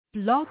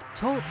Blog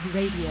Talk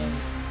Radio.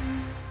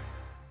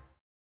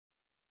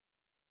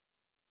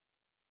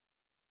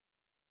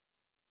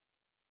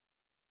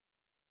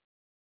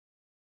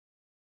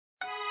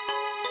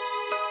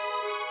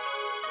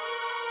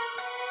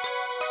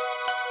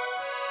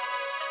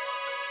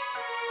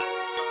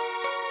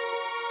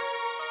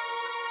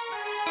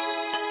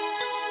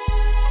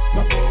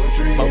 My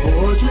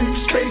poetry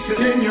spaces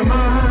in your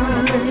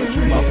mind.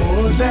 My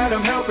poems that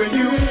I'm helping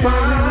you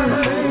find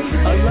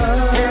a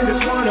love, and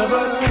it's one of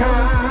a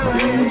kind.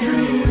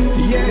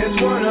 Yeah,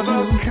 it's one of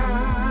a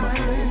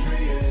kind.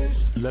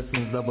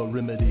 Lessons of a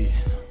remedy.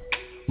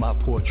 My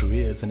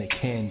poetry is, and it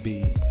can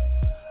be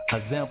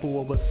a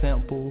sample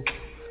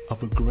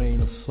of a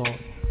grain of salt,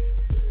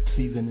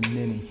 seasoned in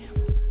many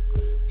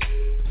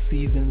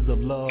seasons of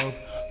love,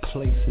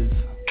 places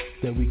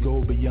that we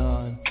go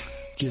beyond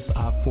just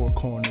our four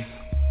corners.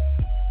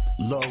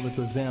 Love is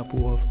an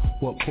example of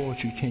what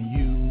poetry can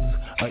use,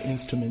 an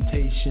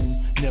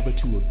instrumentation never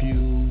to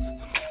abuse,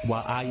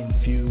 while I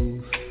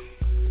infuse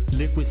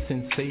liquid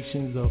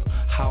sensations of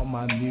how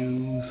my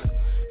muse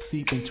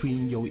seep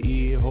between your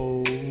ear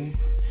holes,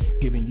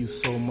 giving you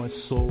so much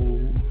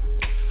soul.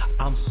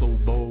 I'm so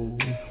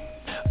bold,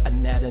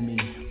 anatomy,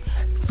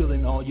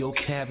 filling all your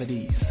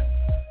cavities.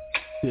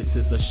 This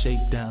is a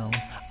shakedown,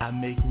 I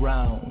make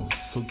rounds,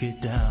 so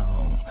get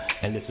down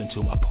and listen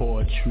to my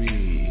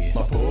poetry.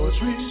 My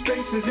poetry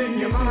spaces in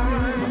your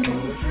mind.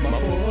 My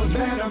poems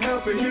that I'm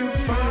helping you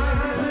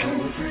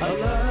find a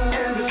love,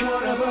 and it's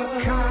one of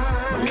a kind.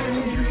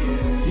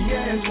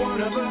 Yeah, it's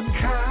one of a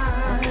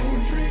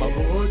kind. My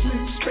poetry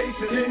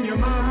spaces in your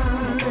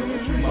mind.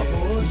 My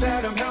poems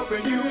that I'm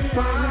helping you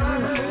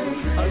find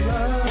a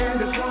love,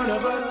 and it's one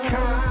of a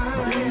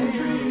kind.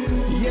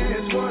 Yeah,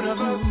 it's one of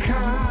a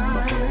kind.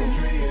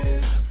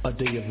 A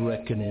day of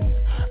reckoning,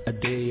 a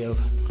day of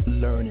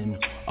learning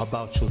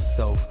about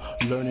yourself,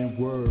 learning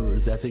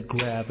words as it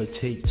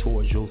gravitate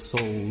towards your soul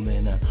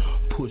and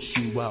push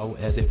you out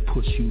as it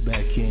push you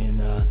back in.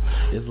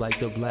 It's like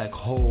the black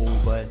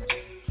hole, but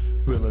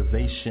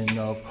realization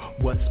of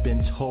what's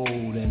been told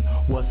and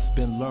what's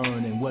been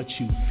learned and what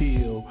you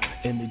feel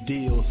in the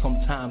deal.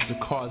 Sometimes the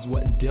cards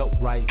wasn't dealt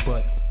right,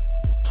 but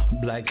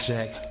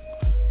blackjack,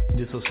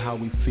 this is how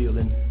we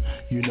feeling.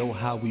 You know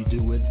how we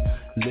do it.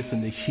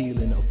 Listen to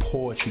healing of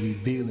poetry,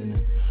 revealing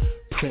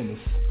premise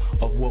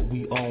of what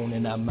we own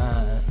in our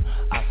mind.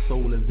 Our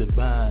soul is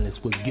divine. It's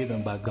what's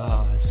given by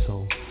God.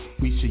 So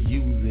we should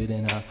use it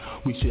and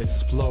we should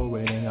explore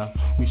it and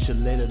we should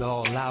let it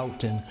all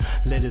out and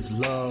let His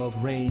love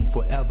reign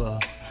forever.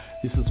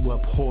 This is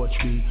what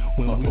poetry,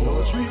 when my we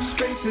poetry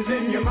spaces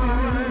in your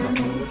mind.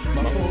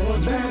 My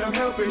poems that I'm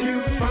helping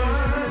you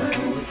find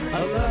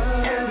a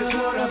love, and it's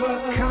one of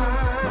a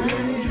kind.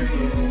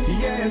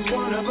 Yeah, it's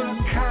one of a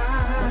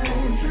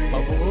kind.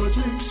 My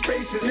poetry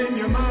spaces in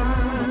your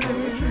mind.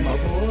 My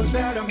poems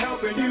that I'm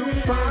helping you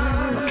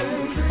find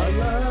a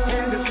love,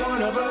 and it's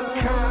one of a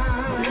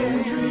kind.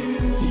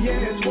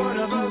 Yeah, it's one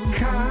of a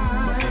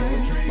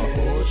kind. My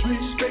poetry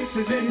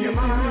spaces in your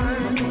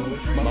mind.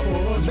 My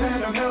poems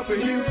that I'm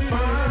helping you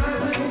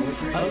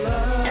find a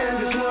love,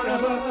 and it's one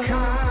of a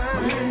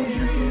kind.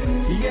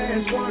 Yeah,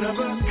 it's one of a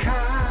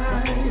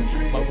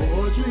kind. My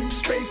poetry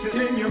spaces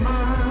in your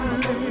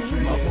mind.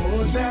 My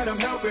poems that I'm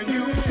helping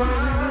you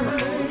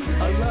find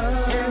a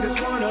love, and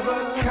it's one of a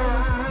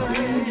kind.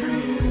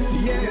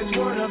 Yeah, it's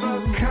one of a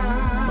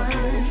kind.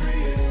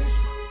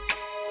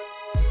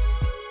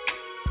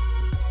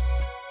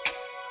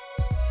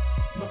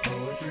 My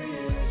poetry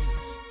is.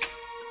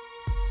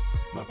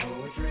 My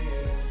poetry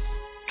is.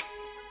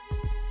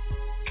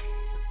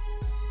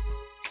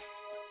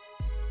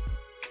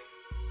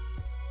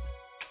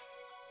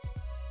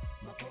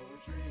 My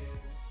poetry is.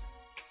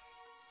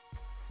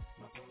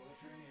 My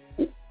poetry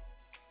is.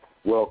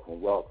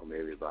 Welcome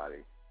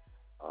everybody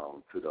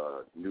to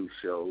the new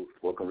show,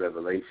 Spoken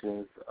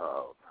Revelations.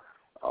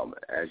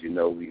 As you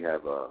know, we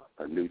have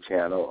a new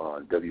channel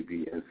on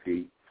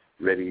WBNC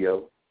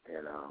Radio,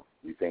 and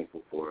we're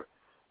thankful for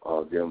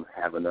them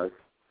having us.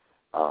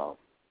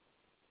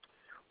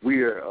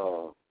 We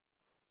are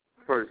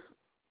first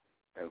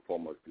and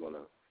foremost going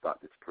to start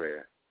this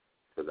prayer,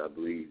 because I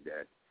believe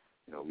that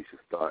we should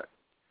start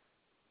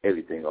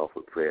everything off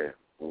with prayer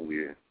when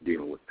we're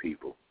dealing with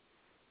people.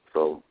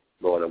 So,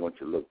 Lord, I want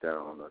you to look down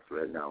on us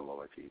right now,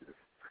 Lord Jesus.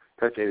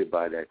 Touch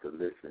everybody that could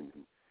listen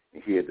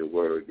and hear the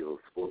word, your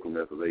spoken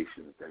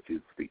revelations that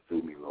you speak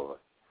through me, Lord.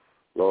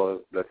 Lord,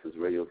 bless this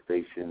radio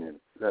station and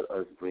let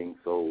us bring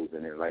souls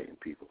and enlighten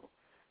people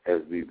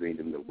as we bring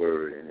them the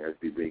word and as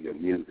we bring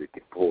them music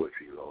and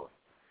poetry, Lord.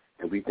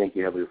 And we thank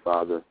you, Heavenly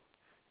Father,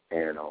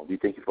 and we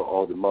thank you for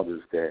all the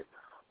mothers that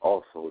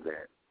also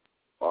that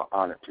are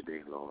honored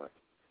today, Lord.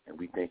 And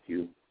we thank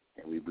you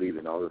and we believe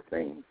in all the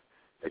things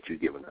that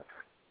you've given us.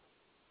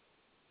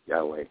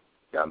 Yahweh,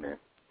 Amen,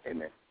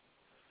 Amen.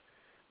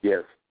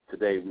 Yes,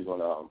 today we're going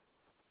to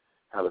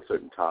have a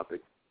certain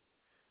topic.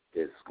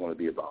 It's going to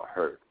be about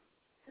hurt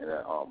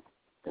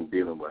and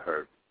dealing with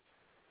hurt.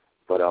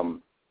 But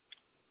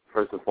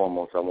first and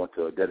foremost, I want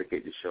to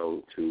dedicate the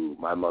show to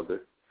my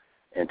mother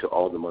and to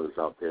all the mothers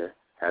out there.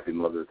 happy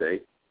Mother's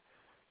Day.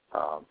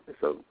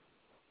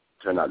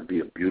 Turned out to be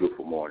a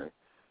beautiful morning.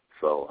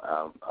 So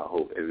I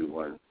hope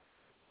everyone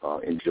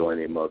enjoying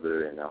their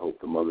mother, and I hope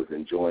the mothers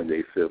enjoying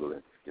their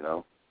siblings, you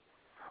know.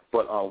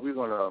 But we're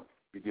going to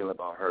be dealing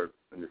about hurt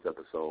in this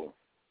episode.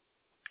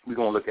 We're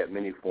going to look at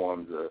many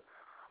forms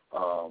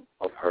of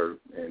hurt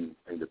and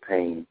the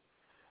pain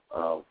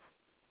of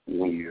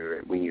when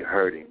you're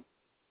hurting.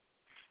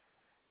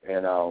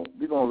 And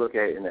we're going to look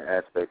at it in the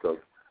aspect of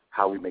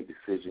how we make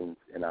decisions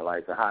in our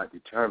life and how it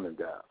determines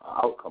the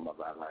outcome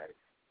of our life.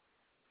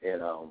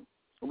 And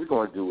we're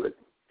going to do it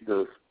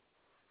the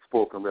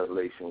spoken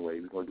revelation way.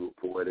 We're going to do it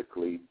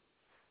poetically.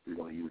 We're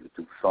going to use it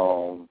through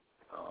song.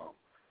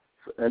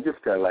 And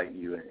just to enlighten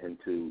you and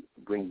to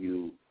bring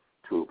you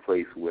to a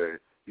place where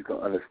you can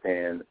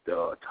understand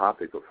the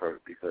topic of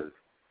hurt, because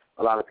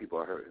a lot of people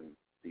are hurting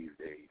these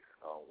days,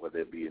 whether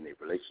it be in a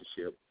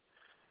relationship,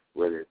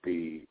 whether it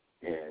be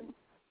in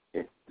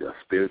a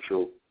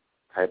spiritual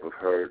type of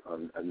hurt,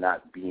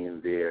 not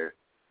being there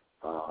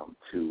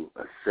to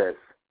assess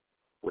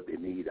what they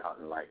need out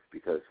in life,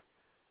 because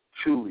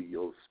truly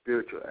your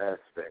spiritual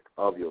aspect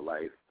of your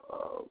life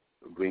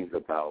brings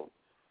about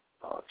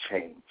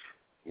change.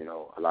 You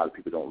know, a lot of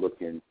people don't look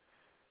into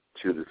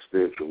the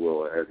spiritual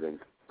world as in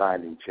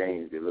finding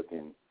change. They're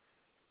looking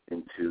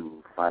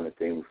into finding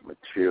things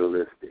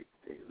materialistic.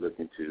 They look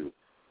into,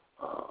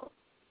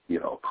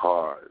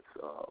 cars,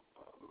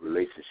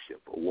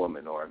 relationship, a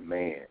woman or a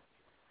man.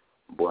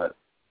 But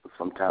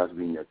sometimes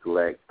we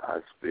neglect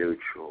our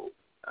spiritual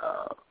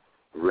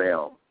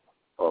realm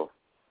of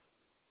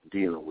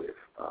dealing with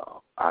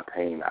our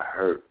pain, our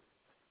hurt.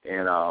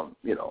 And, I'm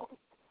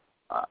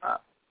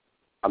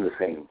the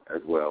same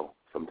as well.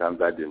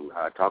 Sometimes I do.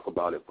 I talk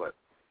about it, but,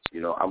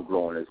 I'm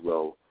growing as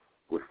well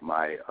with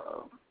my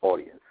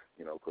audience,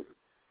 because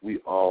we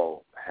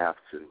all have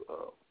to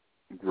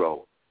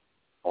grow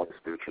on the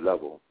spiritual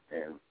level.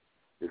 And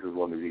this is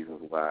one of the reasons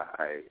why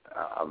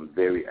I'm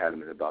very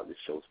adamant about this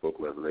show,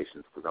 Spoken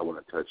Revelations, because I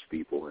want to touch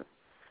people, and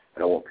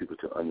I want people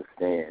to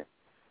understand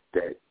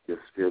that your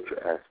spiritual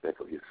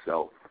aspect of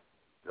yourself,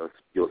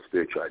 your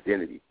spiritual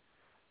identity,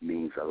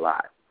 means a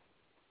lot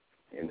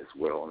in this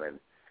world.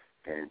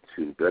 And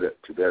to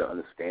better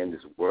understand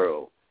this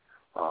world,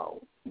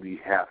 we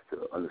have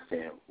to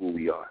understand who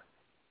we are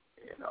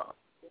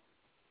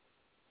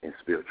in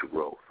spiritual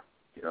growth,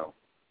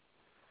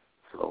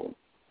 So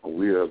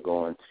we are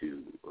going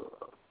to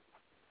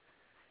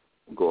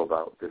go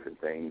about different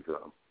things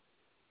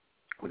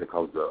when it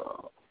comes to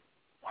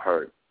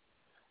hurt.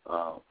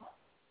 Of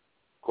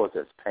course,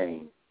 there's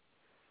pain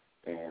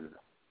and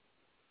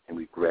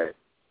regret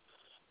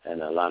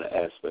and a lot of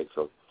aspects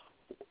of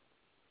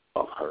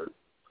hurt.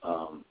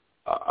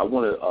 I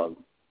want to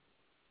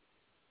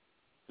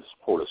just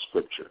quote a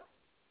scripture,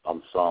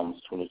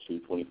 Psalms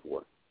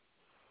 22:24.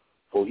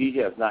 For he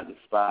has not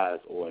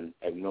despised or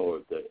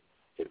ignored the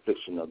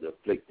affliction of the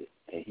afflicted,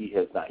 and he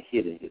has not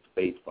hidden his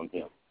face from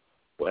him,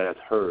 but has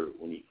heard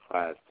when he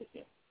cries to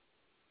him.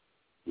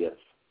 Yes.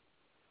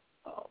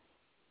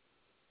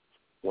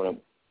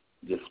 When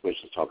this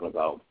scripture is talking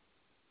about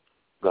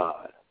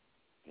God,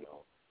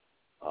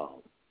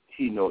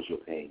 he knows your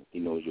pain. He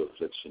knows your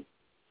affliction.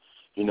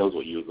 He knows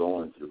what you're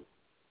going through.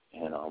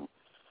 And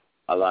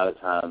a lot of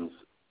times,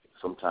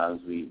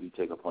 sometimes we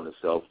take upon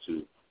ourselves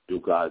to do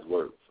God's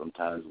work.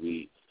 Sometimes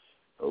we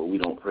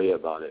don't pray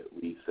about it.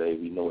 We say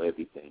we know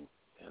everything,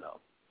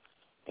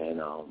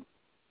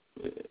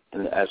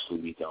 and actually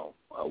we don't.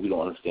 We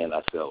don't understand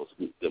ourselves.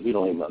 We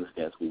don't even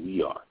understand who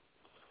we are.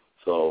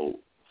 So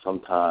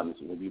sometimes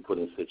when we put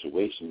in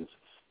situations,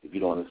 if you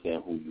don't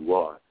understand who you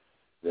are,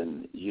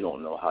 then you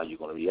don't know how you're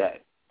going to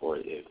react, or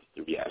if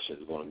the reaction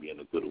is going to be in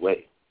a good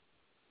way.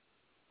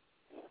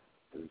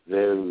 It's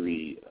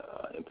very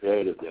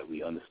imperative that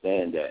we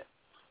understand that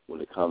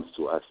when it comes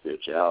to our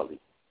spirituality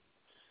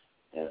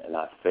and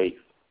our faith,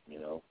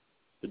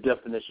 the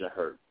definition of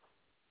hurt,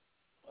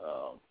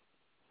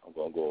 I'm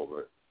going to go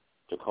over it.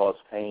 To cause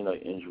pain or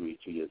injury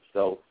to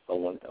yourself,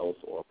 someone else,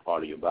 or a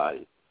part of your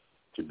body,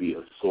 to be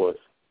a source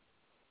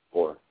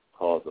or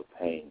cause of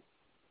pain,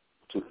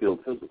 to feel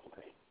physical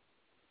pain.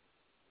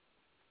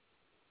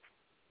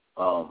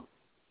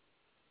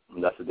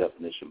 That's the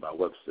definition by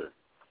Webster.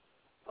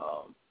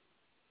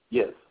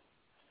 Yes,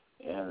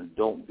 and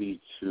don't be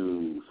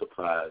too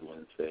surprised when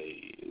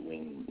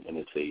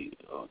it say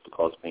to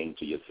cause pain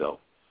to yourself,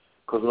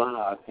 because a lot of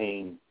our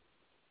pain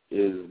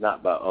is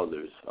not by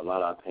others. A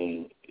lot of our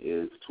pain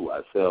is to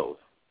ourselves,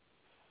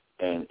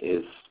 and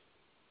it's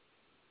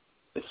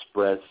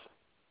expressed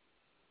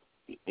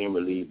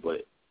inwardly,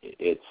 but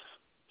it's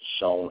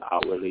shown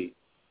outwardly,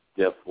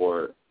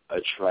 therefore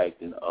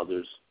attracting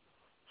others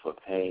for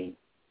pain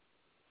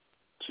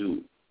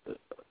too.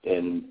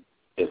 And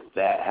if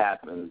that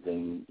happens,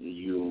 then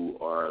you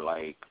are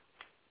like,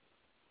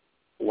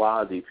 why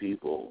are these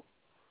people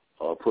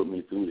put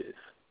me through this?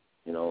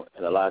 And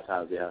a lot of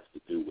times it has to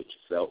do with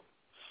yourself,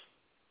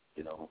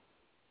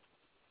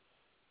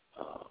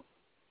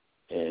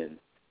 and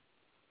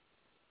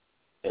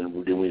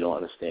then we don't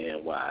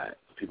understand why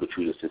people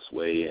treat us this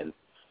way, and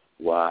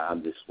why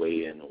I'm this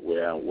way and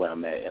where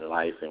I'm at in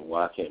life and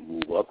why I can't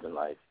move up in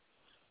life.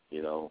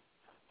 You know,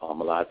 a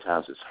lot of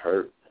times it's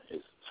hurt.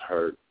 It's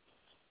hurt.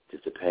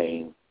 It's the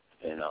pain,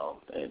 and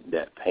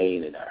that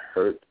pain and that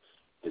hurt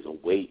is a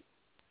weight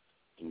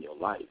in your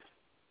life,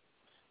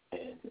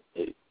 and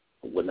it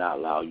will not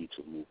allow you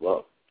to move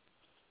up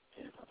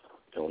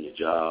on your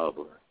job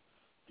or,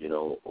 you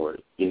know, or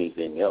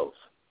anything else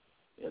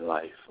in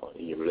life, or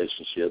in your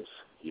relationships.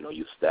 You know,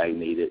 you're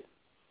stagnated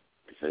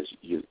because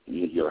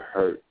your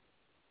hurt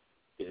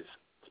is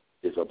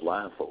a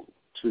blindfold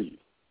to you.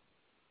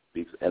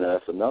 And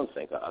that's another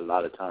thing. A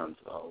lot of times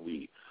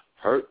we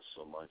hurt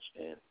so much,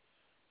 and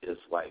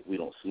it's like we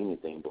don't see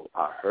anything but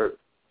our hurt.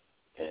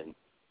 And,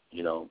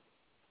 you know,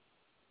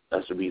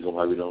 that's the reason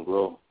why we don't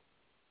grow.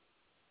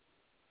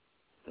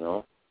 You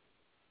know?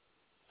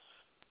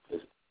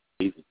 It's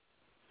easy,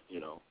 you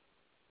know,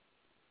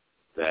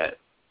 that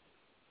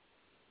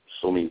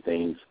so many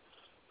things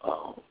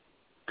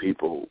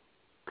people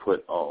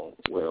put on,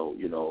 well,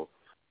 you know,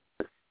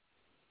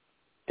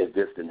 if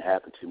this didn't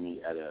happen to me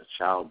at a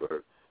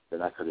childbirth,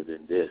 then I could have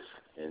been this,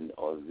 and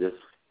or this.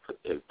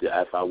 If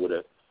I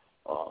wouldn't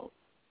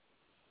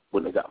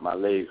have got my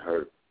leg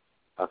hurt,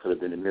 I could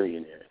have been a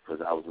millionaire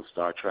because I was a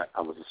Star Trek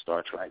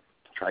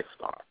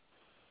star.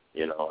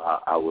 You know,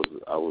 I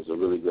was a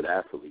really good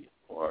athlete,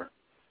 or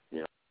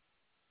you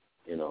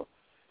know,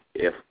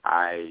 if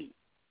I,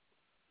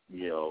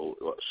 you know,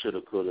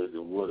 shoulda, coulda,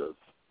 and woulda,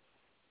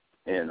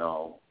 and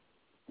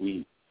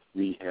we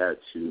had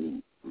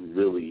to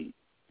really.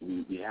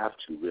 We have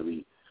to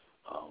really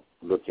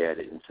look at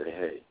it and say,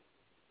 hey,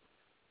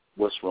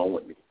 what's wrong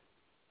with me?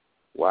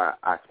 Why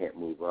I can't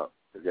move up?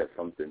 Is there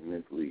something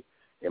mentally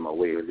in my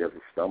way, or there's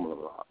a stumbling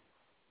block?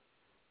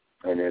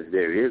 And if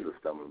there is a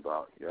stumbling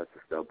block, you have to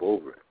step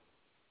over it.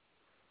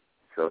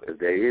 So if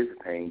there is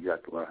pain, you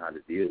have to learn how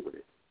to deal with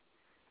it.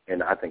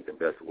 And I think the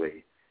best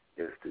way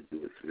is to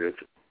do it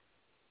spiritually.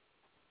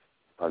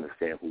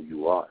 Understand who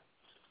you are.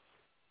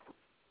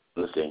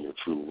 Understand your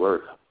true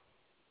worth,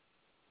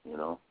 you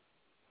know.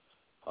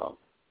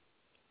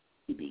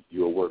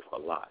 You're worth a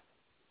lot.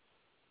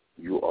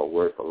 You are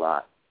worth a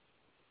lot.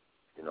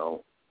 You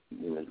know,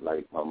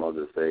 like my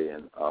mother say,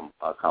 and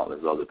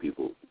countless other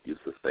people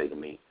used to say to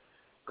me,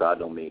 God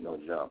don't make no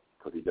jump,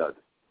 because he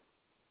doesn't.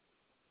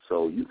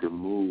 So you can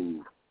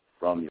move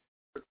from your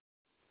hurt,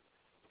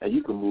 and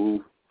you can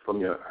move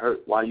from your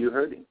hurt while you're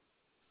hurting.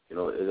 You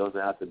know, it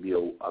doesn't have to be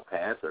a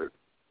past hurt.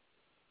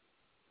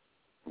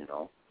 You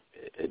know,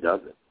 it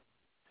doesn't.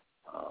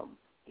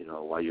 You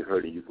know, while you're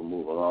hurting, you can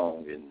move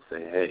along and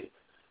say, hey,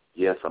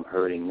 yes, I'm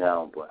hurting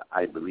now, but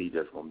I believe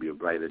there's going to be a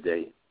brighter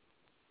day.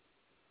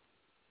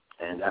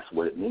 And that's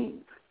what it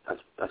means.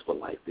 That's what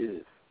life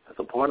is. That's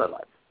a part of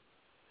life.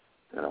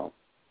 You know,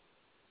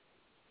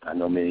 I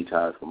know many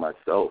times for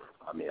myself,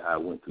 I mean, I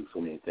went through so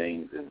many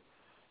things, and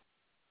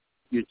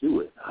you do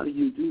it. How do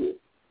you do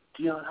it?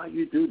 Dion, how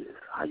you do this?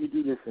 How you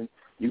do this? And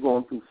you're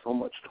going through so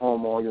much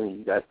turmoil, and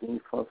you got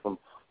things coming from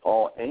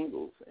all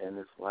angles, and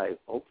it's like,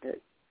 okay.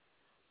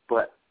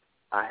 But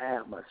I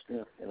have my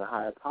strength in a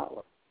higher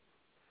power.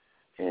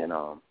 And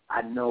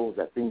I know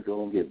that things are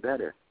going to get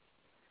better.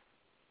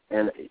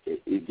 And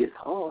it gets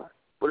hard,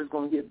 but it's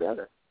going to get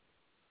better,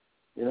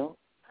 you know.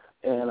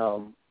 And,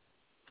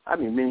 I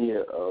mean, many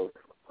of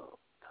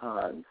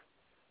times,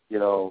 you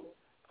know,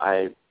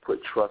 I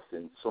put trust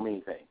in so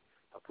many things.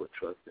 I put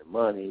trust in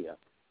money, a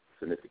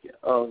significant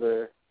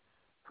other,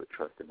 put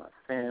trust in my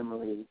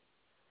family.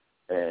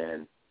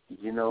 And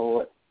you know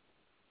what?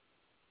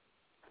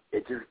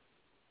 It just,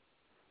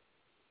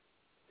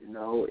 you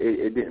know,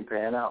 it didn't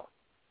pan out.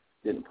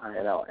 Didn't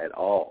pan out at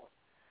all.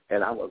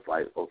 And I was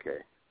like,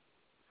 okay,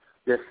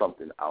 there's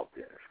something out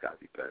there that's got to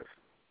be better.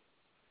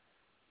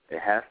 It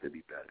has to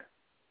be better,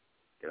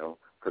 you know,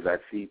 because I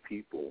see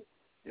people,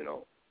 you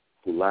know,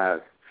 whose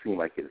lives seem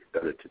like it's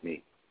better to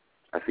me.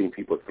 I see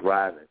people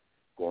thriving,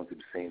 going through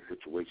the same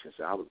situations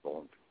that I was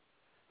going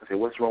through. I say,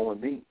 what's wrong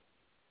with me?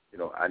 You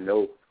know, I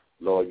know,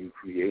 Lord, you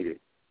created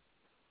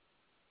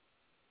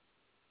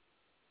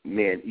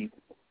men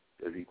equal.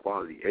 There's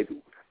equality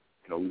everywhere.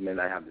 You know, we may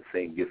not have the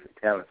same gifts and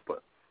talents,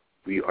 but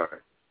we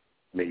are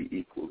made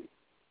equally,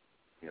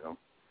 you know.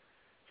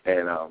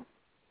 And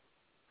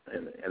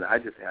I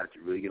just had to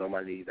really get on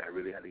my knees. I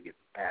really had to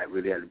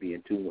be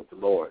in tune with the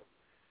Lord,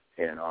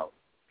 and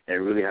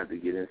really had to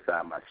get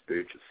inside my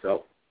spiritual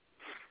self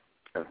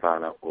and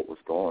find out what was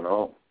going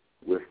on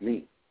with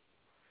me,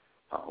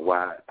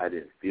 why I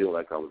didn't feel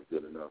like I was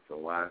good enough,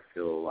 and why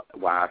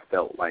I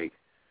felt like,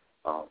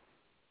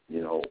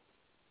 you know,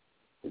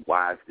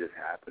 why is this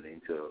happening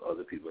to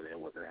other people and it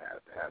wasn't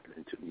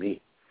happening to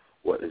me?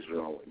 What is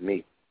wrong with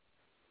me?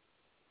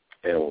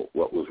 And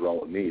what was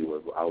wrong with me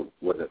was I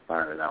wasn't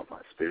finding out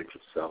my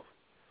spiritual self,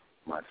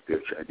 my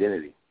spiritual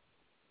identity.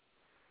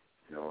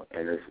 You know,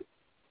 and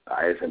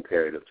it's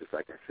imperative, just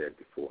like I said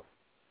before.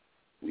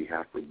 We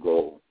have to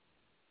go,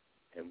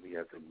 and we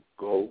have to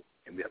go,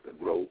 and we have to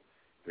grow.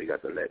 We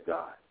got to let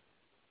God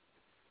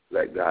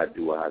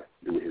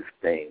do His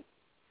thing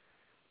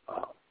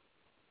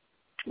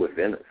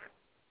within us.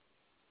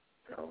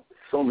 You know,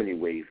 so many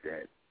ways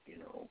that,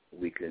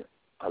 we can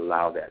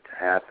allow that to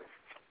happen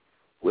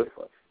with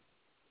us.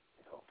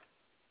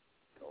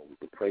 We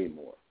can pray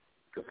more.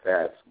 We can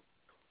fast.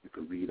 We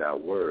can read our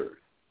word.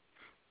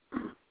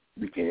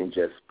 We can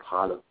ingest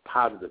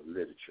positive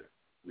literature.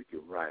 We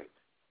can write.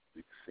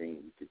 We can sing.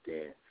 We can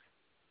dance.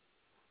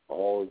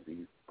 All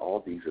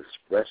these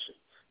expressions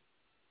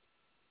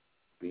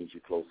brings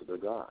you closer to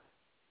God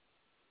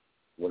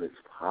when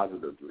it's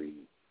positively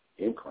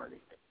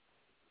incarnated.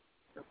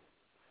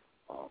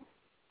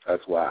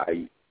 That's why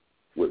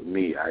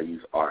I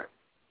use art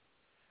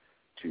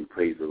to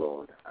praise the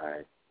Lord.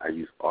 I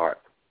use art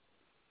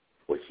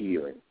for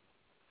healing.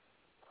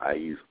 I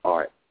use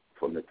art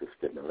for mental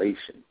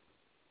stimulation.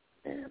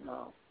 And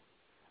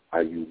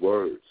I use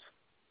words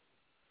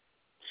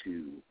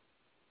to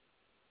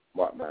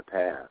mark my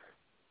path,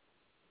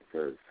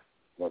 because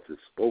once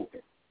it's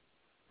spoken,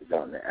 it's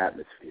out in the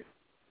atmosphere.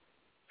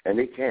 And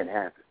it can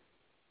happen.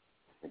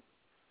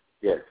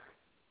 Yes.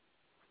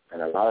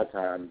 And a lot of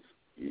times,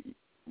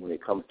 when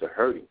it comes to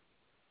hurting,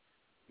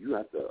 you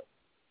have to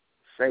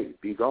say,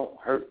 be gone,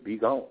 hurt, be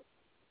gone.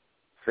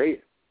 Say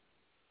it.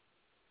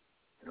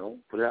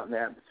 Put it out in the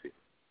atmosphere.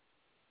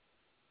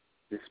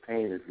 This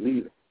pain is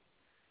leaving,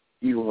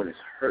 even when it's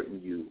hurting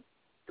you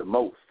the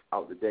most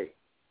out the day.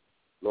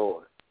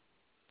 Lord,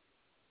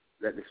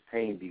 let this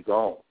pain be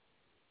gone.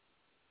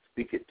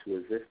 Speak it to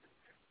existence,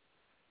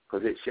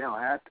 because it shall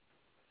happen.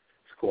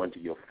 It's according to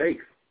your faith.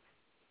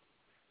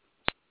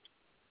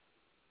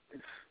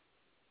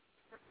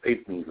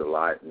 Faith means a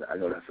lot, and I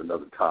know that's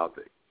another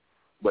topic.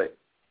 But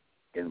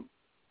in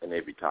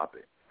every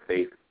topic,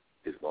 faith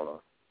is going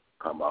to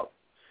come up.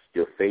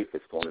 Your faith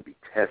is going to be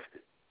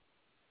tested.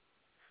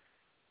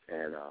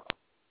 And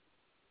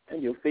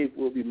your faith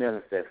will be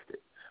manifested.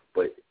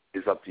 But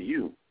it's up to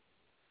you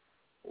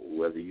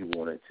whether you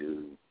wanted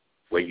to,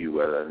 whether you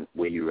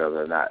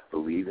rather not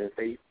believe in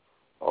faith,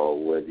 or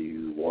whether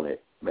you want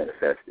it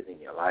manifested in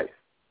your life.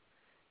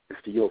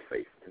 It's to your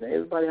faith. And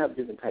everybody have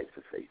different types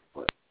of faith,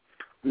 but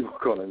we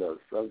work on another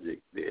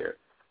subject there.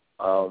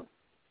 I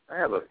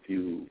have a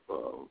few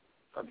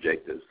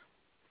objectives,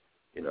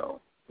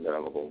 that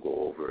I'm going to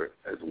go over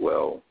as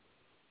well.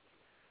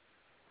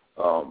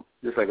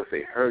 Just like I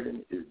say,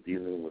 hurting is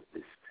dealing with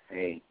this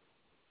pain.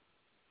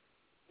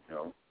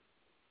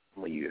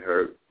 When you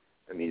hurt,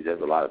 that means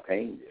there's a lot of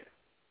pain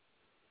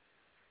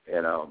there.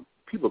 And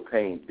people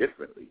pain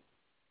differently.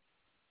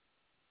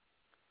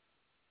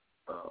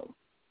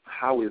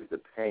 How is the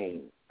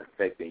pain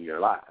affecting your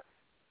lives?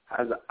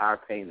 How is our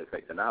pain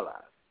affecting our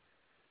lives?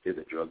 Is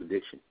it drug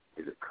addiction?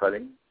 Is it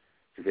cutting?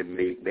 Is it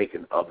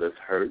making others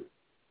hurt?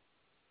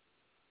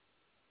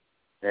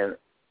 And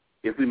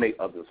if we make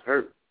others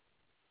hurt,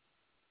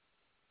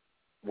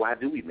 why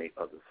do we make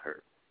others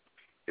hurt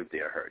if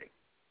they're hurting?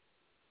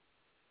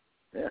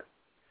 Yeah,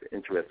 it's an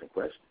interesting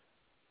question.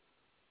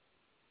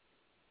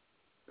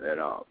 And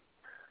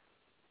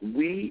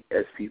we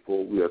as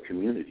people, we are a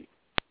community.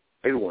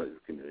 Everyone is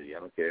a community. I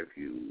don't care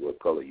what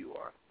color you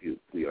are.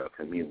 We are a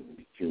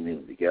community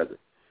together.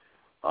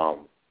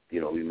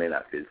 We may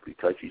not physically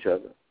touch each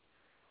other.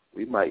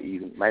 We might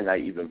not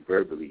even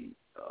verbally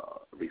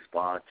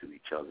respond to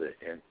each other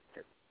and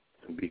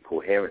be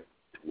coherent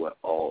to what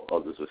all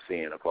others are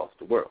saying across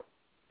the world.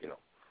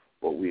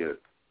 But we're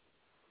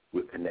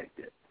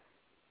connected.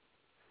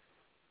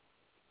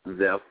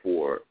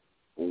 Therefore,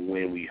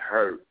 when we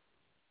hurt,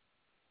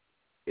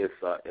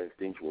 it's an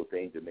instinctual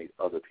thing to make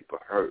other people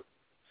hurt,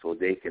 so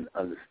they can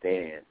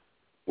understand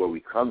where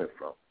we're coming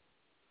from.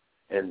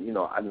 And,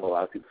 I know a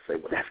lot of people say,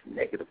 well, that's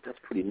negative. That's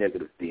pretty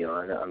negative,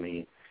 Dion. I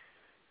mean,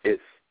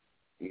 it's,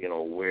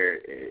 where,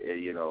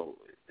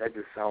 that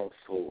just sounds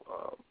so,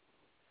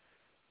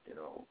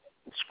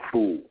 it's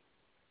cruel.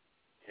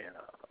 And,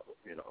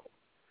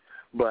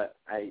 but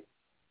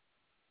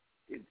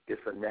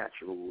it's a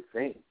natural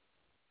thing,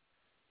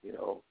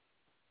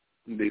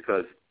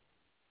 because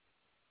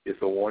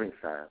it's a warning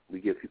sign. We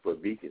give people a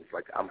beacon. It's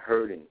like, I'm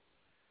hurting,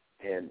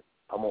 and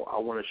I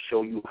want to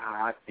show you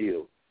how I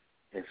feel,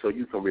 and so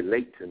you can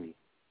relate to me,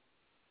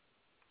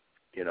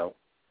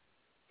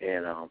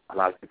 And a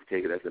lot of people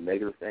take it as a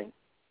negative thing.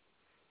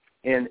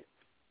 And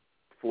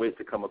for it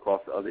to come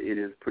across the other, it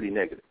is pretty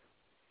negative.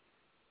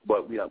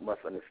 But we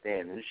must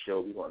understand, in this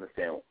show, we want to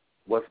understand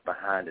what's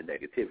behind the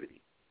negativity.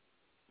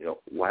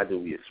 Why do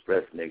we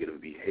express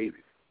negative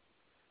behavior?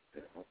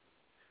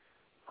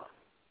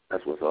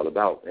 That's what it's all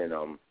about. And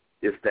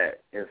it's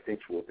that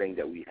instinctual thing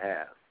that we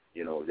have,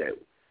 that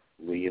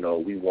we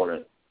want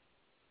to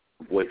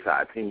voice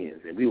our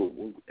opinions, and we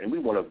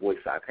want to voice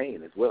our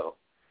pain as well.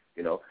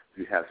 If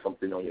you have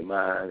something on your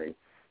mind, and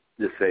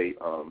just say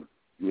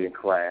you're in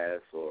class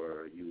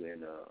or you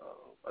in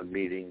a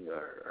meeting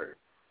or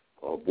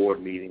a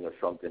board meeting or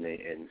something,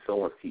 and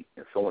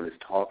someone is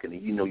talking,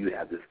 and you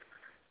have this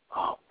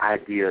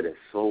idea that's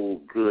so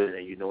good,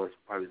 and it's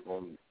probably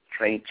going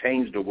to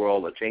change the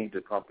world or change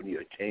the company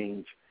or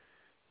change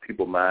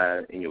people's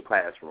mind in your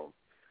classroom,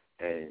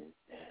 and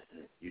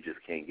you just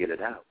can't get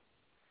it out.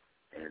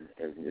 And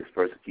this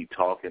person keep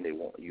talking, they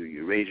want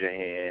you raise your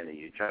hand, and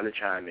you try to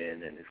chime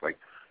in, and it's like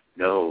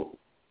No.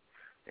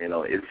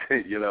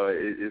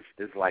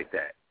 It's like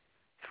that.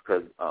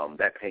 Because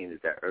that pain is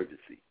that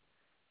urgency.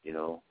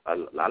 A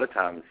lot of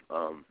times,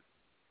 a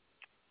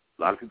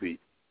lot of people,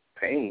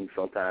 pain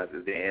sometimes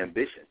is their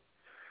ambition.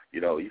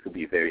 You can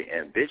be very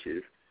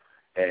ambitious,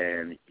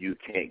 and you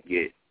can't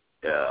get,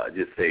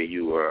 just say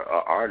you are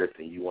an artist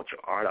and you want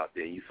your art out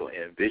there, and you're so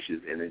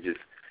ambitious, and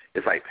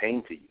it's like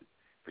pain to you,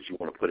 but you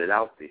want to put it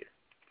out there.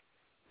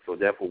 So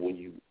therefore,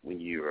 when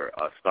you're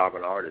a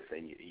starving artist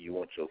and you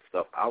want your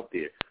stuff out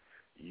there,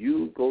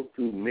 you go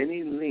through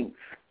many lengths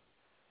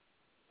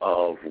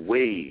of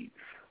ways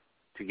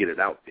to get it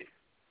out there.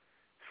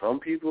 Some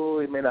people,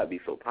 it may not be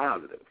so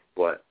positive,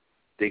 but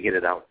they get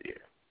it out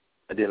there,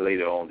 and then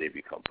later on they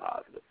become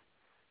positive.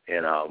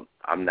 And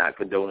I'm not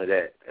condoning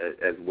that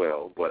as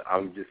well, but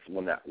I'm just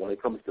when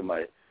it comes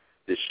to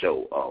this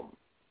show,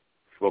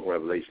 Spoken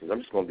Revelations, I'm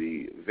just going to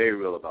be very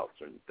real about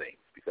certain things,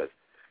 because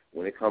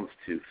when it comes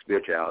to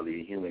spirituality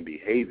and human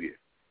behavior,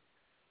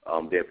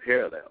 they're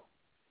parallel.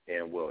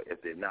 And, well,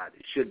 if they're not,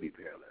 they should be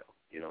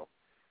parallel,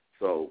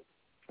 So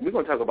we're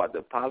going to talk about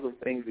the positive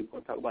things. We're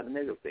going to talk about the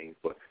negative things.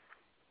 But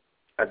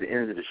at the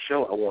end of the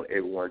show, I want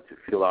everyone to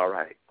feel all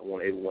right. I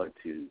want everyone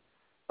to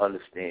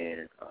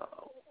understand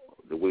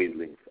the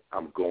wavelengths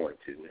I'm going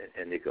to,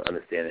 and they can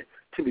understand it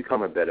to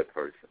become a better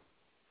person.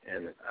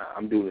 And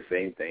I'm doing the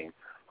same thing.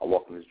 I'm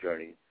walking this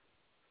journey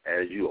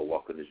as you are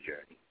walking this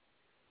journey.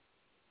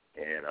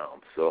 And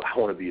so I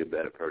want to be a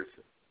better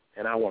person.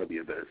 And I want to be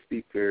a better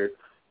speaker.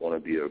 I want to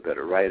be a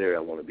better writer. I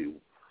want to be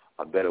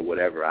a better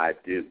whatever I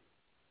do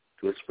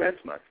to express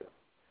myself,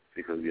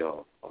 because we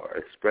all are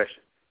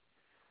expressions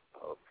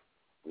of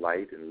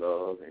light and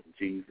love and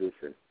Jesus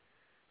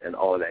and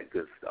all that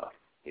good stuff,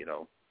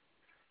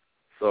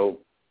 So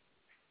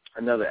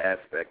another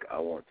aspect, I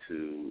want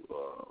to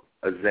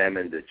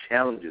examine the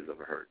challenges of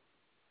hurt.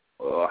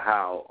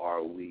 How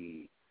are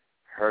we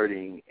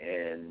hurting,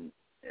 and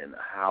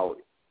how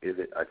is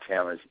it a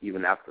challenge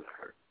even after the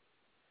hurt?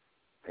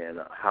 And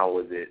how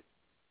is it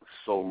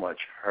so much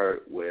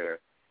hurt where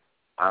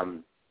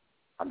I'm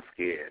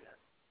scared.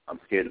 I'm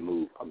scared to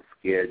move. I'm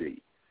scared to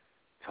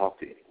talk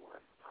to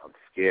anyone. I'm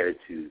scared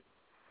to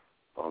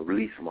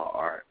release my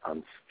art.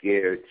 I'm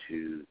scared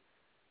to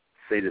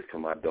say this to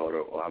my daughter,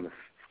 or I'm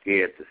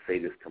scared to say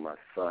this to my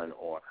son,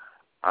 or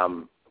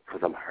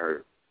because I'm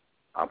hurt.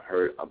 I'm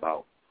hurt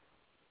about,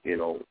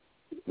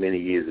 many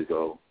years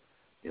ago,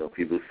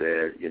 people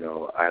said,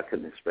 I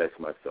couldn't express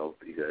myself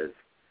because,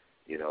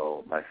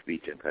 my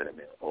speech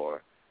impediment,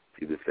 or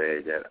people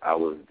said that I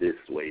was this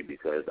way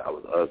because I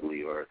was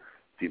ugly, or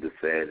people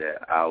said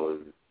that I was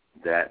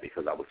that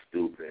because I was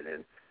stupid,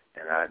 and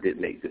I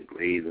didn't make good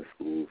grades in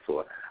school,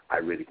 so I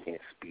really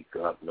can't speak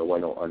up. No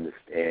one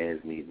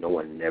understands me. No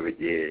one never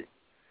did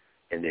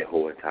in their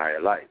whole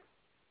entire life.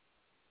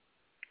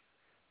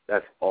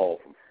 That's all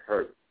from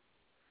hurt.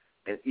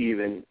 And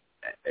even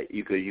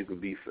you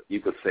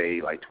could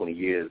say like 20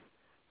 years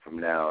from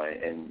now,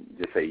 and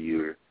just say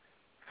you're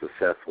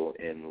successful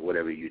in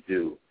whatever you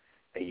do,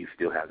 and you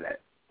still have that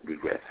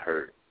regret,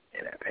 hurt,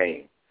 and that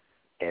pain.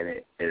 And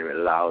it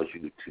allows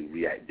you to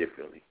react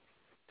differently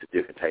to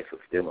different types of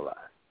stimuli.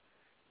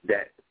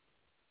 That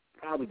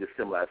probably the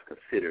stimuli is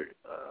considered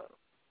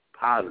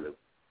positive,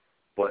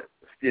 but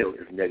still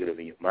is negative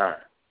in your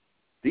mind.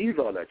 These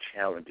are the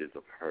challenges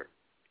of hurt.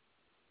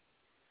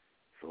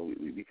 So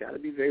we got to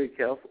be very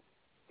careful.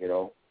 A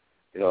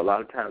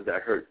lot of times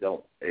that hurt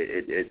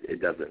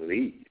it doesn't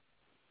leave.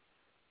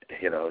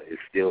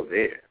 It's still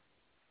there,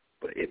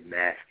 but it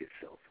masks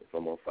itself. It's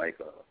almost like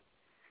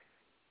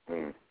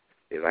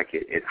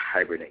it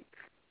hibernates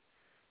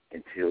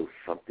until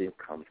something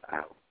comes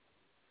out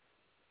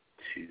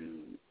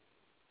to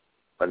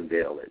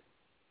unveil it,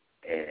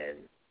 and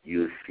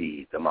you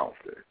see the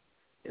monster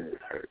in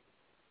this hurt.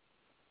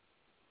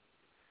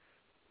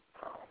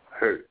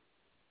 Hurt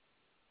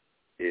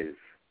is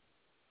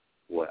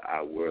what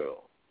our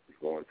world is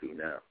going through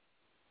now.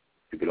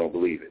 People don't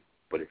believe it,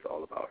 but it's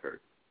all about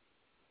hurt.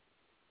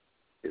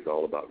 It's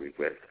all about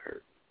regrets,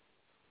 hurt.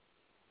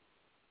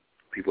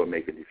 People are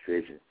making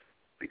decisions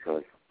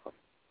because of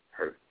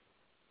hurt.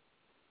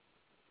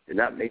 They're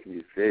not making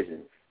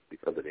decisions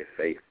because of their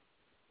faith.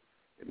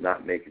 They're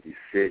not making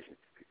decisions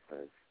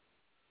because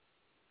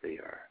they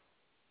are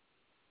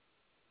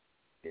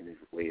in this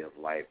way of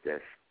life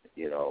that's,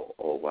 oh,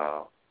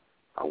 wow,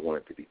 I want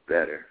it to be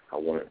better. I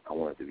want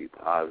it to be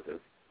positive.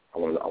 I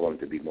want it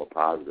to be more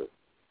positive.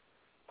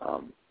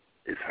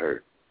 It's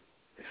hurt.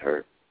 It's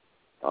hurt.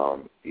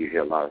 You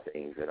hear a lot of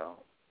things, we're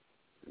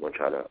going to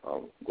try to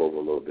go over a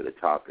little bit of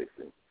topics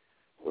and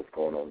what's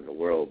going on in the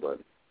world, but,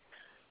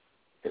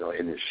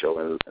 in this show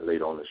and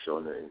later on the show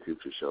and in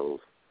future shows.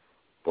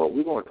 But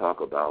we're going to talk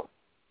about,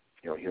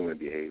 human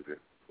behavior.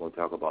 We're going to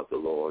talk about the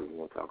Lord. We're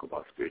going to talk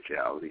about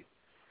spirituality.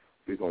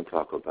 We're going to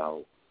talk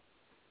about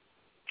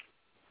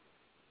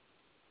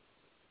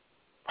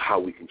how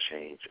we can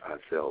change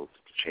ourselves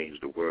to change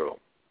the world.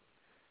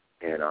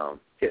 And,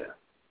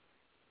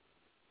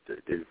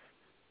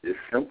 it's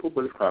simple,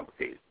 but it's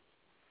complicated.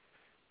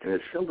 And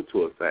it's simple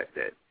to a fact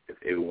that if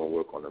everyone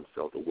work on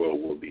themselves, the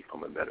world will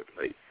become a better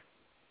place.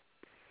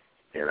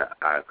 And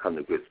I come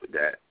to grips with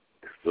that.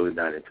 It's really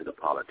not into the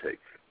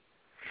politics.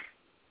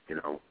 You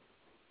know,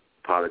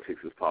 politics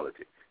is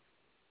politics.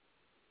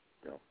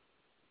 You know,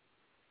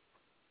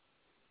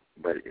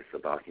 but it's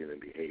about human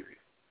behavior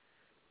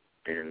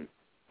and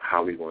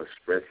how we're going to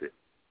express it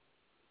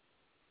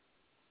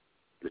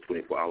the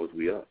 24 hours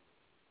we are.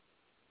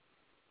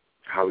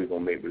 How we're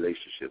going to make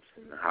relationships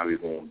and how we're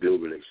going to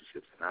build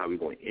relationships and how we're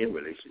going to end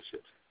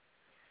relationships.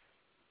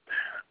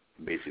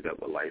 Basically, that's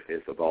what life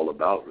is all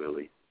about,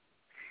 really.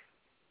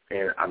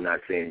 And I'm not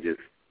saying just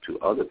to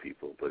other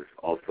people, but it's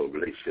also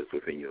relationships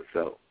within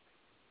yourself.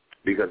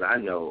 Because I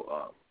know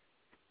a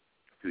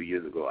few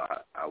years ago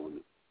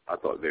I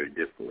thought very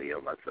differently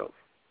of myself.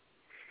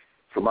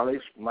 So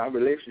my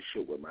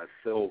relationship with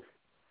myself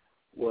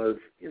was,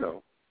 you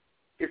know,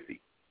 iffy.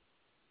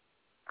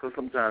 Because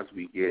sometimes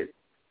we get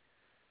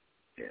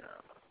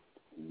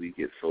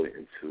so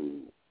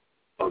into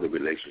other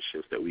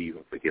relationships that we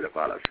even forget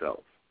about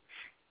ourselves.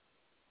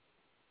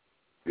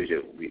 We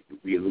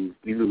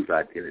lose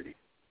identity.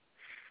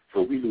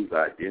 So if we lose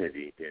our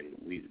identity, then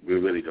we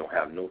really don't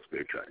have no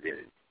spiritual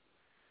identity.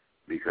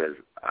 Because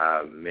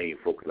our main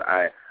focus,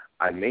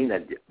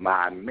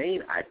 my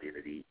main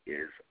identity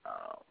is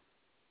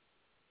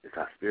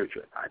our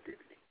spiritual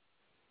identity,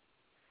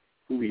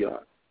 who we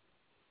are,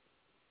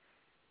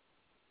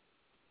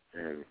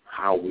 and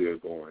how we are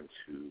going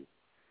to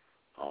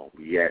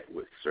react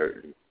with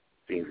certain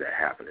things that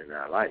happen in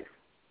our life.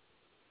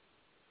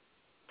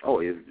 Oh,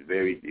 it's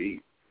very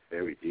deep,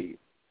 very deep.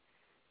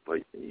 But,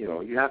 you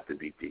know, you have to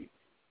be deep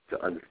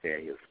to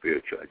understand your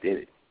spiritual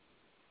identity.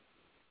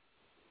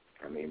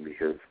 I mean,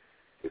 because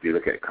if you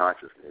look at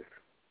consciousness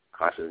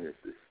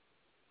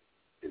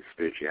is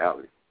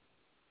spirituality.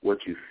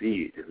 What you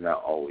see is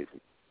not always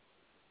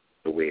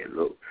the way it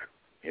looks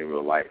in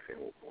real life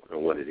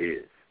and what it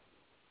is.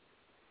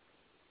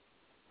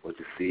 What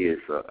you see is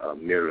a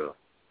mirror,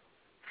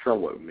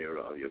 somewhat mirror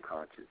of your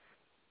conscience.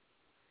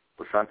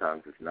 But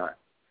sometimes it's not.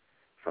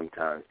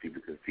 Sometimes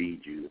people can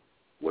feed you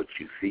what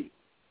you see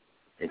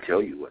and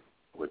tell you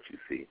what you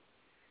see.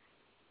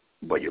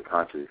 But your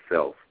conscious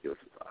self, your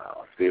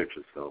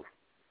spiritual self,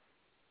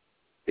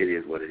 it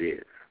is what it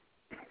is.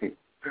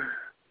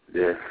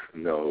 There's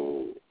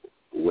no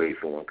way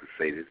someone could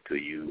say this to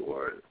you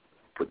or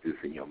put this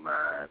in your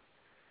mind,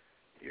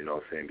 you know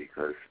what I'm saying,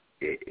 because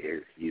it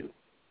is you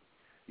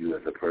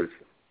as a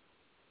person.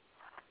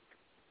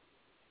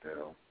 You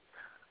know,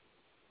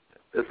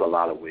 there's a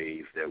lot of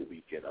ways that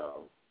we can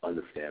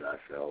understand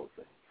ourselves,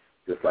 and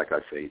just like I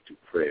say, through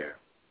prayer.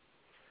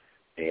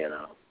 And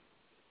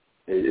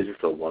it's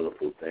just a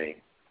wonderful thing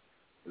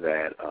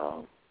that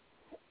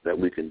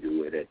we can do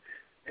with it,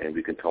 and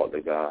we can talk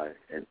to God,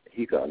 and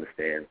He can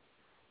understand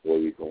where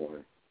we're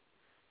going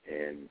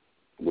and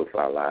with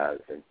our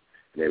lives and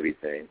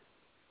everything.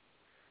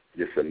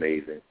 Just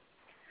amazing.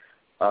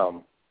 I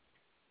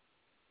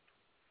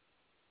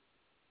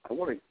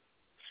want to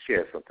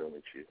share something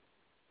with you,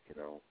 you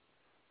know,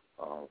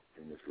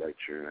 in this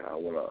lecture. I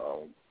want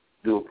to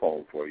do a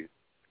poem for you.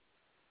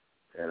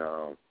 And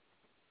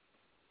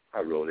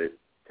I wrote it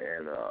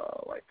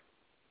like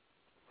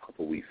a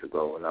couple weeks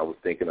ago, and I was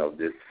thinking of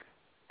this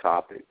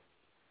topic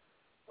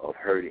of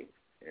hurting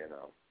and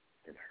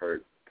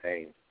hurt,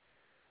 pain.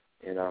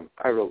 And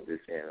I wrote this,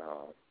 and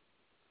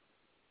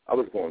I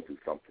was going through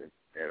something,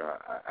 and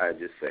I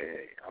just say,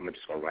 hey, I'm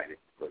just going to write it,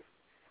 because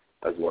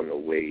that's one of the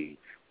ways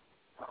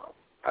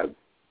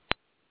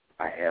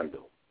I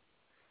handle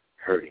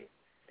hurting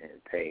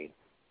and pain.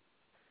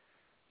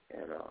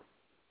 And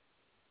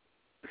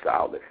it's an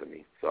outlet for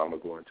me, so I'm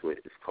going to go into it.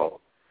 It's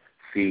called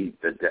Feed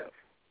the Deaf.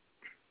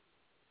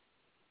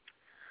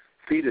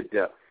 Feed the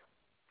deaf,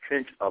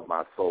 trench of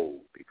my soul,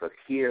 because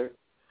here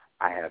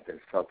I have been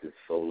sunken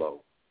so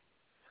low.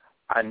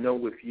 I know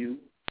with you,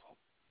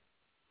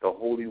 the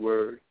holy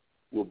word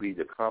will be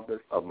the compass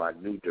of my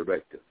new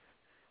directive,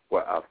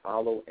 where I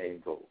follow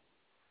and go.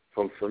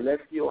 From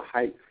celestial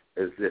heights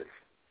as this,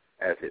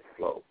 as it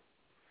flows.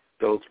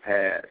 Those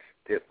past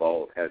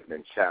pitfalls has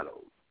been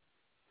shadowed,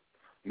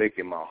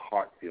 making my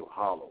heart feel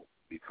hollow,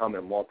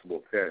 becoming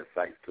multiple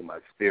parasites to my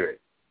spirit,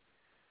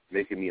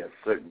 making me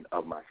uncertain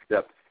of my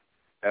steps,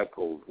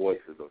 echoes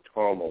voices of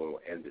turmoil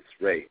and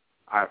disarray.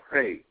 I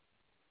pray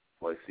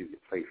for a secret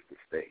place to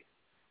stay,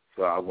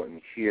 so I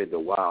wouldn't hear the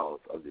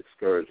wiles of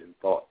discouraging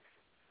thoughts.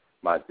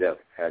 My death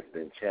has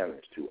been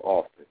challenged too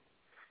often.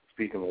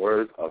 Speaking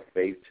words of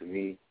faith to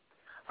me,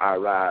 I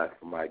rise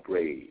from my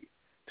grave,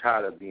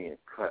 tired of being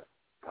cut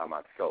by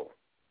myself,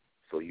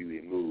 so you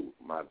remove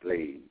my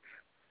blades.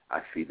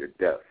 I see the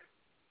death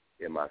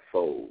in my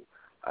soul.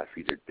 I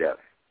see the death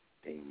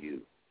in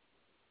you.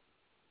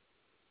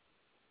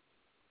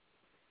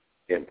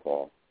 End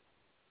poem.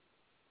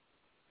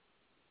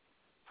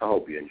 I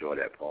hope you enjoy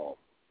that poem.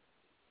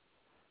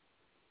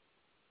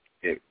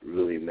 It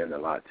really meant a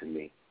lot to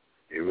me.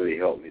 It really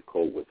helped me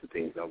cope with the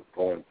things I was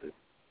going through.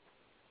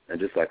 And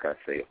just like I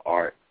say,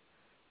 art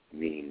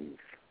means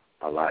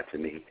a lot to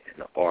me. And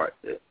the art,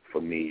 that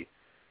for me,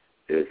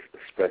 is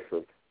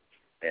expressive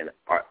And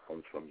art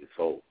comes from your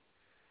soul.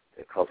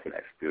 It comes from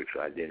that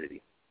spiritual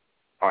identity.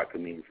 Art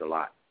can mean a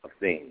lot of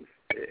things.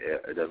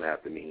 It doesn't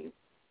have to mean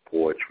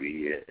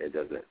poetry. It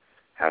doesn't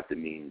have to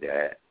mean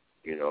that,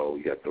 you know,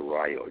 you have to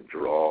write or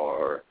draw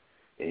or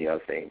any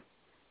other thing.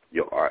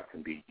 Your art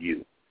can be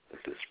you.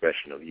 It's the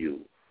expression of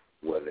you,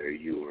 whether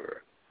you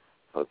are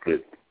a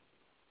good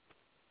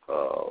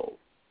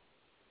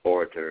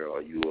orator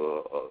or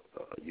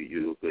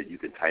you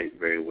can type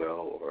very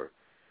well, or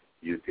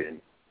you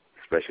can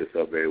express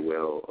yourself very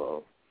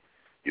well.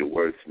 You're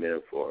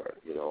wordsmith, or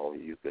you know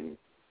you can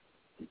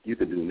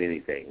do many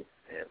things,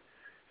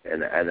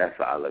 and that's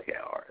how I look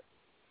at art.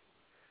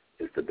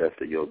 It's the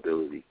best of your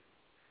ability,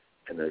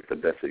 and it's the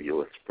best of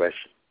your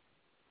expression,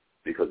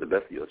 because the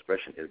best of your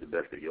expression is the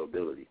best of your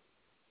ability.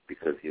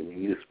 Because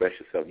when you express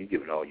yourself, you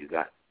give it all you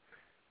got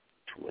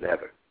to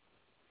whatever.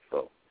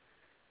 So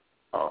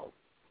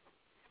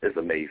it's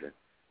amazing.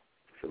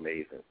 It's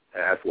amazing.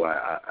 And that's why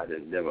I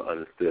never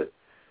understood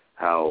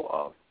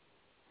how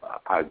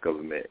our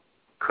government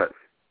cuts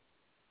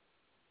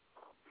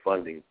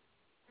funding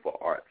for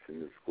arts in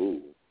the school.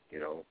 You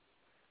know,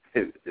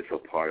 it's a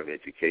part of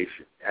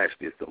education.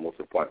 Actually, it's the most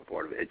important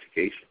part of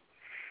education.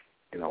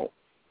 You know,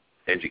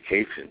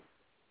 education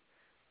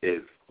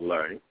is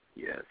learning,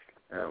 yes,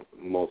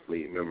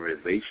 mostly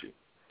memorization,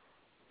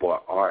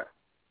 but art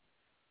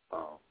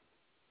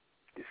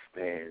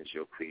expands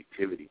your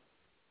creativity.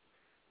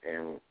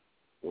 And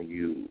when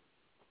you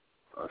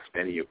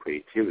expand your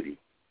creativity,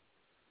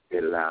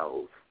 it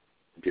allows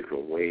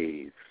different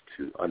ways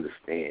to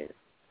understand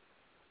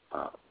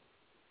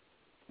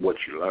what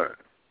you learn.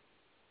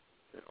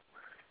 You know,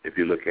 if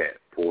you look at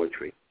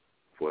poetry,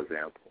 for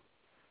example,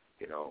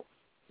 you know,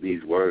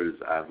 these words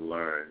I've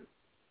learned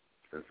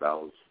since I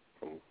was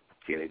from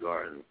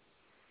kindergarten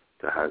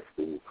to high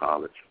school,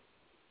 college.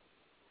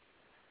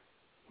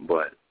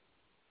 But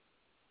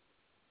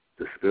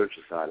the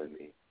spiritual side of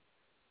me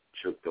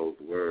took those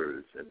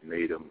words and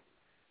made them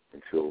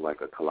into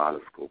like a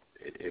kaleidoscope.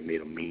 It made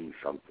them mean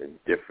something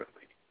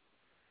differently.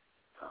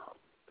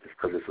 It's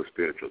because it's a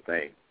spiritual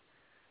thing.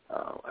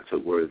 I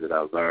took words that I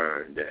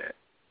learned that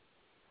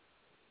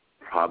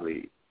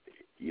probably,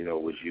 you know,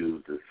 was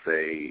used to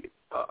say,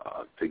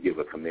 to give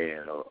a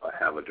command or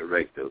have a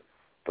directive,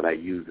 but I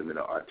used them in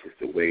an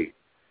artistic way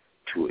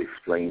to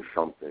explain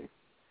something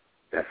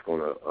that's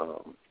going to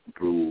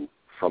brew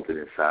something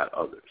inside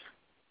others.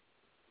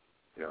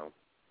 You know,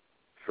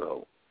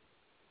 so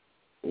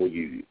when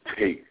you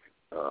take,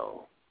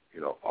 you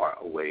know, art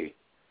away,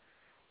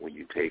 when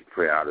you take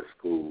prayer out of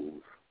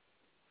schools,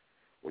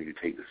 when you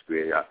take the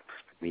spirit out,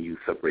 when you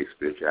separate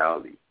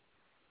spirituality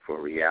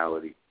from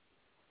reality,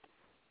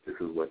 this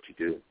is what you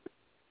do.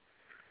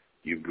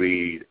 You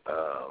breed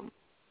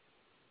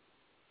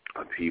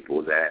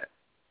people that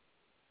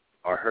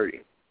are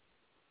hurting.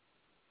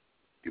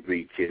 You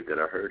breed kids that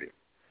are hurting.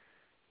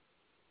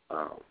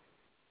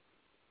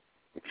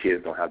 The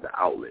kids don't have the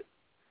outlet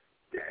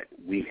that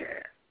we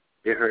had.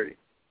 They're hurting.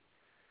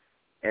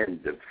 And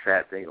the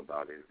sad thing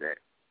about it is that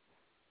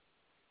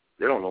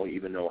they don't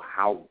even know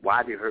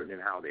why they're hurting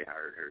and how they're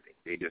hurting.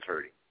 They're just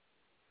hurting.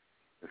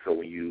 And so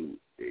when you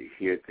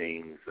hear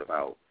things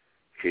about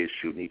kids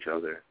shooting each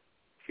other,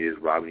 kids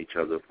robbing each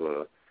other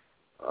for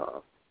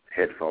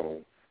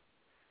headphones,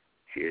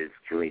 kids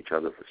killing each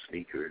other for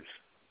sneakers,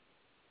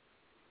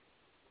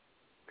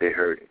 they're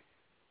hurting.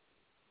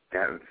 They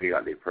haven't figured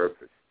out their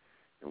purpose.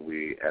 And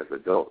we, as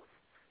adults,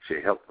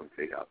 should help them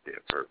figure out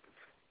their purpose.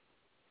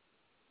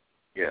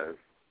 Yes,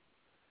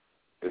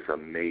 it's an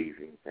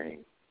amazing thing,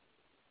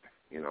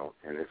 you know,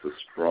 and it's a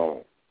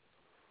strong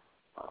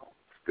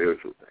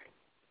spiritual thing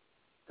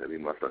that we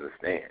must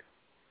understand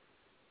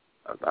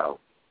about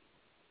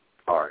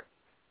art.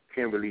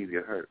 Can relieve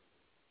your hurt,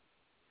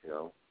 you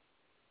know.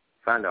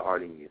 Find the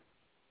art in you.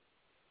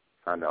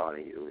 Find the art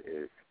in you.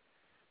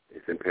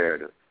 It's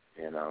imperative.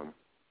 And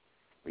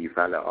when you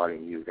find the art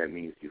in you, that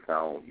means you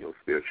found your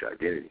spiritual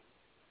identity.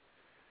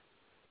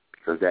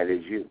 Because that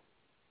is you.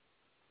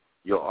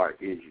 Your art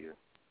is you.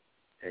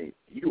 And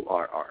you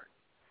are art.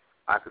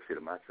 I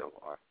consider myself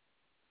art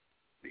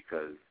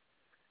because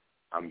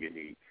I'm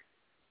unique.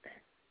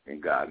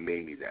 And God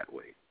made me that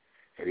way.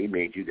 And he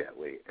made you that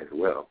way as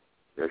well.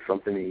 There's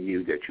something in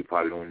you that you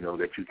probably don't know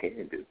that you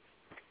can do.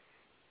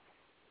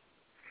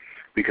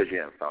 Because you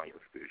haven't found your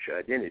spiritual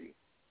identity.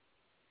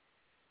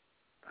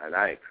 And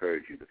I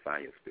encourage you to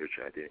find your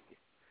spiritual identity.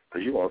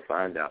 Because you want to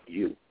find out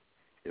you.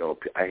 You know,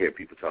 I hear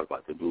people talk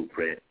about the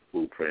blueprint.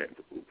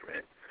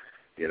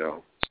 You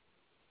know,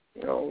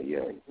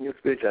 your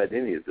spiritual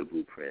identity is the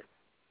blueprint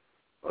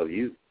of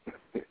you.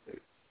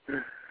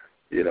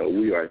 You know,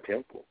 we are a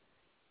temple.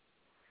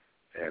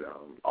 And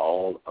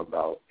all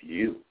about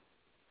you.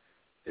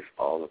 It's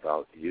all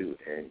about you.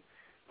 And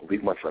we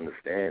must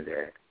understand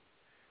that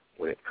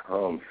when it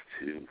comes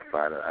to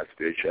finding our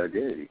spiritual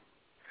identity.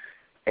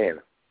 And,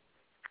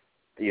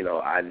 you know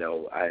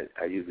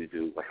I usually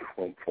do like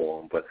one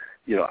poem, but,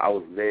 you know, I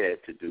was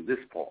led to do this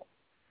poem.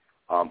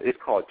 It's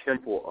called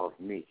Temple of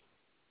Me.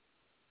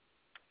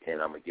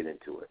 And I'm going to get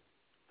into it.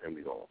 And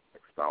we're going to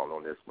expound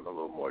on this one a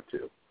little more,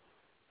 too.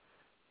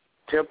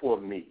 Temple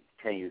of me,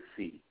 can you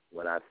see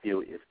when I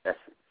feel its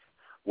essence,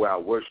 where I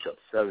worship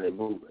sudden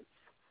movements,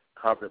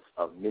 conference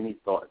of many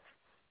thoughts,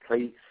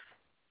 places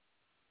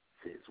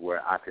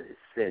where I can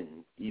ascend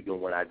even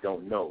when I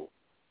don't know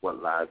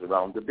what lies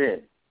around the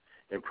bend.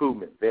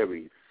 Improvement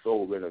varies,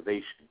 soul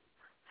renovation,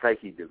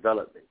 psyche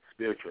development,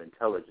 spiritual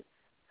intelligence.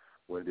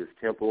 When this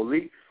temple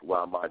leaks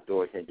while my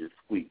door hinges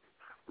squeak,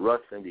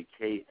 rust and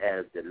decay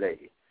as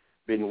delay.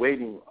 Been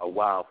waiting a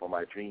while for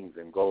my dreams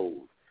and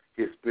goals.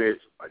 His spirit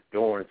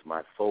adorns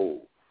my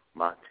soul,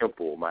 my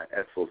temple, my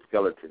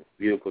exoskeleton,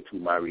 vehicle to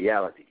my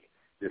reality.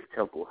 This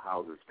temple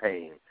houses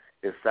pain.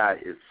 Inside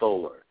is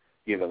solar,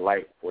 giving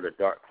light for the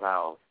dark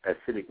clouds,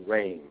 acidic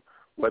rain,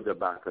 weathered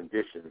by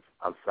conditions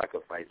I'm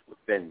sacrificed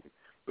within.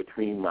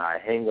 Between my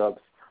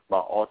hang-ups, my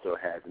altar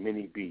has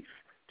many beasts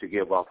to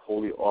give off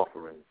holy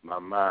offerings, my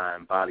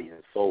mind, body,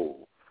 and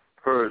soul.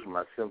 Purge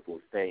my sinful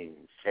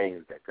stains,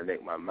 chains that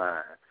connect my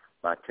mind.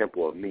 My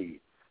temple of me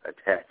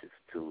attaches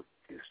to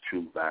his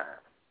true vine.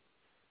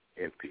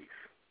 In peace.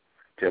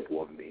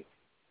 Temple of me.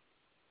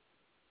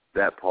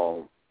 That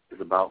poem is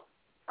about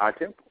our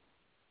temple.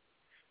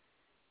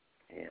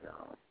 And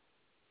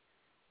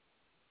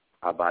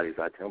our body is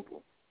our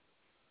temple.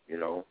 You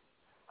know,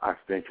 our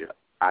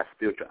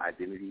spiritual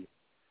identity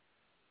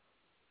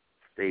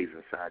stays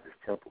inside this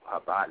temple,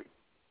 our body.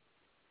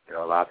 You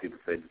know, a lot of people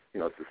say, you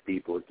know, it's the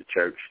steeple, it's the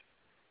church.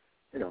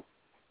 You know,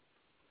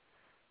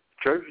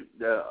 church,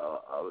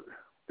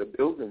 the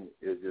building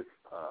is just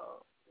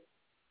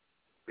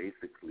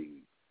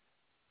basically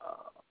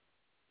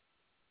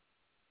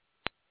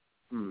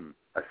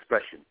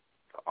expression,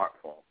 the art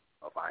form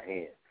of our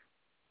hands,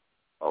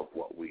 of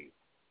what we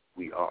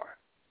are.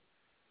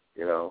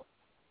 You know,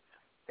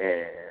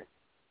 and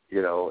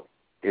you know,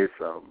 it's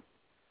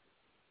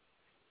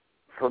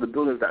so the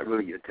building's not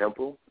really your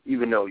temple,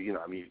 even though, you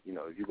know, I mean, you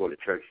know, if you go to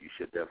church, you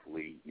should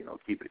definitely, you know,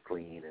 keep it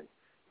clean and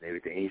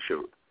everything. You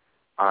should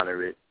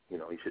honor it. You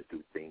know, you should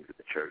do things at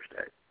the church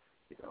that,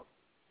 you know,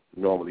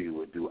 normally you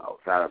would do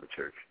outside of the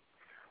church.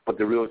 But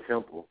the real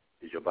temple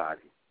is your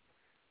body.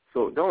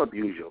 So don't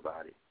abuse your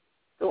body.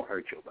 Don't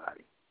hurt your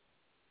body,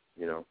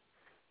 you know,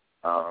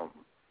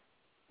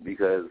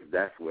 because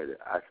that's where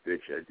our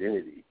spiritual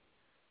identity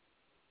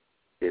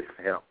is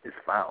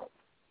found,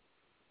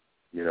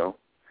 you know.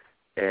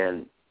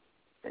 And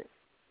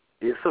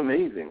it's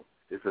amazing.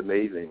 It's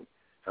amazing.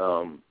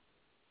 You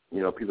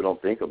know, people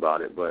don't think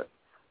about it, but,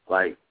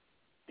 like,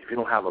 if you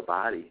don't have a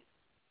body,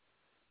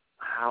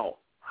 how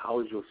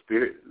is your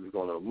spirit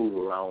going to move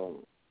around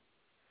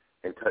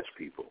and touch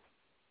people?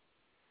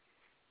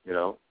 You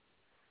know?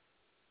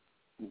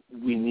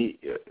 We need,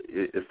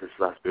 this is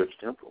our spiritual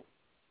temple.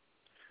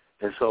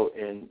 And so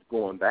in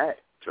going back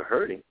to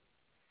hurting,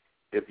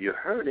 if you're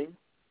hurting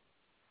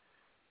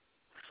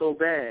so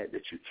bad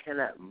that you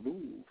cannot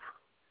move,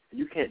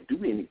 you can't do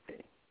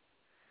anything,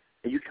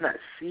 and you cannot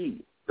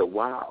see the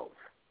wiles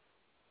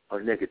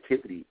of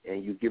negativity,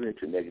 and you give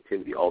into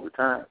negativity all the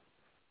time,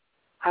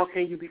 how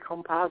can you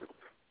become positive?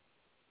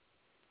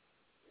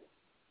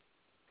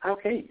 How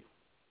can you?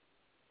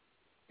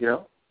 You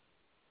know?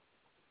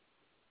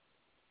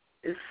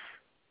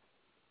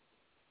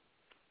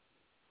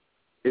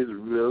 It's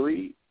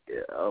really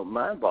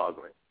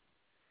mind-boggling.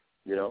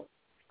 You know?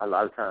 A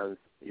lot of times,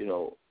 you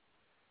know,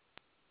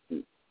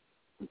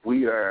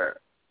 we are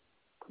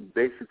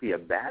basically a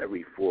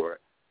battery for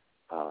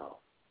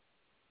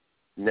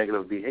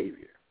negative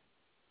behavior.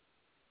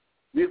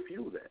 We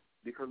fuel that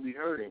because we're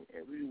hurting,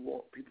 and we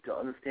want people to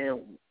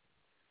understand,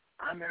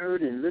 I'm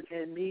hurting, look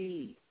at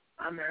me,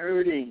 I'm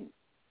hurting.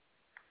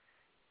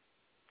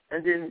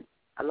 And then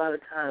a lot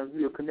of times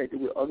we are connected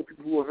with other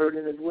people who are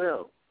hurting as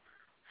well.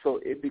 So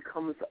it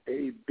becomes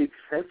a big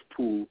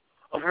cesspool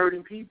of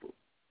hurting people.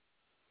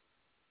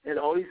 And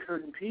all these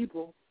hurting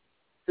people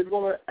is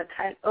going to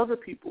attack other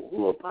people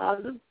who are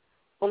positive,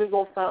 or they're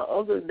going to find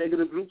other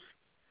negative groups,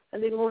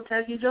 and they're going to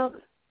attack each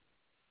other.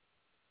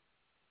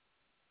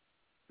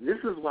 This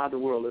is why the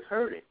world is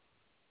hurting.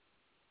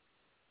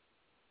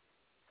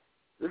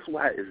 This is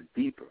why it's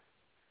deeper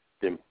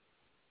than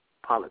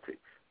politics.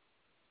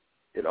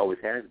 It always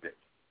has been.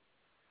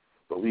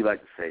 But we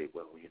like to say,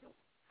 well, you know,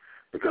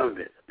 the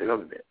government.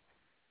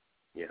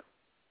 Yeah.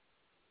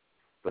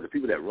 But the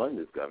people that run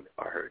this government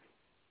are hurting.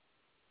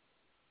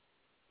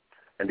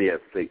 And they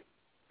inflict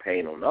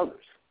pain on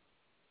others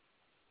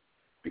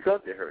because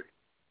they're hurting.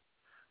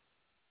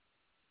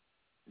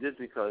 Just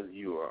because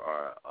you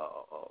are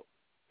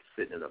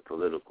sitting in a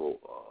political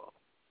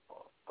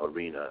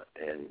arena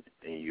and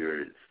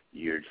you're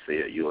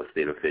say you're a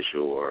state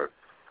official or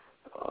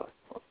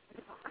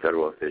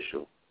federal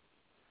official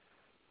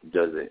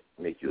doesn't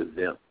make you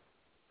exempt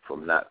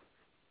from not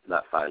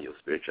finding your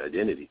spiritual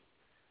identity.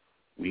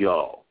 We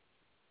all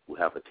who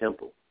have a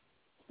temple,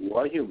 who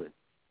are human,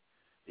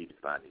 need to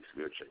find a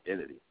spiritual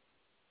identity,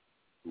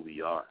 who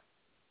we are,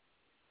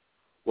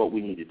 what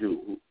we need to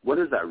do, what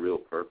is our real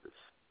purpose.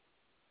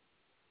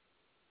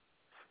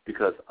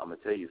 Because I'm going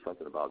to tell you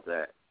something about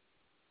that.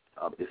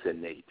 It's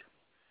innate.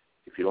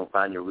 If you don't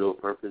find your real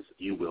purpose,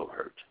 you will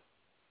hurt.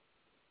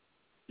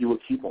 You will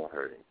keep on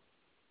hurting.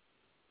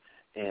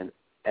 And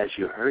as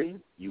you're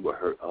hurting, you will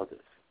hurt others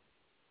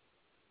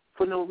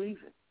for no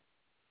reason.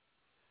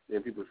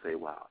 Then people say,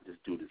 wow, this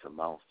dude is a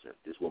monster.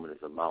 This woman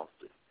is a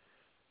monster.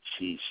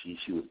 She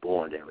was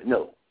born that way.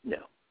 No.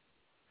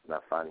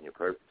 Not finding your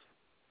purpose.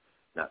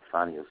 Not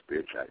finding your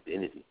spiritual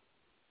identity.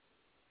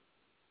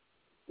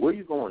 Where are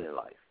you going in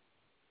life?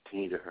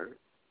 Continue to hurt?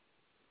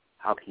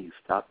 How can you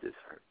stop this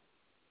hurt?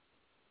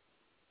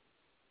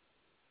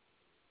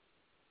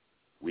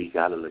 We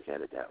got to look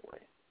at it that way.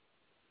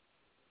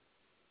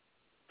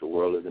 The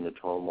world is in a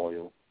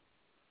turmoil.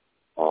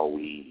 Are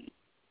we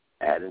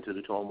adding to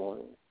the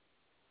turmoil?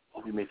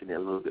 Or are we making it a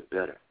little bit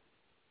better?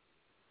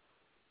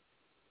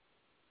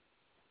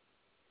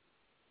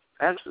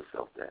 Ask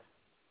yourself that.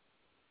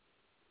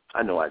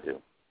 I know I do.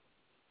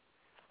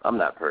 I'm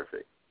not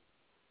perfect.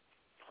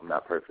 I'm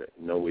not perfect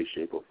in no way,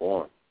 shape, or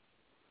form.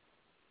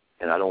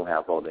 And I don't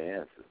have all the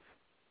answers.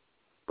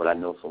 But I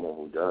know someone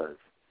who does.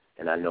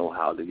 And I know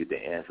how to get the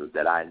answers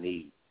that I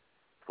need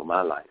for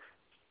my life.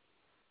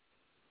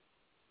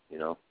 You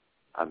know,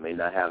 I may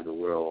not have the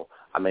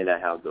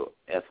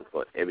answer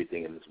for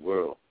everything in this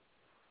world,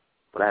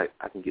 but I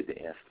can get the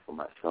answer for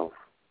myself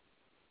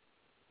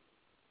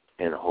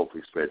and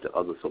hopefully spread to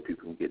others so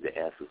people can get the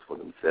answers for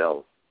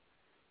themselves.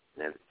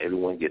 And if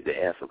everyone get the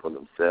answer for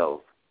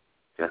themselves,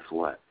 guess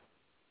what?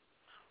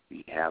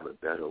 We have a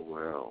better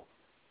world.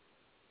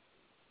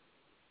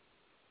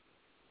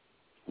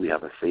 We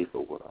have a safer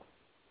world.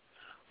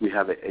 We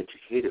have an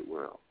educated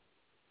world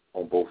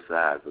on both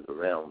sides of the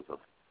realms of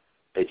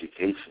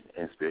education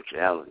and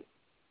spirituality.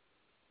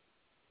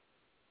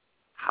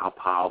 How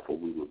powerful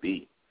we would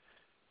be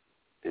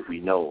if we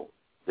know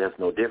there's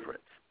no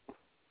difference.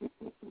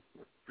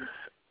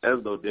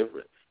 There's no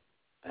difference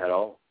at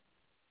all.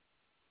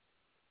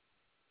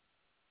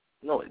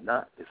 No, it's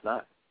not. It's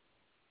not.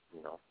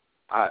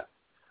 I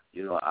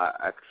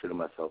consider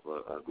myself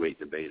a great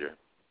debater.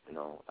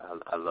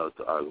 I love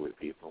to argue with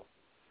people.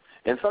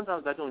 And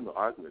sometimes I don't even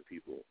argue with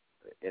people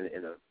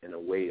in a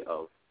way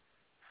of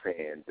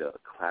saying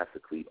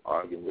classically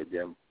arguing with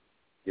them.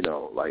 You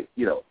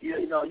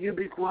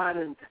be quiet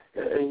and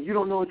you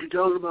don't know what you're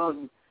talking about.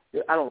 And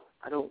I don't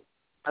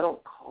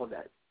call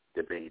that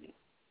debating.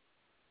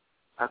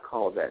 I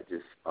call that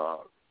just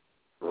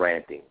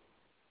ranting.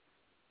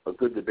 A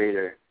good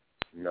debater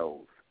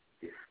knows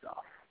his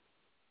stuff.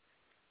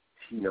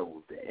 He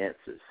knows the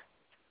answers.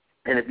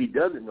 And if he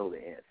doesn't know the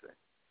answer,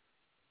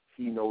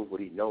 he knows what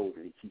he knows,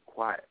 and he keep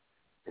quiet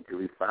until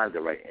he finds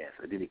the right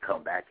answer. Then he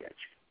come back at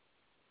you.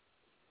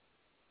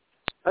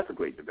 That's a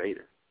great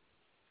debater.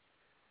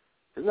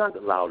 It's not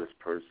the loudest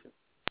person.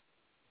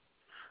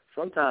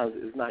 Sometimes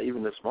it's not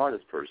even the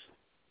smartest person.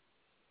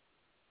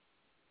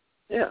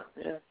 Yeah.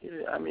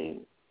 I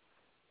mean,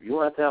 you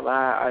don't have to have a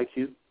high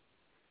IQ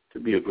to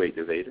be a great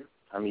debater.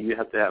 I mean, you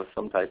have to have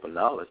some type of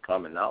knowledge,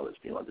 common knowledge.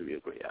 You don't have to be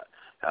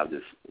have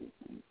this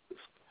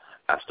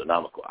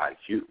astronomical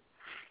IQ.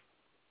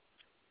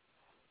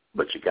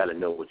 But you got to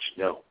know what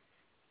you know.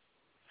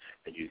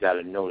 And you got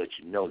to know that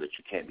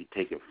you can't be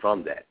taken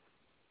from that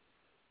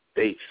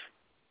base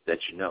that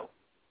you know.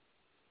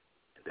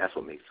 And that's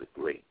what makes a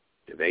great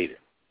debater.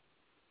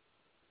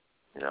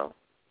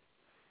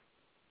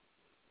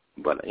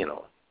 But,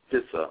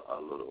 just a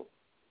little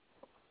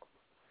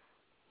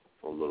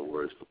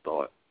words for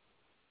thought.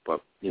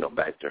 But,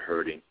 back to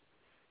hurting.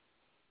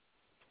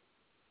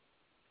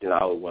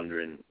 I was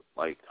wondering,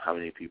 how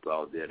many people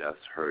out there that's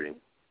hurting,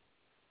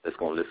 that's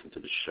going to listen to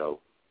the show,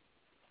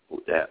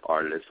 that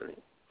are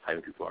listening, how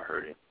many people are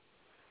hurting,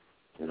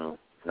 And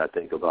I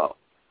think about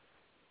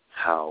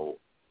how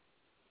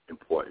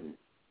important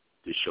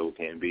this show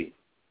can be,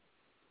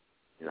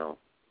 to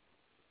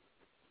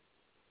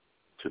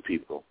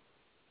people.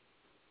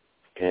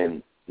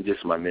 And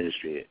just my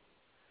ministry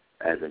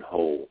as in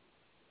whole,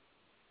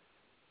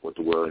 what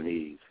the world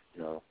needs,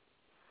 I'm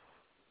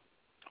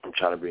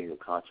trying to bring the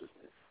consciousness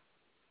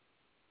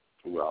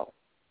throughout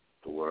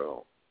the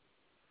world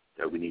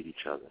that we need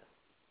each other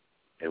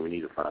and we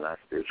need to find our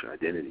spiritual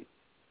identity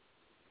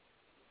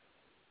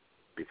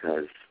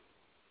because,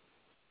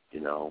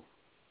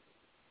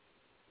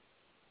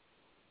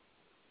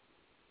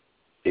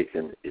 it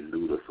can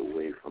elude us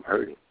away from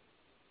hurting,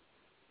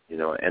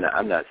 and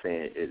I'm not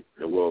saying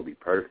the world will be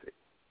perfect,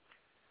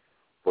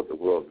 but the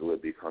world will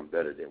become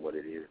better than what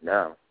it is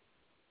now.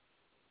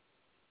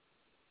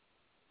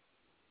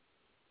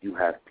 You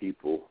have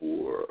people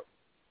who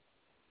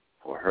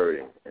are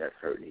hurting, and that's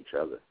hurting each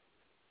other.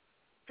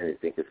 And they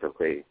think it's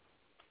okay.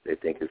 They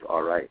think it's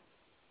all right.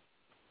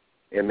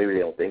 And maybe they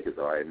don't think it's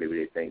all right. Maybe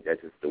they think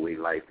that's just the way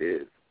life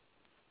is.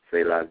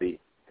 C'est la vie.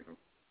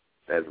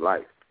 That's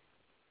life.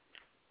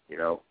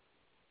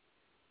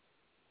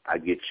 I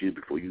get you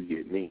before you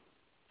get me.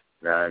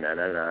 Nah.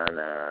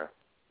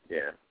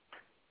 Yeah.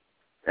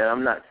 And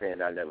I'm not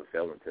saying I never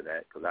fell into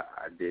that because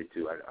I did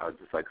too. I was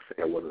just like to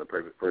say I wasn't a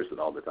perfect person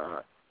all the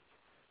time.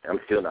 I'm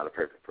still not a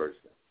perfect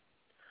person.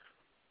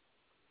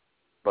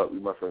 But we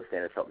must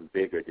understand it's something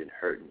bigger than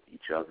hurting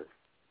each other.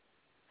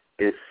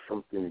 It's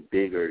something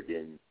bigger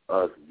than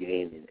us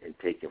gaining and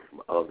taking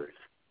from others.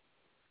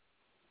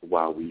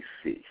 while we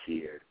sit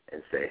here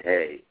and say,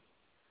 hey,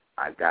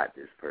 I got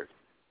this person,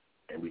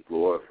 and we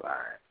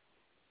glorify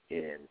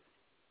in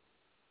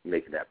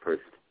making that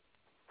person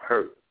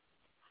hurt.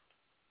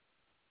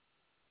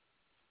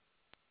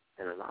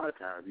 And a lot of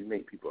times we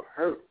make people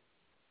hurt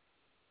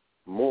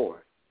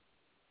more,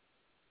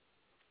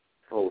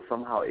 so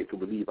somehow it can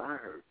believe I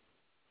hurt.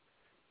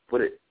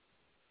 But it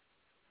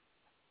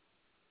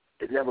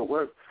never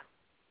works.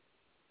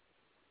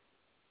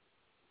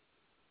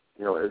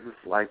 You know, it's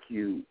just like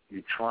you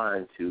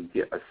trying to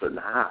get a certain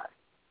high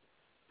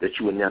that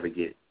you will never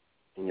get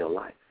in your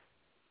life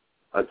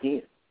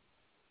again.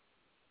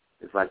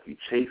 It's like you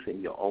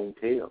chasing your own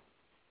tail.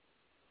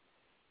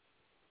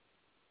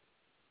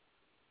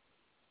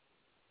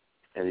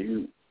 And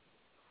you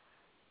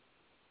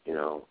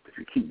know, if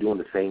you keep doing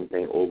the same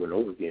thing over and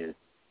over again,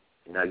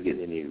 you're not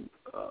getting any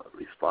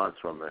response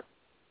from it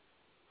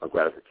or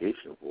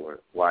gratification for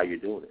it. Why are you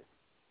doing it?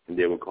 And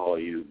they will call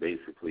you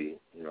basically,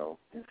 you know,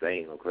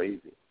 insane or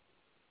crazy.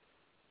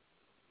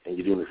 And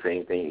you're doing the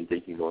same thing, you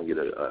think you're going to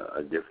get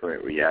a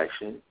different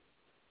reaction.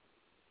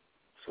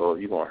 So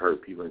you're going to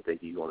hurt people and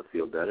think you're going to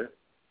feel better.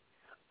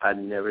 I've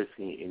never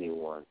seen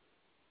anyone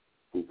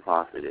who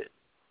profited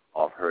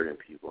off hurting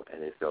people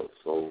and it felt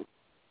so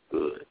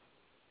good.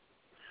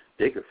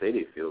 They could say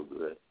they feel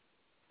good.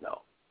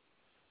 No.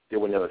 They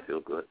will never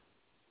feel good.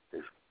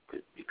 It's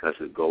because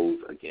it goes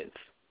against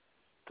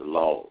the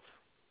laws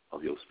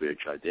of your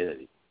spiritual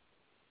identity.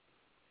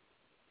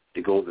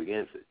 It goes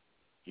against it.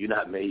 You're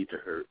not made to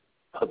hurt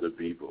other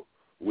people.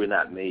 We're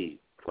not made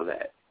for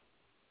that.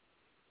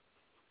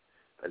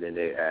 And then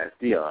they ask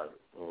Dion,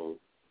 well,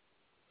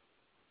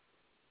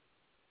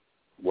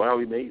 what are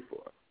we made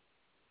for?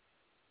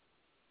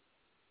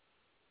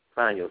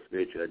 Find your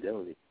spiritual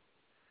identity.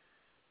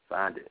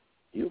 Find it.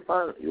 You'll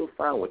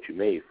find what you're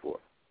made for.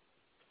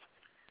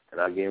 And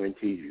I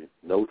guarantee you,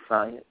 no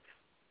science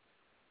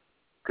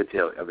could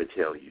ever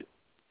tell you.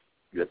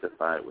 You have to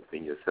find it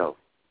within yourself.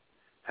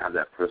 Have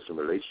that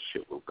personal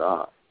relationship with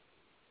God.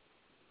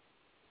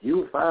 You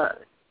will find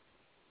it.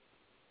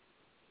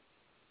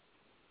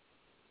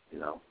 You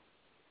know.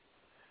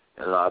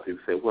 And a lot of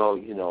people say, well,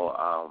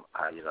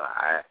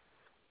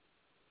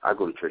 I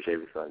go to church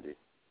every Sunday.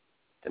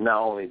 And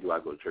not only do I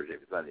go to church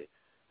every Sunday,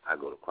 I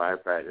go to choir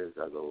practice,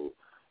 I go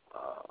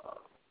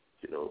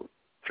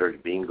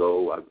church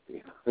bingo, I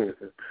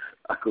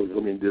go to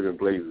so many different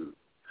places,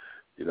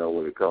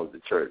 when it comes to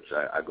church.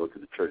 I go to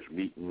the church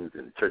meetings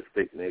and the church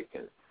picnic,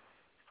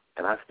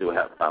 and I still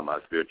haven't found my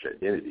spiritual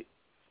identity.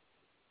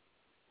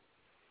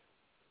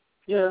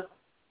 Yeah.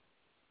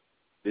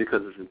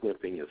 Because it's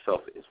within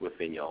yourself. It's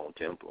within your own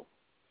temple.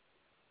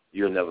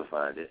 You'll never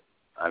find it.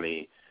 I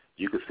mean,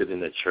 you could sit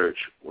in a church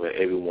where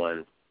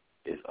everyone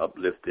is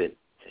uplifted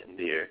and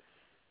they're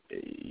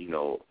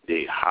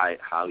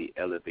highly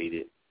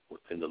elevated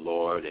within the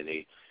Lord, and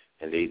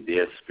they're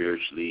there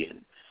spiritually,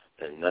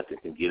 and nothing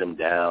can get them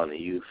down. And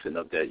you sit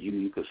up there,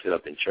 you could sit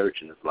up in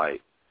church, and it's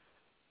like,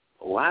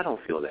 oh, I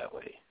don't feel that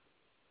way.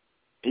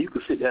 And you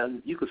could sit there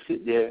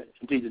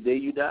until the day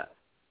you die.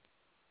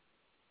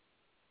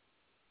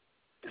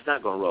 It's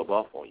not going to rub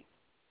off on you.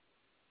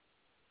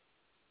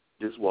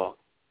 This walk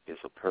is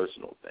a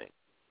personal thing.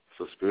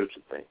 It's a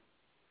spiritual thing.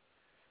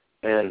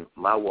 And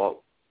my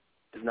walk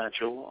is not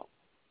your walk.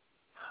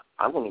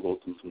 I'm going to go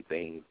through some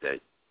things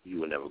that you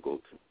will never go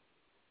through,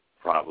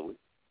 probably.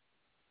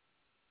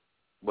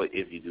 But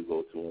if you do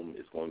go through them,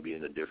 it's going to be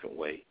in a different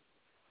way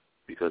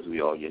because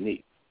we are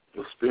unique.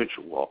 Your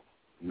spiritual walk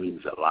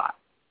means a lot.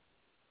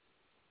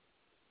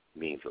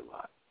 Means a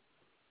lot.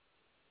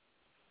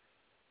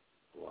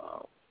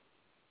 Wow.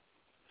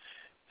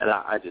 And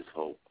I just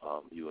hope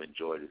you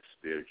enjoyed this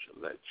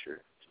spiritual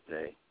lecture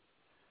today.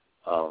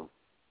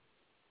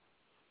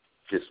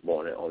 This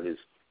morning on this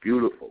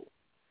beautiful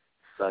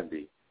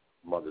Sunday,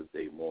 Mother's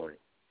Day morning.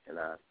 And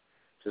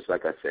just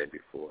like I said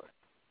before,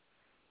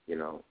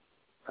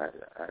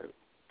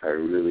 I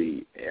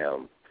really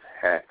am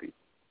happy,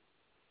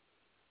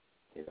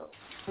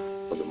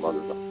 for the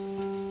mothers.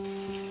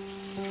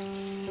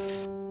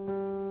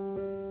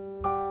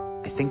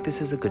 I think this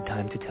is a good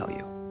time to tell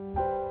you.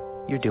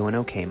 You're doing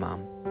okay,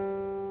 Mom.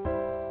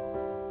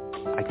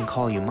 I can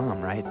call you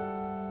Mom, right?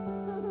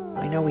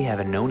 I know we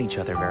haven't known each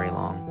other very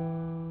long,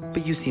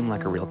 but you seem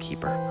like a real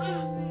keeper.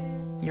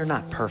 You're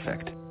not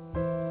perfect.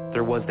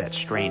 There was that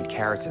strained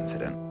carrots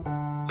incident,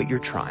 but you're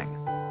trying.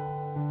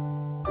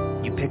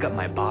 You pick up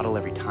my bottle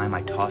every time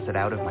I toss it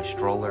out of my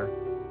stroller.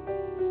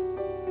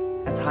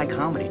 That's high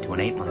comedy to an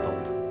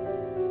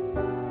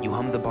 8-month-old. You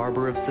hum the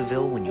Barber of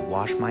Seville when you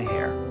wash my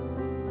hair.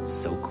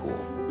 So cool.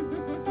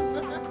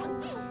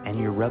 And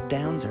your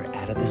rub-downs are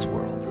out of this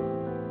world.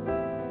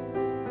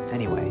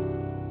 Anyway,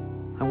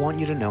 I want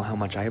you to know how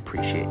much I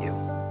appreciate you.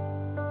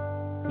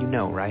 You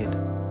know, right?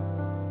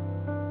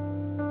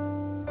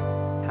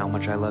 How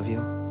much I love you?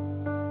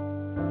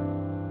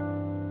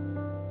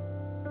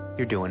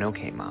 You're doing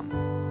okay, Mom.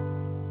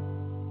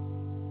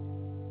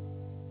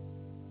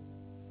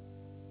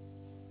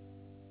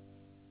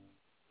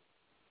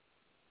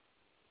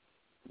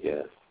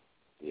 Yes,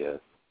 yes.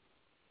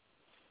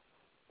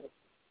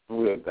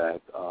 we're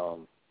back.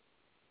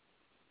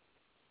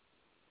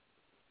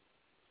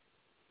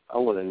 I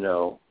want to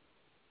know,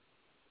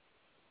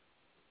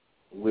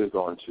 we're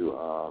going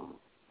to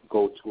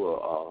go to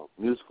a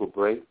musical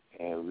break,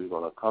 and we're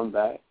going to come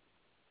back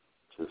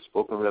to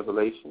Spoken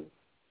Revelation,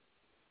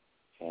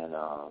 and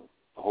I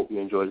hope you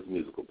enjoy this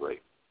musical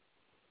break.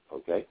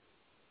 Okay?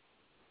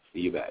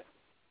 See you back.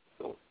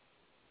 So.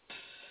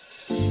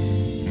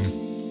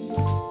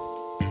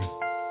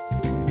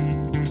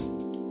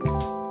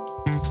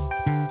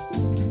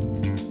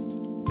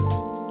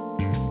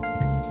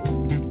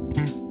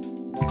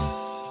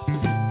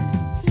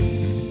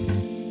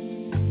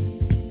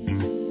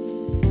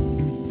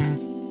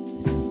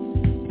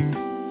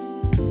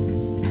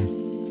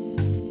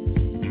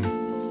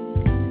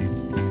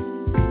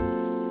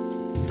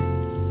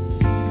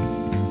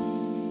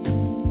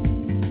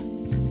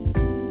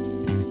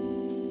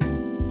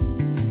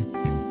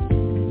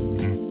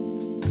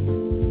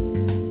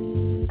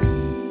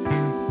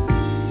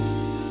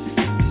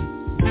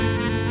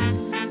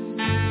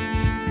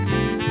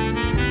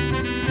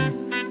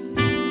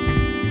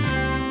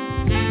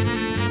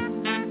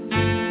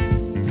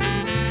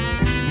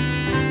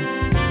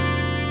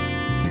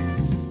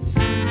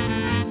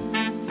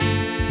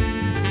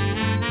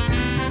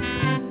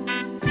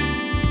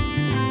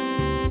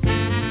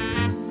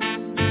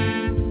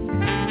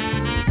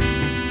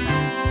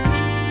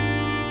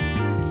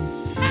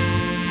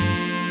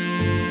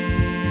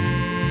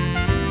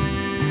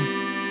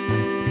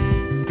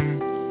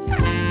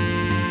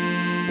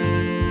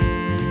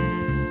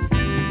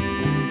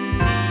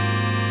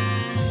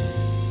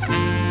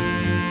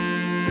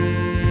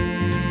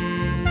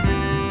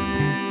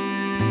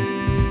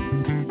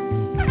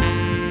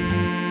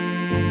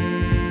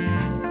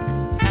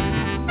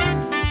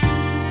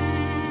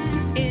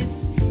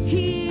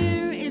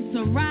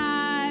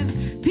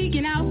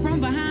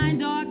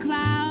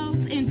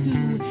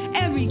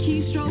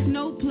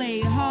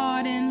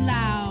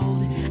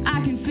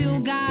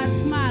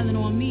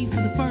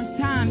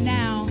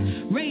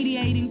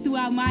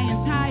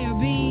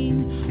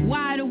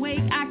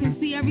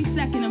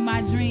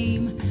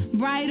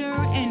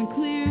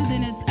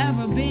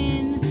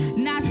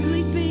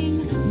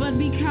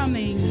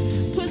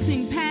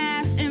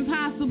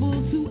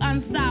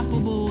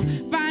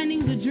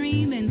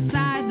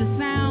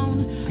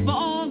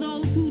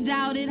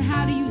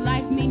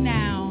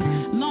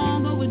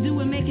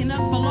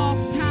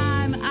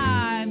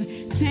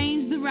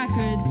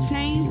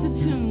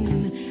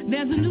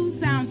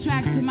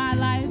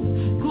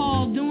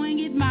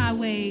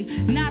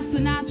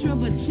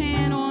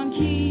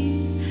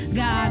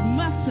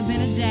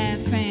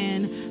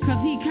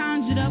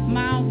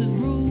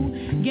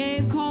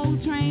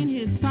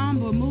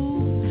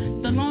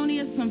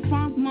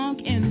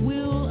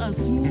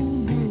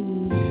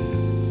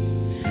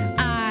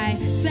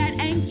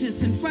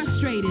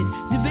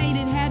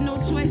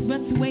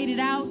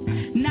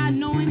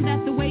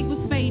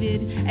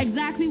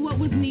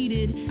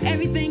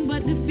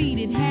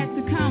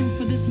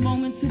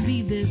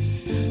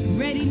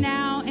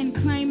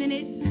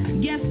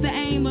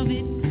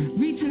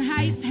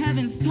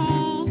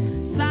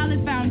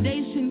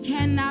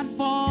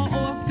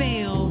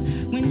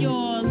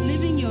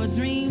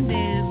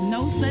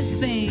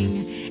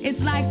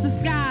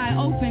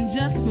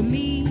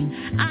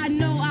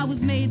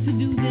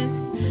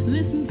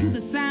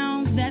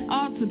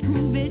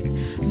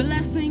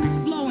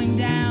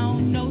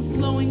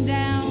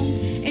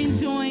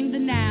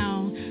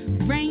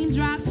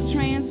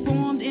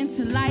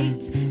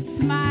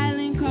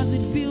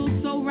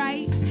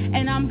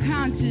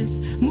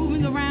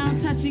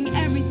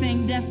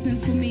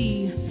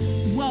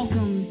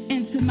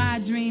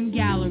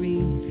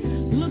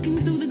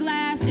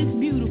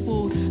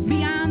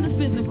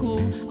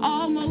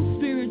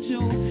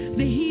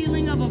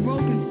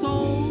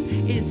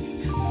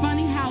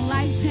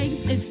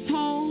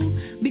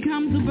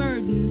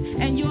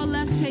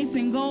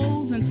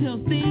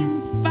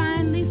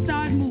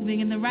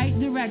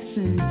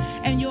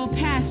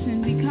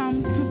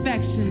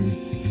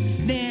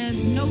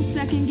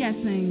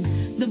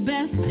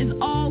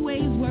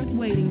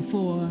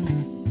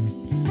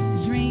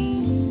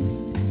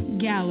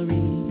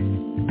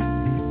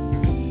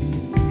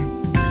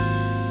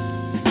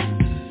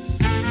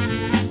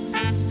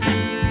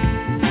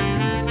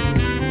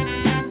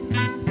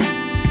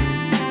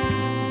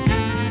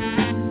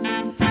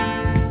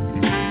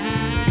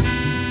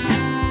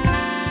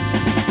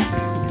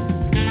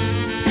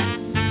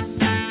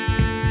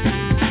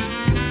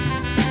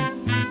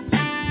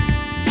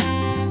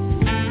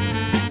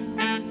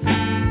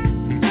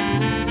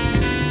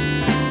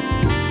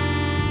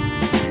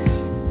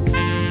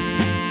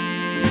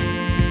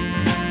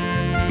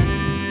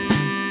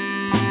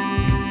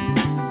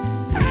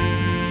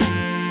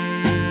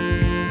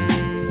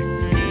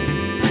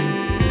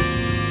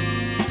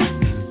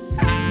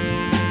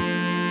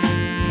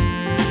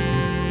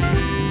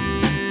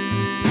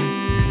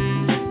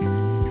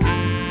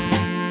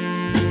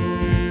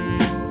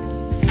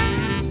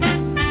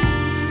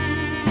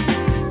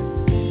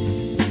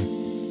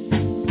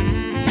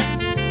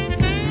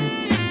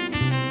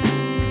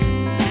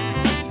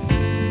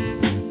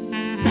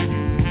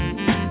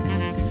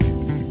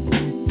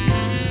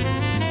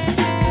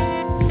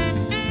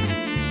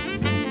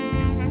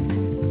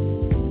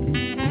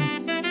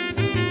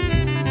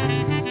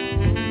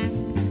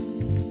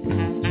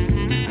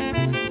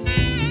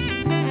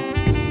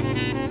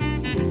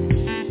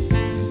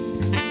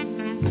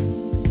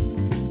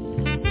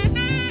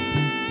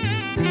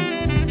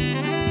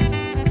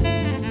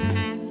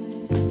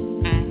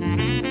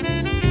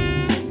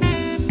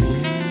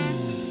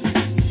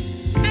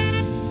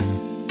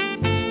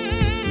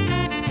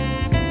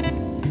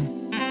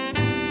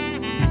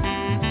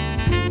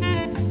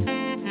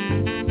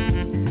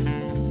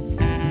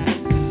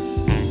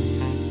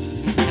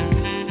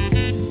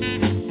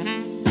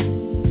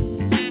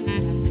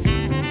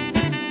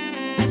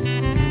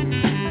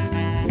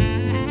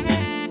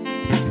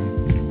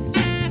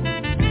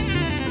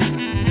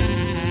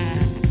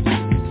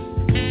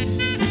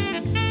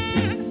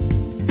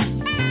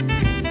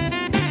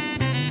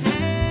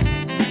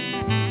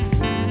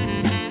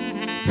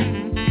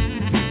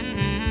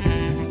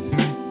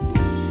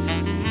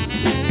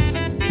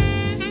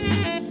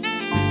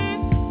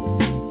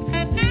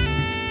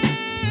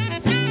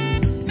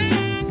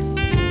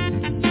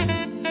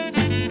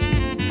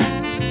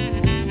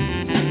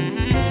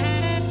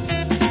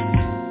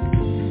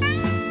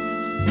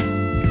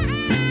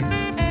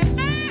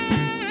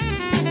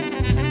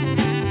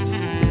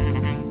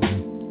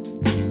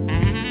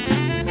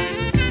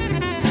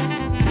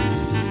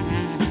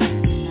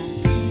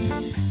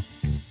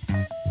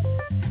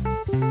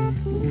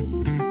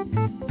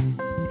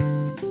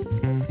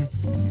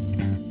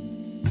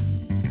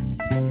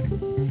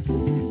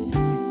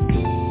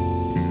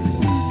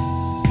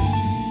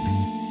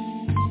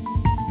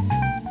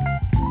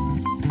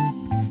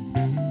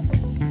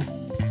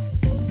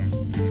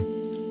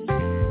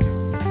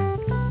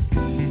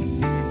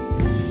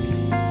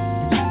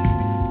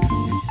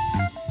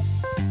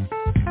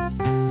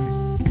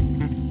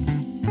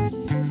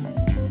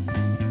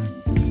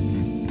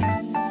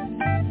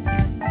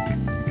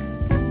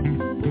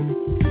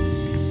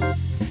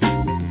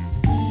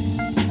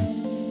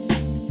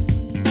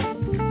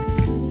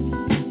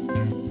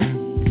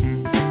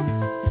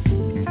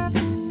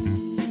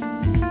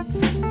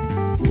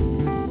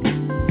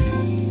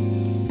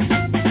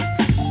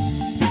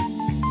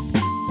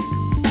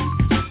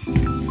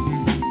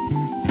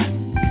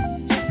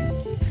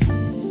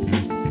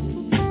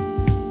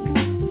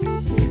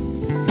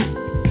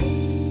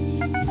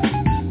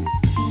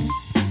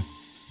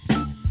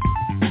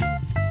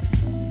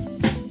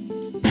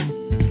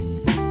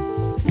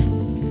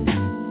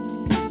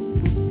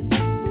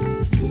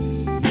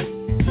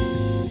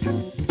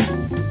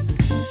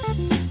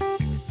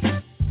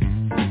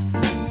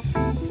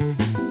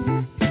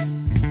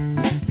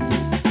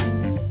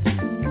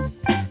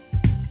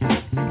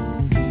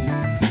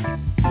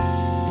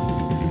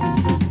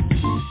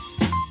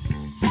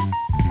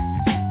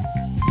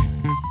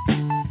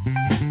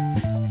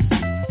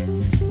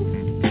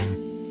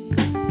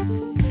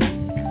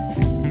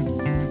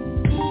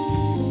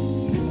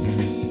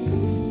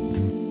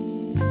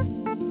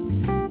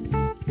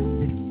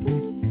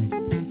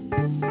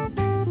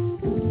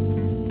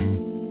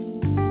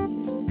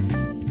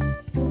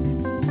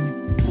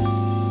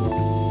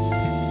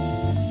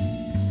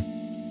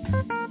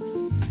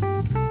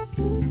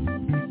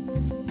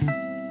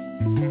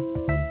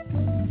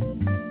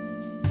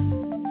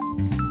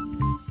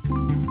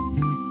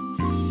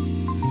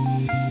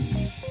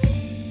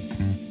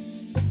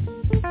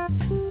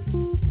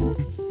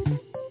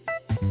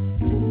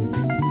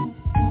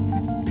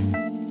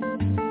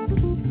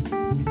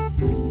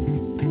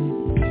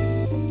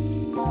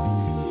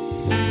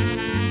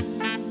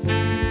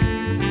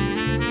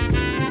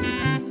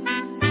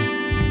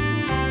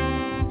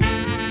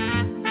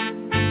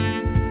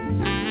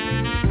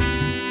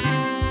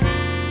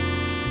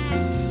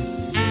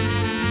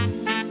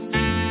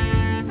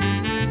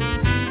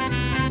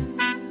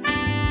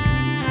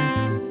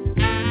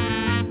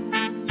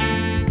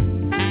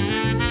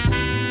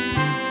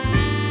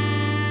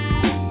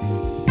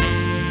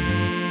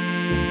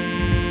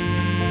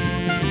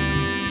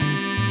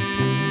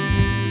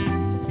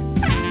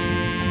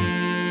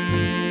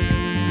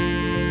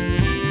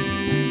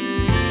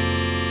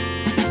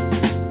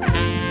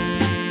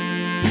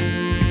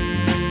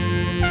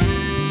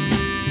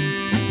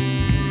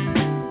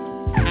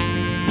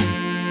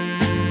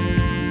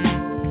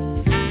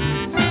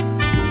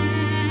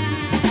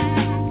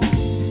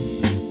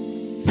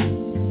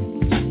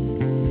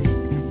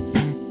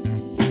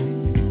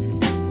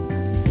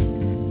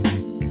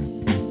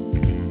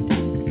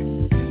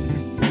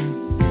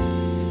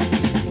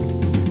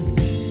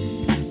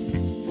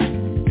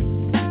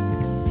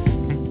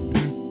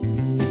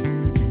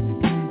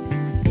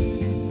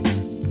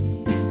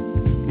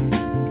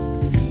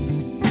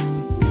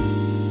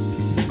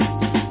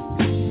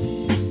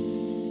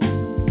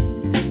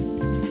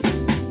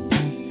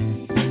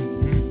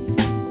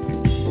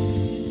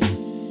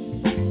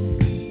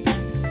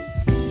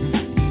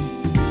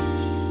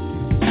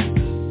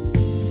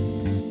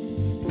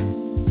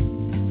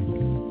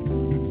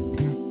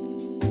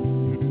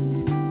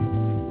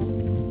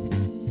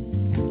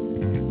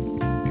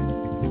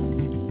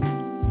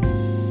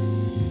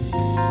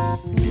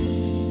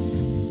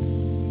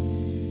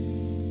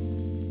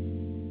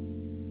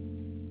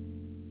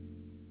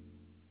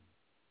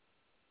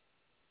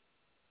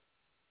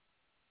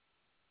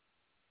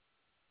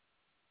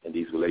 in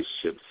these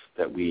relationships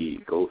that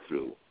we go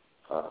through,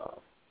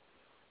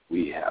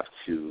 we have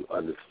to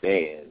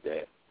understand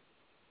that,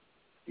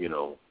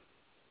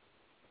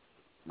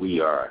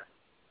 we are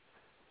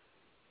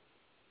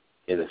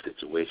in a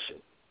situation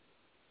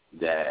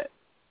that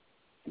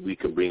we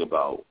can bring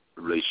about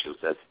relationships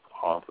that's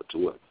harmful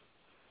to us.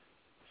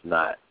 It's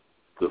not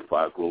good for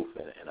our growth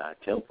and our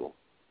temple.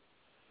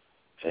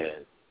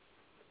 And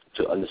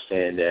to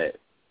understand that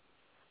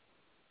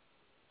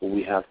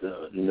we have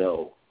to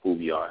know who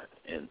we are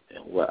and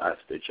what our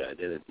spiritual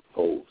identity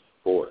holds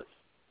for us,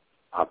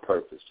 our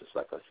purpose, just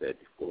like I said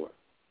before.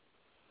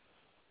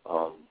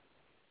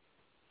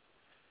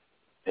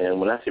 And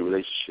when I say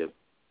relationship,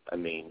 I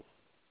mean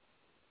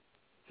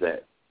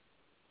that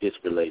it's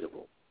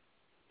relatable.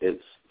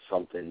 It's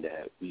something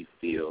that we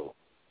feel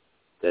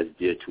that's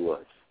dear to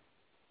us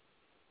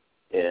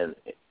and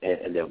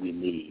that we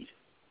need,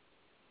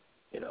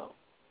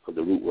 because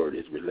the root word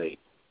is relate.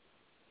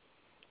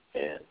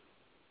 And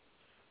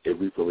if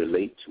we can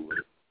relate to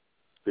it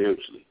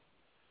spiritually,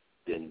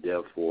 then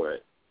therefore,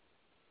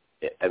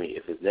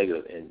 if it's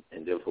negative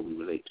and therefore we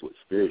relate to it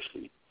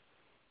spiritually,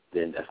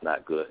 then that's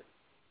not good.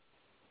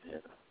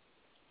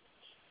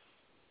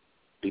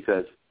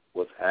 Because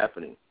what's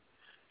happening,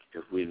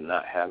 if we're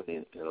not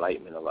having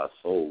enlightenment of our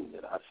soul,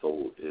 then our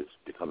soul is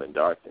becoming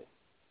darkened.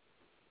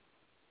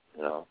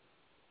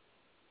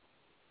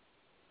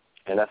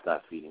 And that's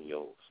not feeding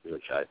your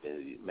spiritual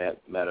identity.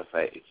 Matter of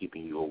fact, it's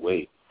keeping you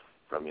away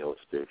from your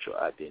spiritual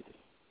identity.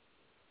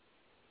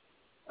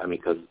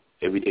 Because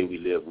every day we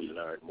live, we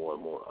learn more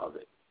and more of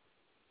it.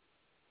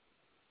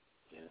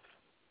 Yes.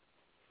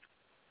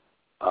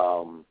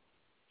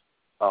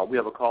 We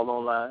have a call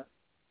online.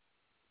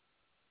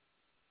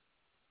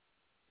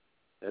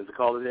 Is the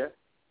caller there?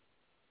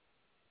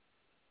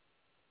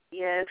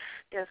 Yes,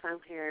 I'm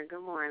here.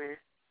 Good morning.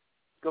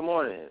 Good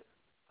morning.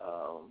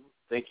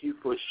 Thank you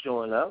for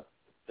showing up.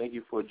 Thank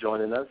you for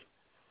joining us.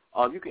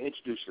 You can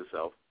introduce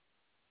yourself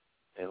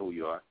and who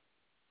you are.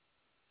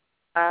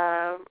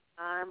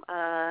 I'm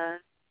a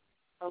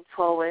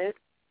poet,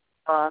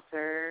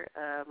 author.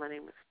 My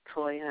name is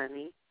Toy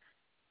Honey.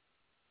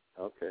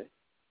 Okay,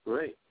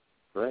 great.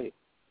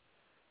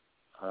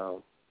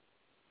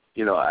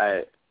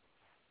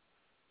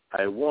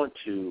 I want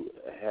to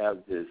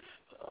have this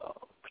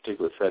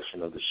particular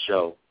section of the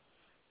show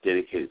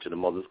dedicated to the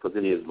mothers because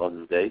it is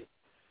Mother's Day.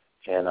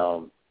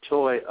 And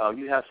Toy,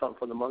 you have something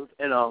for the mothers?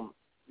 And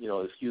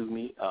excuse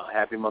me,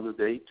 happy Mother's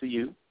Day to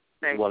you.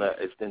 Thank you. Want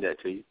to extend that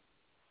to you?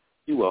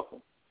 You're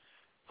welcome.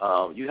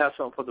 You have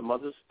something for the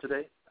mothers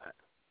today?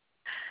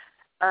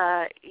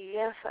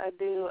 Yes, I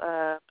do.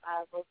 I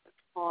wrote this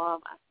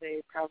poem, I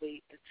say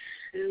probably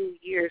 2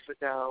 years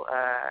ago,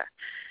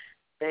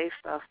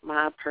 based off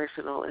my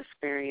personal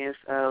experience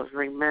of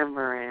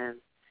remembering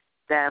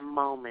that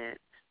moment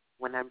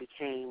when I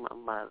became a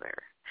mother.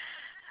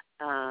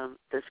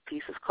 This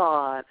piece is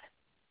called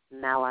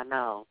Now I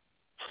Know,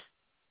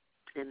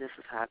 and this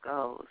is how it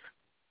goes.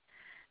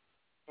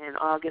 In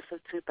August of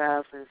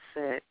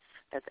 2006,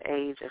 at the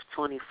age of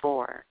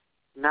 24,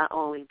 not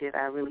only did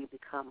I really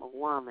become a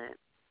woman,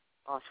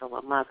 also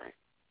a mother.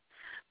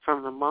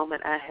 From the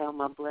moment I held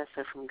my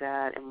blessing from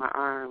God in my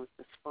arms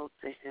and spoke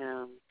to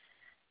him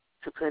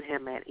to put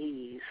him at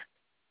ease,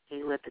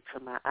 he looked into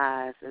my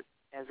eyes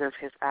as if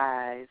his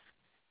eyes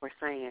were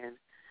saying,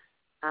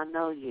 I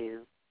know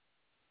you.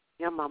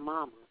 You're my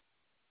mama.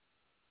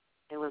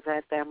 It was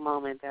at that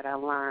moment that I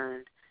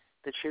learned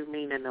the true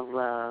meaning of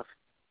love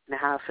and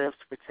how it feels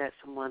to protect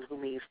someone who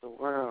means the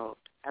world.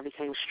 I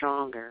became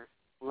stronger,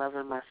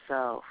 loving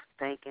myself,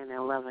 thanking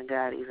and loving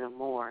God even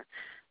more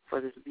for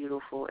this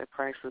beautiful and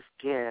priceless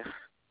gift.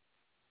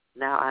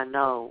 Now I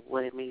know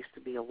what it means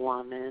to be a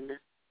woman,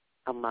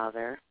 a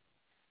mother.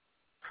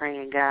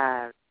 Praying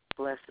God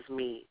blesses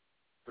me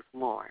with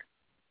more.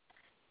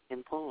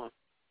 In poem.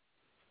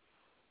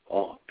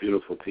 Oh,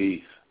 beautiful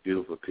piece.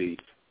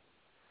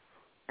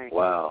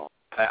 Wow.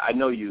 I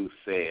know you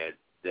said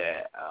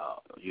that,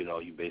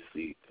 you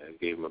basically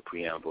gave him a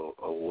preamble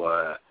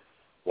of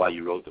why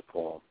you wrote the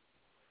poem.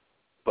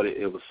 But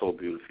it was so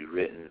beautifully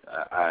written.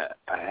 I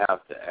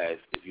have to ask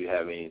if you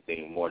have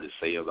anything more to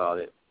say about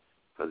it,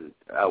 because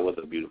that was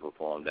a beautiful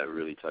poem that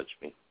really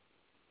touched me.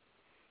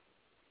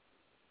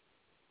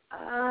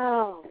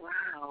 Oh,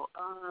 wow.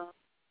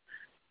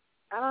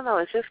 I don't know.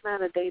 It's just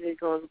not a day that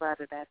goes by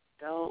that I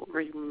don't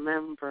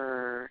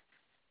remember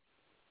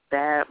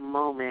that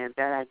moment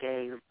that I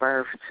gave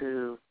birth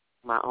to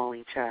my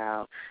only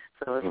child.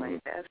 So it's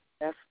like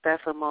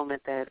that's a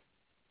moment that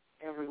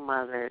every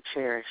mother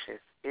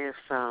cherishes, if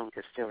some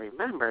can still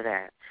remember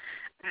that.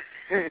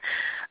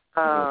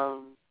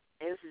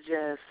 It's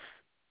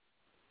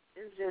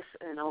just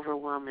an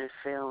overwhelming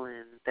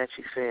feeling that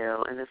you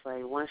feel, and it's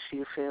like once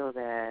you feel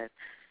that,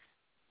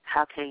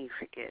 how can you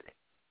forget it?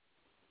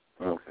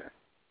 Okay.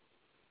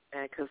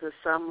 And because there's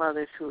some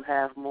mothers who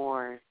have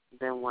more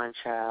than one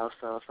child,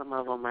 so some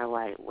of them are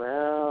like,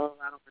 well,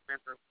 I don't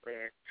remember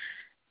with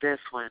this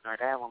one or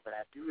that one, but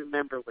I do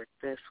remember with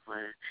this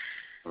one.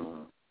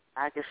 Mm-hmm.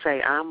 I could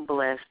say I'm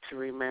blessed to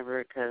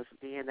remember because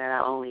being that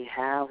I only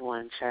have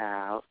one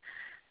child,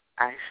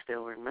 I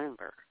still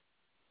remember.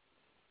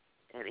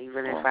 And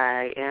even if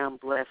I am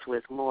blessed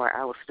with more,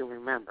 I will still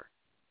remember.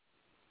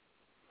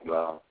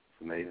 Wow,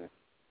 it's amazing.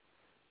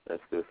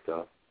 That's good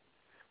stuff.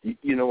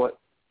 You know what,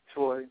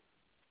 Troy?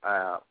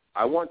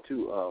 I want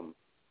to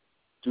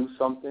do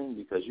something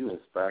because you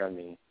inspire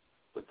me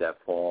with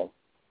that poem,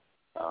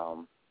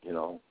 you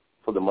know,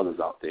 for the mothers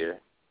out there,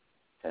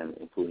 and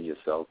including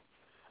yourself.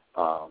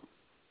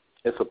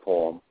 It's a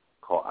poem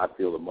called I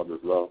Feel the Mother's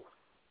Love.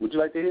 Would you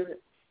like to hear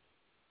it?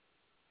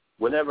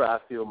 Whenever I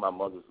feel my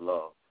mother's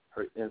love,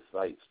 her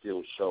insight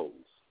still shows.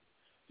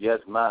 Yes,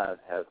 mine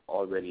has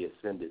already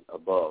ascended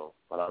above,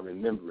 but I'm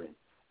remembering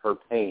her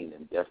pain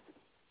and destiny.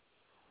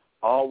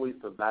 Always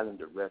providing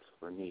the rest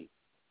for me.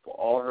 For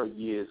all her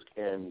years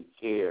carrying me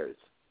cares,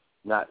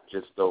 not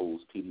just those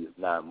tedious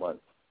 9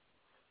 months.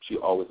 She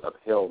always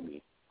upheld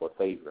me for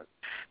favor.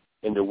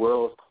 In the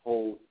world's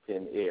cold,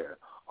 thin air,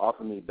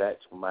 offer me back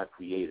to my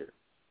Creator.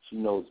 She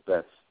knows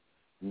best,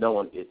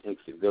 knowing it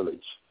takes a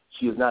village.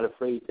 She is not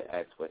afraid to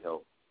ask for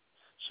help.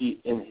 She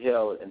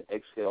inhaled and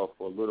exhaled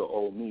for little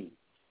old me,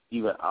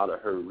 even out of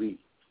her reach.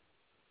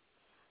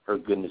 Her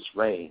goodness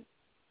reigned.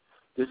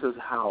 This is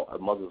how a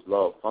mother's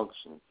love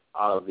functions,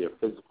 out of their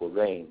physical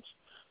range.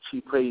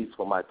 She prays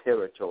for my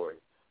territory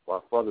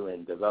while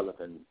furthering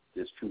developing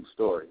this true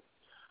story.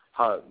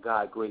 How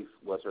God's grace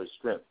was her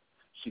strength.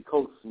 She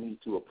coaxed me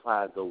to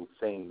apply those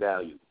same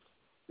values.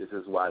 This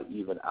is why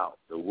even out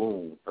the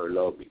womb, her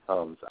love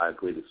becomes our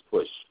greatest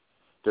push.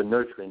 The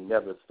nurturing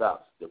never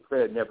stops. The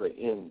prayer never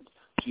ends.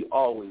 She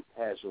always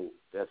has your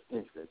best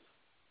interest,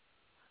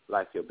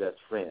 like your best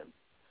friend.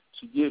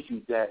 She gives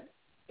you that,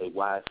 a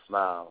wide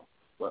smile,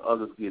 when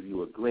others give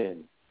you a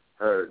grin.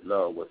 Her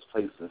love was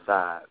placed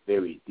inside,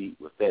 very deep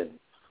within.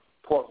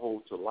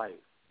 Porthole to life,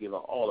 giving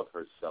all of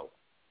herself.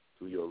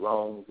 Through your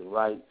wrongs and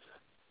rights,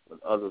 when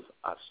others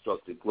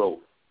obstructed growth,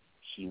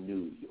 she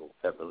knew your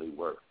heavenly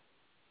worth.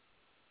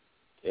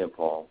 End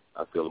poem,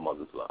 I Feel the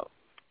Mother's Love.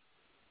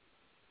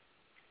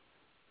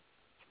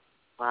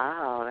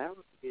 Wow, that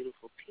was a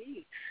beautiful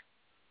piece.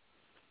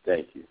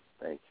 Thank you.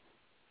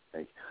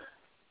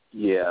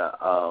 Yeah,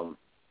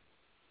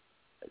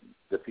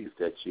 the piece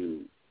that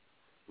you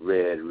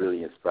read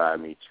really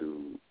inspired me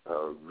to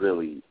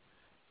really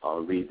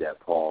read that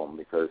poem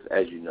because,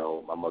 as you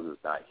know, my mother's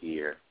not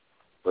here,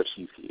 but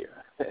she's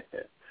here.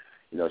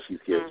 You know, she's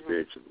here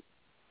spiritually.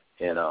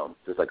 And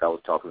just like I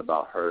was talking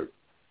about her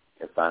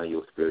and finding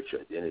your spiritual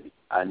identity,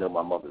 I know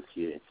my mother's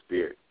here in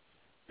spirit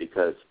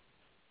because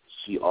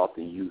she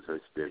often used her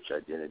spiritual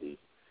identity.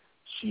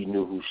 She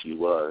knew who she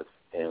was,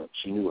 and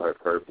she knew her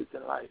purpose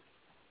in life.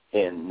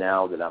 And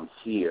now that I'm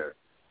here,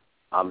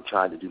 I'm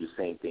trying to do the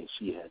same thing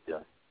she had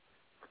done,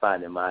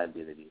 finding my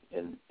identity.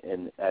 And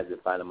as in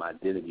finding my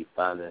identity,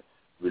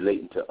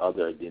 relating to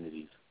other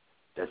identities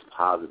that's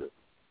positive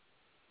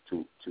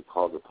to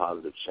cause a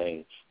positive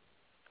change.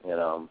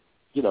 And,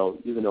 you know,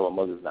 even though my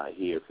mother's not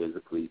here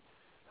physically,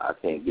 I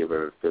can't give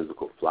her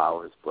physical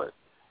flowers, but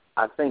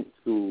I think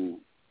through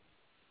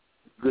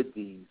good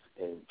deeds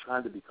and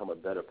trying to become a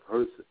better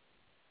person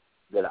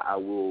that I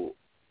will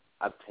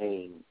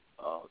obtain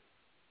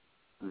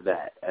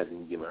that as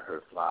in giving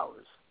her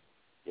flowers,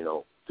 you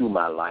know, through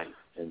my life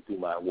and through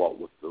my walk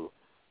with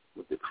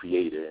the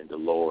Creator and the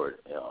Lord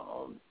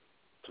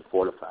to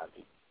fortify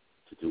me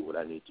to do what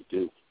I need to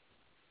do.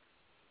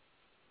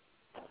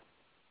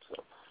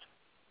 So,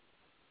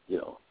 you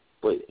know,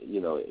 but you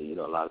know,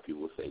 a lot of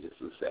people will say this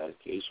is a sad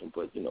occasion,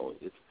 but you know,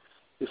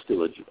 it's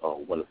still a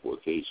wonderful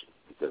occasion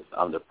because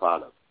I'm the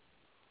product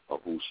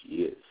of who she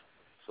is.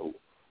 So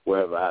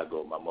wherever I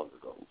go, my mother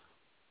goes.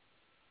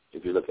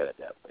 If you look at it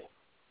that way,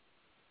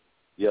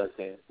 you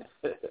understand?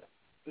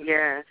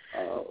 Yeah.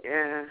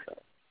 Yeah.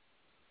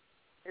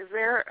 Is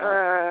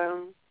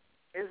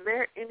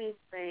there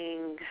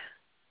anything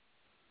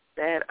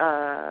that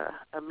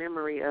a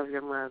memory of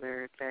your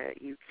mother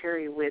that you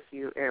carry with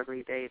you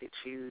every day that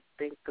you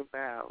think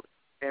about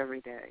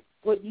every day?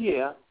 Well,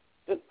 yeah.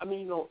 I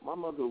mean, you know, my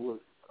mother was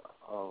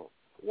a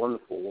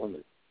wonderful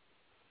woman.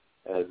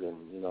 As in,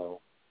 you know,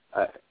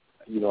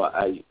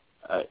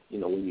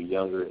 when you're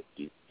younger,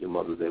 your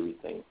mother's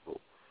everything. So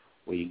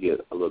when you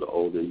get a little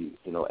older, you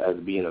know, as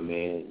being a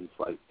man, it's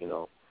like, you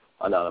know,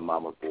 I'm not a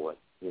mama's boy,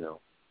 you know.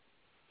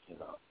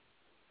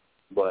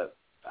 But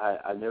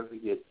I never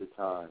forget the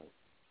time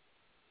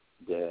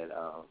that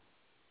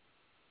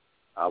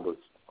I was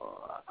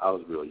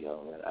real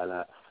young,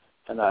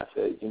 and I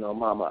said, you know,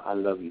 Mama, I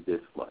love you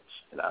this much,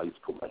 and I used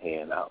to put my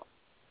hand out,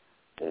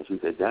 and she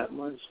said, that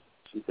much?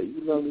 She said,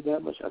 you love me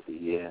that much? I said,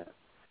 yeah.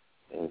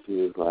 And she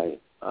was like,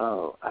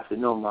 oh. I said,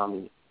 no,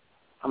 Mommy,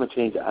 I'm going to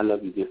change it. I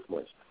love you this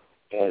much.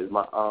 As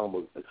my arm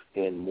would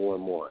extend more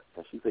and more.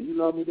 And she said, you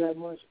love me that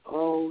much?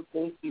 Oh,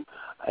 thank you.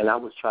 And I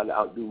was trying to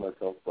outdo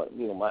myself, but,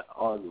 you know, my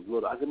arms was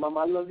little. I said,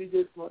 Mama, I love you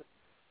this much.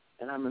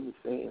 And I remember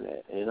saying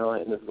that, you know,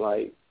 and it's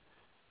like,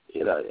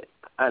 you know,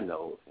 I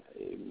know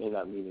it may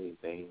not mean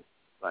anything.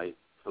 Like,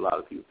 a lot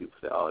of people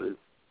say, oh,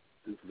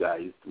 this guy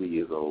is 3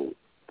 years old.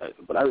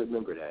 But I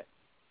remember that.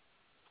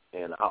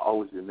 And I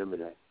always remember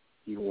that,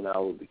 even when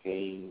I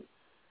became,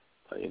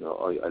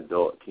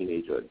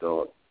 teenager,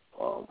 adult,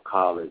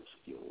 college,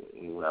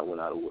 when I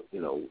went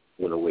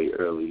away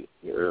early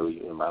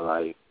in my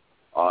life,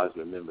 I always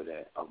remember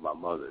that of my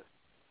mother.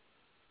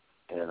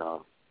 And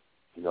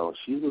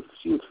she was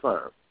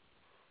firm.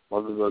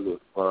 Mother was a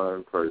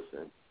firm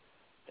person,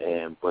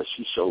 but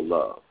she showed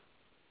love.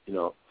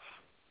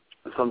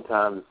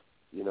 Sometimes,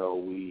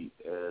 we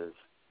as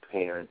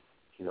parents,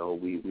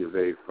 we're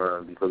very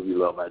firm because we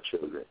love our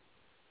children,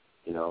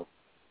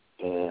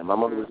 And my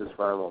mother was just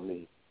firm on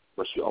me,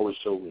 but she always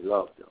showed me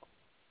love, though,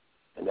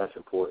 and that's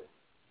important.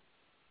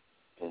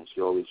 And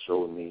she always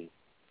showed me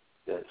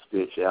that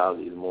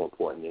spirituality is more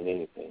important than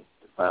anything,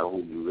 to find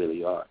who you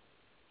really are,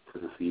 to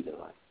succeed in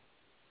life.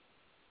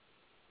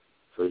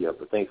 So,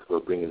 but thanks for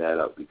bringing that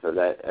up, because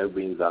that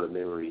brings out a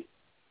memory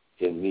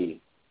in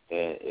me,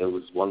 and it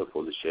was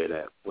wonderful to share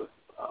that with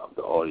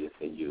the audience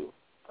and you,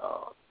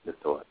 Ms.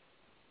 Thornton.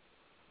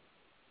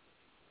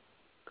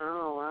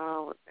 Oh,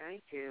 wow,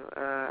 thank you.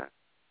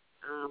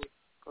 I'm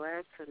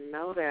glad to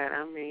know that.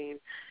 I mean,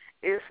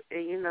 it's,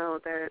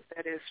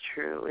 that is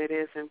true. It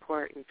is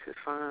important to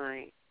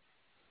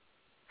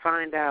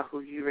find out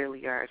who you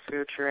really are.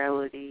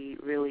 Spirituality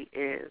really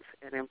is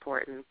an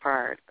important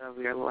part of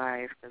your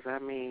life,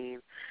 because,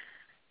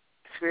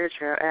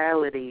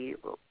 spirituality,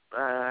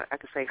 I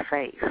could say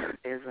faith,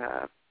 is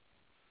the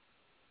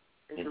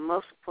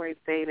most important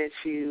thing that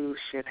you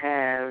should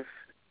have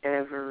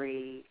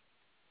every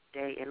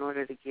day in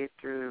order to get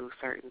through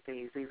certain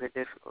things. These are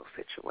difficult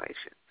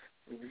situations.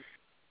 Mm-hmm.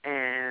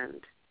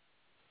 And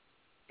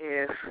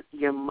if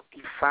your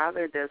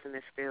father doesn't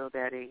instill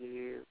that in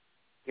you,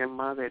 your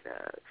mother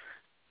does.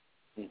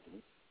 Mm-hmm.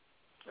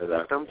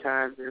 Exactly.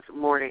 Sometimes it's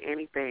more than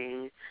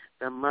anything,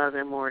 the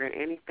mother more than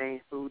anything,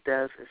 who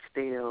does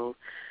instill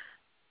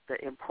the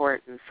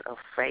importance of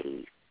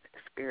faith,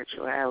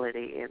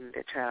 spirituality in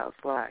the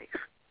child's life.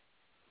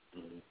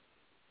 Mm-hmm.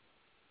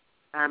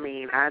 I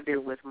do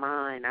with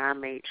mine. I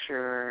make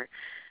sure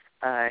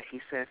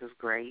he says his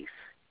grace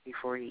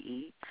before he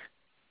eats,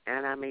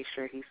 and I make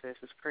sure he says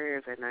his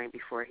prayers at night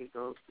before he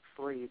goes to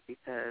sleep,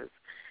 because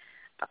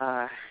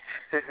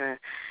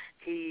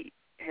he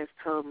has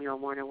told me on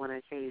more than one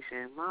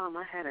occasion, "Mom,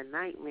 I had a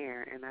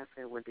nightmare." And I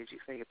said, "Well, did you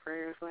say your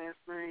prayers last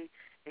night?"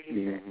 And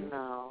he said,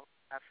 "No."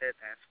 I said,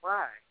 "That's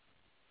why."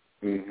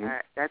 Mm-hmm.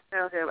 I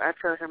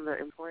tell him the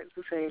importance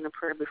of saying a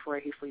prayer before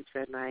he sleeps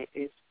at night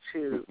is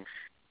to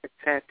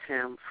protect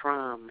him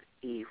from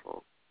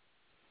evil.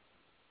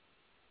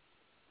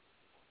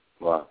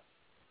 Wow.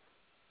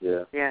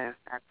 Yeah. Yeah.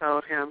 I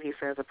told him, he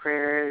says a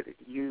prayer,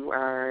 you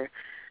are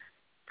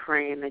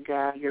praying to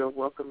God, you're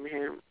welcoming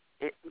him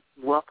in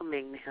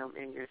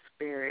your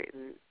spirit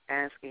and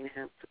asking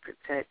him to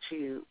protect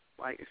you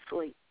while you're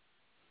asleep.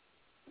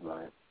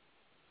 Right.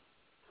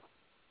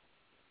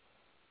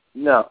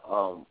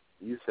 Now,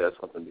 you said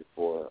something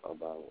before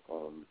about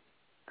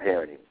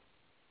parenting,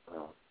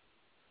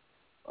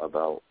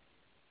 about,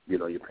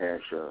 your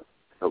parents should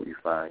help you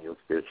find your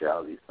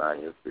spirituality,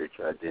 find your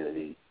spiritual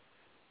identity.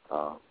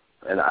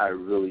 And I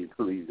really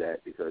believe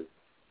that, because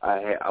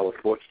I was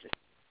fortunate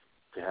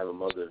to have a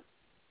mother,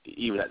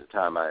 even at the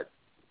time I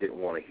didn't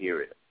want to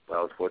hear it, but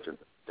I was fortunate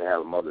to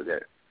have a mother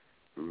that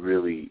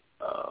really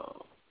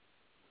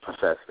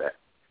professed that.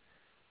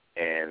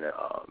 And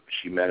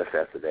she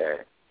manifested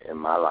that in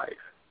my life.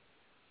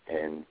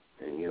 And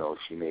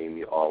she made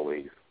me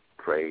always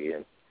pray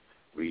and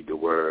read the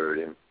Word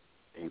and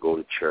go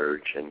to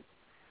church. And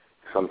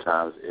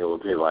sometimes it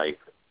would be like,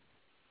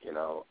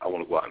 I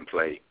want to go out and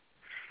play,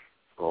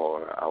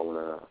 or I want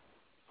to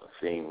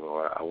sing,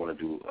 or I want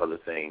to do other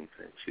things.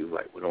 And she was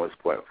like, "Well, no, it's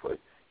important for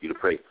you to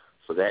pray."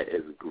 So that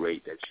is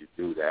great that you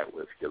do that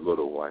with your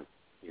little one.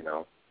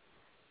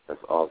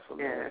 That's awesome.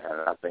 Yeah.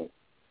 And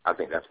I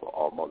think that's what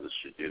all mothers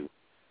should do,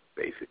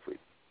 basically.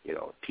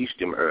 Teach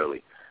them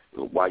early.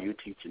 While you're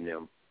teaching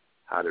them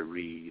how to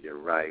read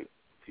and write,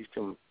 teach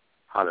them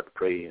how to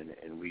pray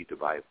and read the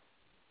Bible.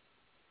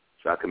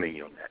 So I commend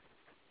you on that.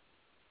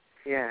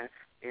 Yes.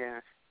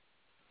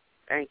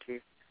 Thank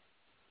you.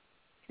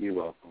 You're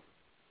welcome.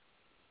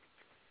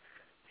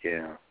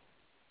 Yeah.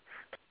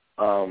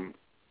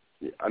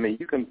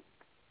 You can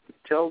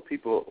tell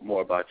people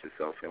more about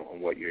yourself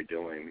and what you're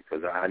doing,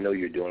 because I know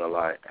you're doing a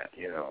lot,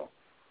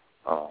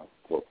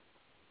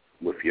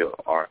 with your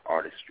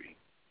artistry.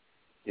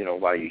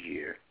 While you're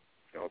here,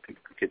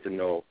 people can get to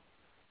know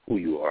who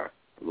you are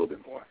a little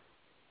bit more.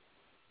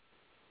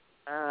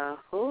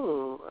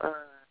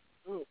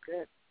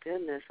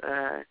 Goodness.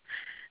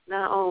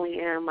 Not only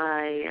am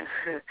I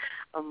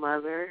a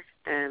mother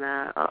and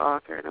an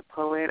author and a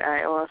poet,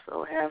 I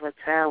also have a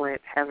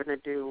talent having to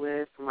do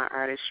with my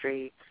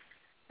artistry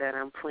that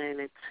I'm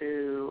planning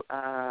to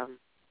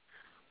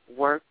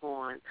work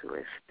on to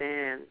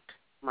extend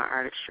my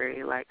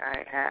artistry. Like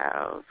I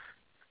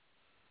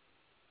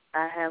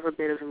have a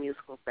bit of a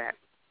musical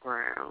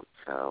background,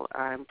 so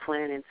I'm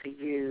planning to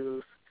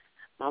use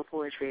my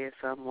poetry in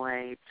some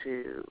way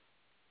to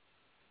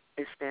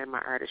extend my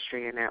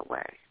artistry in that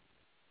way.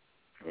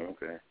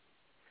 Okay.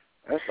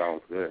 That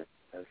sounds good.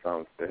 That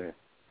sounds fair.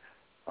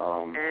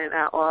 And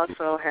I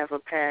also have a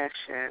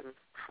passion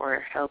for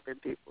helping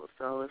people.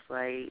 So it's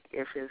like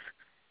if it's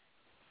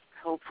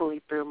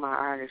hopefully through my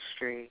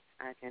artistry,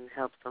 I can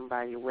help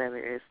somebody, whether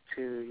it's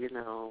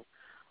to,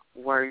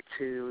 work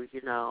to,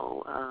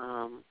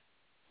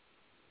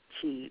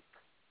 keep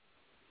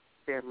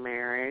their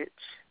marriage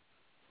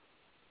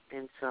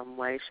in some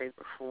way, shape,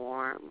 or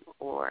form,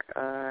 or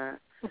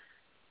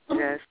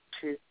just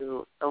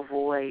to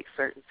avoid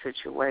certain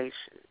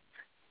situations.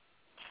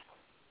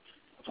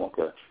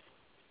 Okay.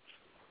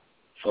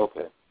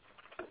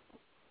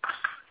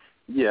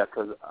 Yeah,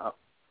 because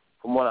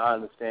from what I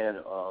understand,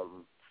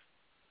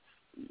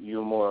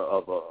 you're more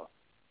of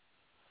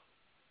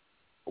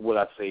would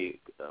I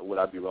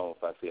be wrong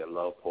if I say a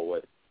love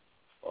poet,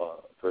 or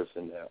a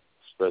person that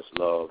express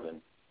love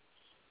and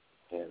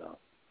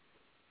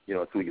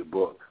through your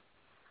book,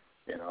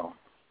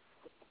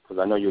 because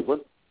I know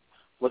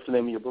what's the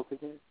name of your book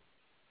again?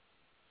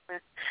 The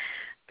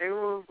name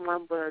of my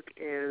book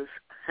is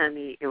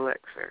Honey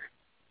Elixir.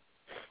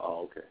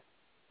 Oh,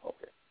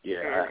 okay.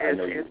 Yeah, I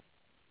know you.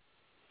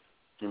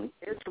 Mm-hmm.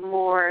 It's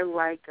more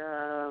like,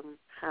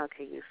 how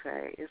can you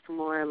say? It's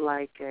more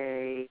like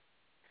I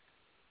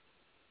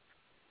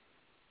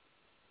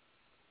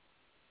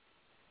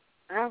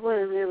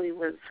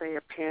wouldn't say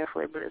a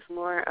pamphlet, but it's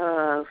more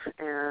of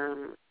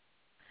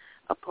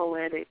a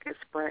poetic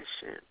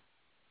expression.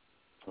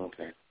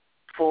 Okay.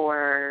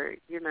 For,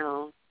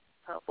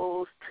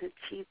 couples to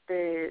keep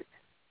it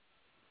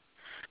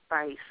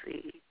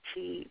spicy,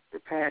 keep the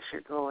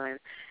passion going.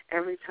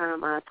 Every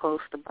time I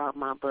post about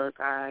my book,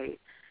 I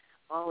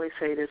always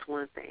say this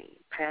one thing: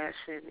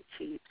 passion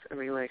keeps a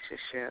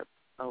relationship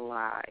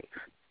alive.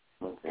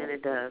 Okay. And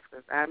it does.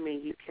 Because,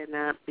 you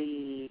cannot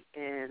be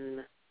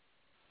in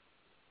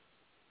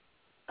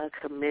a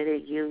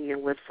committed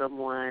union with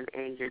someone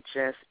and you're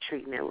just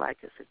treating it like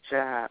it's a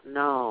job.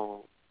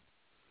 No.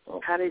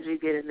 Okay. How did you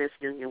get in this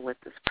union with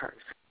this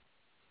person?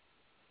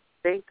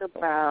 Think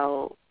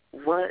about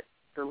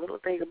the little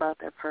thing about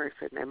that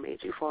person that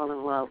made you fall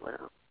in love with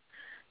them.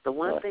 The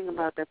one thing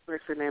about that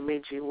person that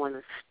made you want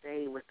to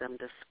stay with them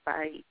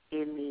despite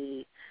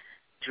any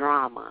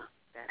drama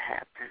that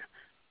happened.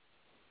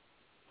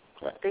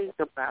 Right. Think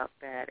about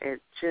that and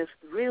just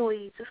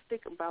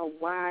think about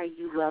why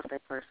you love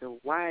that person,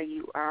 why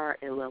you are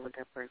in love with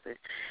that person,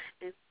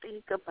 and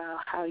think about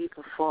how you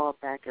can fall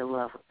back in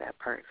love with that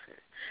person.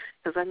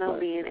 Because I know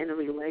being in a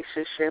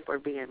relationship or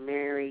being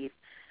married,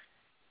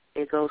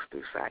 it goes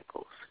through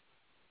cycles.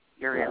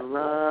 You're in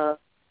love,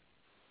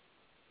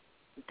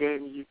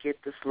 then you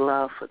get this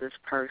love for this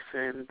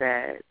person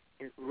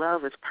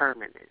love is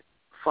permanent.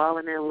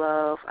 Falling in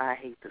love, I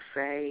hate to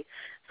say,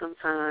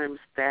 sometimes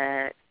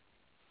that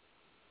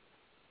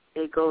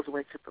it goes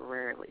away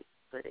temporarily,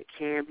 but it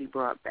can be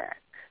brought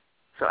back.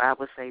 So I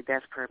would say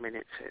that's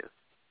permanent too.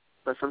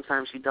 But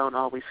sometimes you don't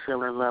always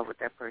feel in love with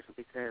that person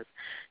because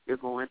you're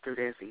going through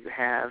this and you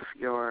have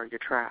your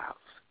trials.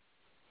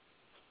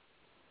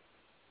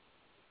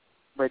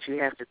 But you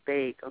have to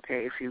think,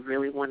 okay, if you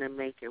really want to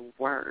make it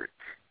work,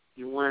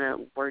 you want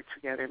to work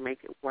together and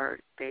make it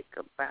work, think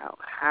about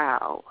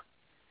how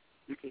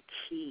you can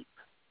keep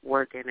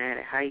working at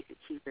it, how you can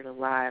keep it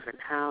alive, and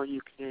how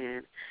you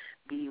can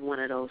be one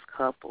of those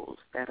couples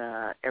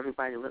that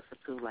everybody listens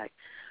to like,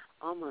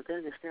 oh, my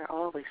goodness, they're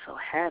always so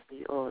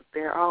happy, or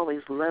they're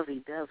always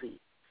lovey-dovey.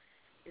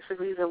 It's the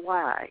reason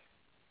why.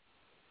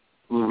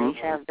 Mm-hmm. They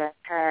have that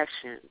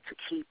passion to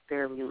keep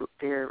their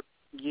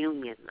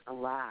union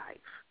alive.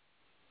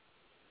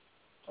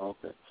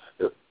 Okay.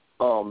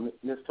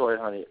 Ms. Toy,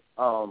 honey,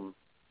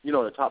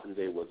 the topic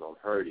today was on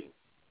hurting.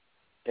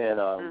 And,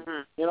 I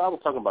was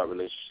talking about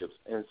relationships.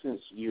 And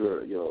since you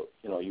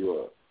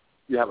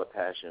have a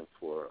passion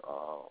for,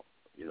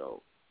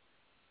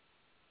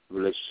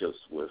 relationships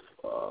with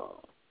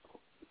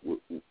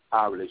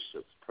our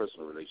relationships,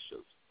 personal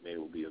relationships, maybe it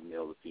will be a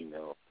male or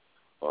female,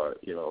 or,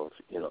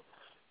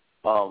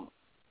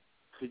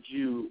 could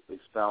you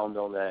expound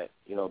on that,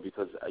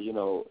 because,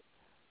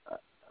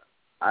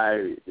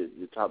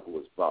 the topic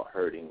was about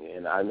hurting,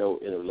 and I know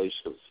in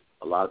relationships,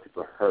 a lot of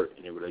people hurt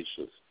in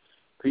relationships.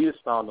 Could you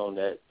expound on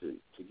that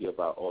to give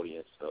our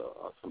audience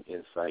some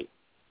insight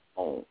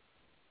on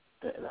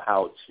and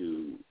how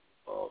to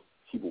not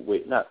keep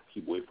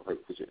away from hurt,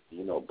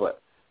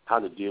 but how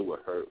to deal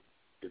with hurt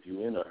if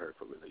you're in a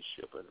hurtful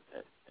relationship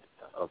and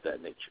of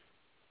that nature?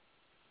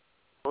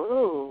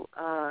 Ooh,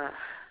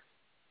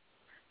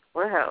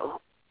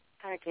 well,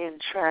 I can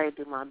try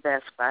to do my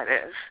best by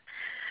this.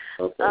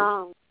 Okay.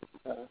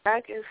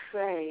 I can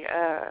say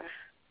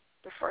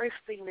the first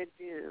thing to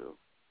do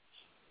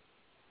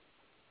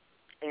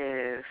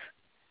is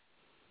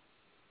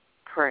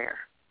prayer.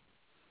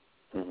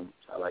 Mm-hmm.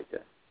 I like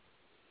that.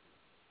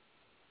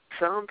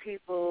 Some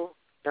people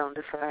don't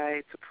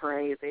decide to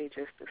pray. They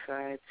just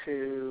decide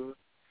to,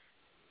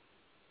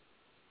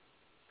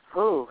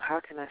 how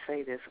can I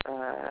say this,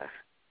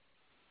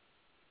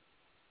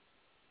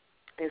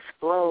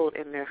 explode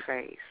in their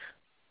face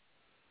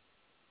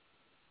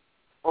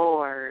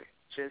or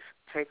just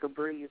take a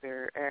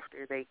breather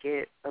after they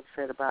get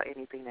upset about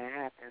anything that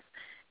happens,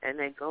 and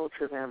then go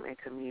to them and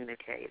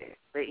communicate it.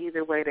 But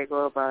either way they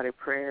go about it,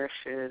 prayer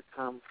should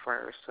come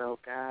first, so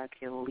God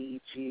can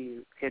lead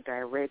you, can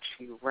direct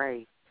you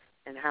right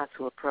in how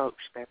to approach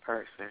that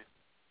person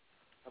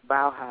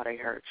about how they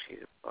hurt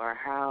you, or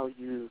how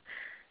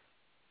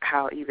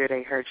either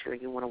they hurt you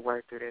and you want to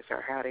work through this,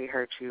 or how they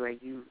hurt you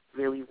and you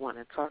really want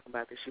to talk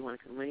about this, you want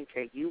to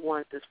communicate. You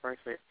want this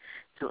person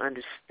to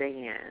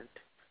understand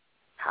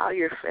how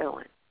you're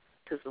feeling.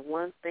 Because the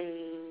one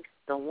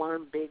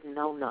big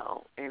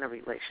no-no in a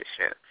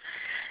relationship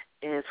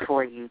is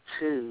for you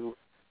to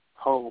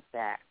hold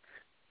back.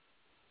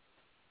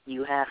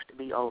 You have to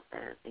be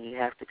open, and you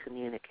have to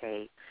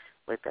communicate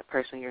with the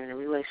person you're in a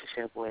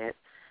relationship with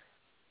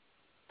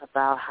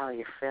about how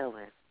you're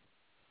feeling.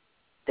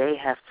 They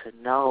have to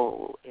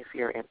know if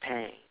you're in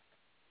pain.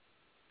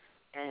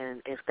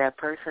 And if that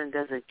person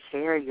doesn't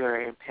care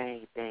you're in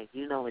pain, then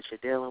you know what you're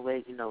dealing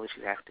with, you know what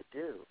you have to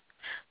do.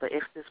 But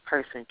if this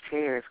person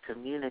cares,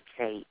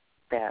 communicate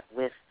that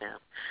with them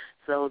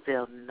so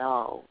they'll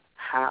know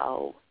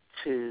how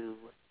to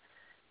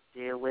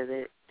deal with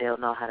it. They'll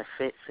know how to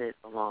fix it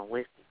along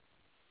with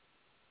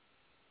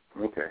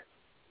you. Okay.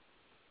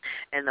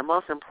 And the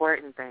most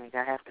important thing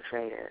I have to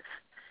say is,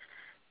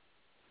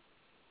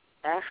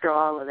 after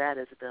all of that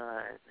is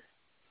done,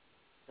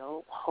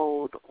 don't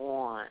hold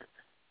on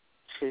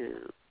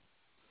to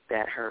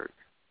that hurt.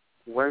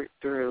 Work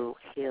through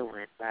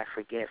healing by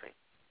forgiving.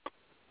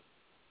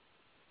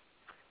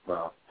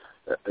 Wow.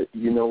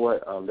 You know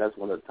what? That's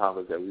one of the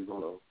topics that we're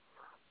going to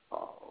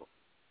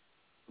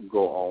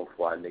go on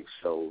for our next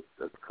show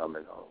that's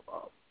coming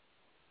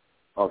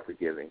on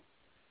forgiving.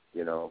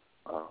 You know,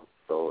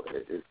 so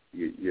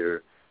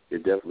you're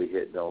definitely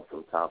hitting on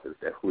some topics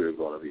that we're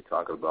going to be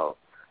talking about.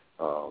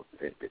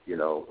 You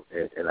know,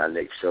 in our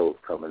next show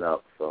coming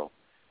up. So,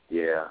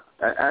 yeah,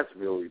 that's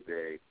really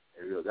big.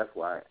 That's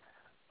why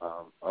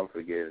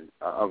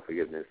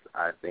unforgiveness.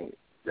 I think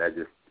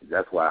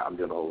that's why I'm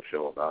doing a whole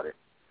show about it,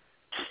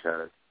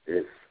 because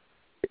it's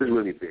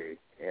really big,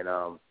 and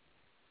a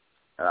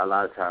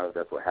lot of times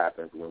that's what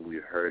happens when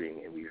we're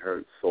hurting, and we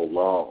hurt so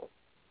long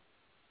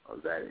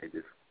that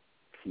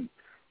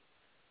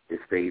it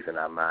stays in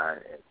our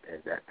mind,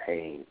 and that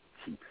pain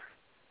keeps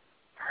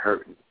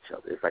hurting each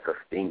other. It's like a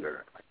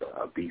stinger, like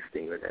a bee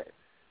stinger that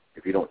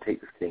if you don't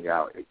take the sting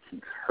out, it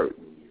keeps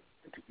hurting you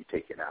until you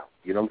take it out.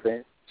 You know what I'm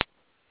saying?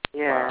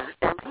 Yeah.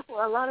 Wow. And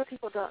a lot of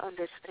people don't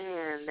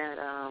understand that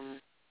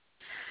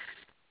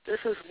this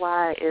is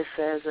why it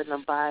says in the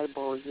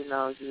Bible, you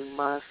know, you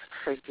must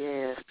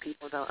forgive.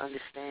 People don't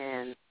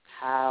understand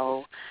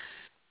how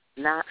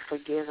not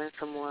forgiving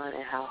someone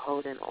and how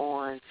holding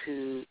on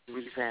to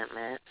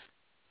resentment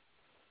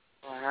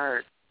or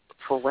hurt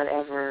for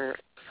whatever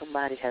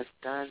somebody has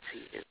done to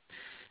you,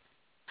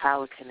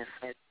 how it can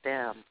affect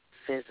them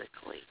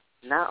physically.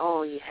 Not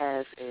only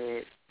has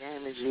it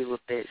damaged you a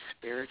bit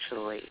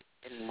spiritually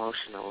and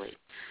emotionally,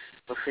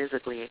 but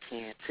physically it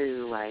can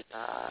too, like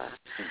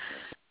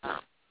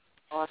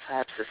all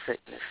types of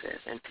sicknesses.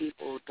 And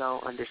people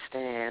don't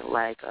understand,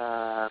 like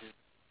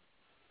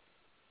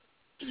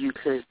you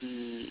could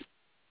be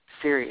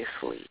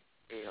seriously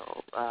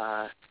ill,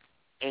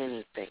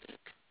 anything.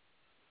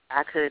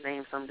 I could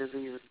name some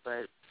diseases,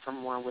 but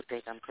someone would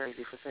think I'm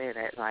crazy for saying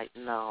that. Like,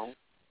 no,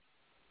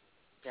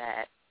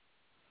 that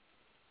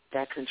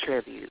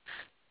contributes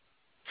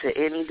to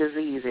any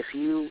disease. If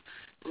you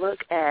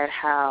look at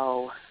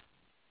how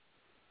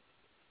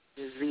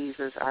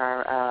diseases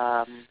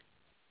are,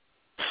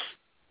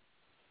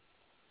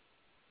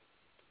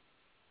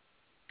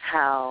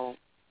 how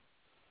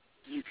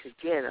you could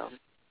get them,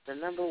 the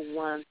number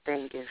one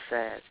thing it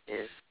says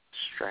is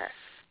stress.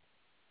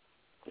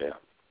 Yeah,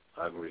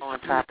 I agree. On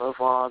top of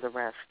all the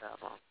rest of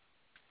them.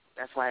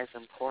 That's why it's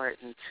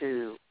important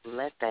to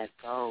let that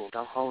go.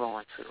 Don't hold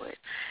on to it.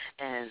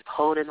 And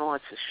holding on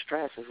to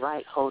stress is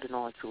like holding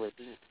on to a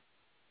demon,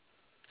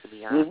 to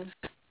be honest.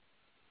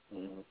 Mm-hmm.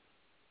 Mm-hmm.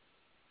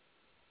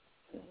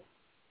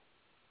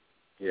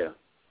 Yeah,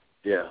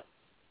 yeah.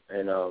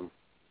 And,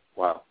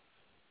 wow.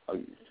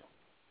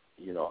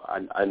 You know,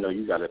 I know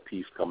you got a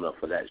piece coming up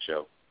for that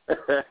show.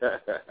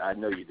 I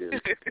know you do.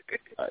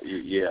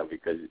 Yeah,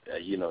 because,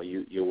 you know,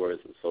 your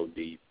words are so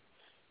deep,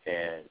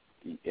 and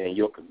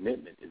your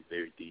commitment is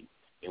very deep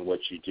in what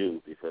you do,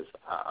 because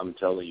I'm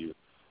telling you,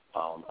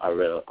 you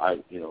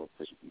know,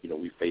 because, you know,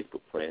 we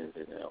Facebook friends,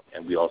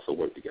 and we also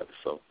work together.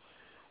 So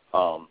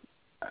a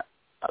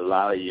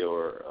lot of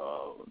your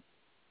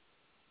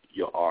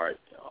art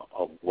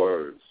of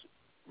words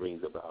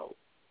brings about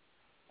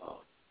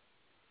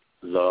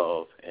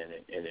love, and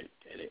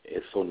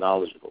it's so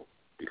knowledgeable,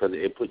 because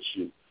it puts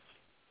you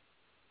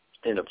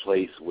in a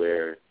place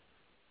where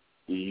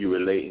you're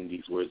relating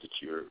these words that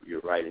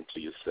you're writing to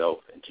yourself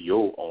and to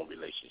your own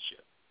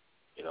relationship.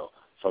 You know,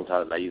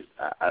 sometimes I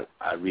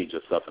read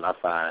your stuff and I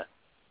find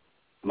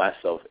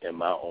myself in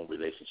my own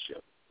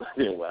relationship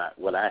in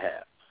what I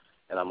have,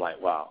 and I'm like,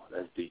 wow,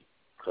 that's deep,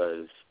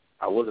 because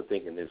I wasn't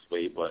thinking this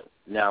way, but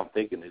now I'm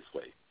thinking this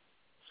way.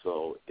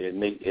 So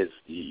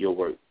your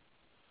work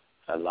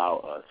allow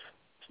us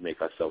to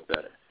make ourselves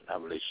better and our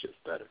relationships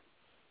better.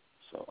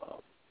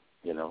 So,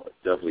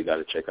 definitely got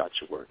to check out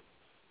your work.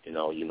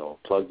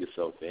 Plug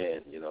yourself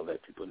in,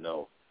 let people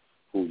know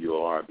who you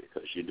are,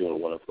 because you're doing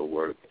wonderful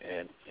work,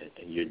 and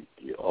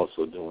you're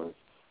also doing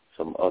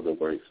some other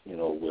works,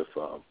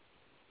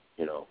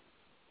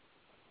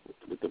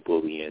 with the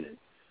bullying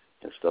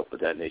and stuff of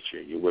that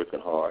nature. You're working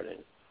hard,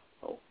 and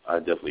I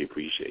definitely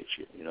appreciate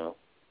you,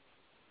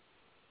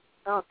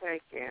 Oh,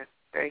 thank you.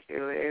 Thank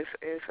you.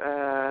 It's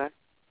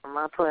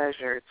my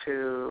pleasure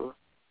to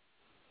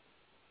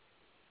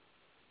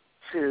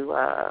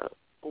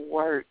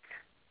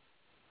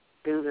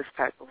do this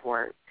type of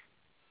work.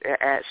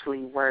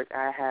 Actually, work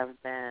I have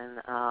been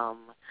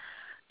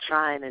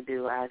trying to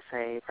do, I'd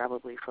say,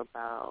 probably for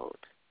about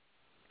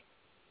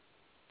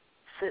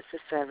 6 or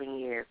 7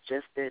 years.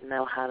 Just didn't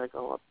know how to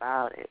go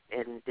about it,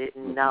 and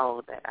didn't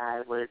know that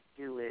I would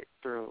do it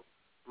through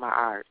my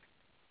art.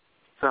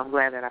 So I'm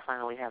glad that I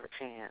finally have a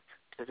chance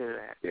to do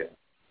that. Yeah.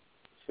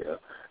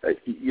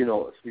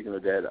 Speaking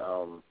of that,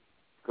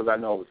 because I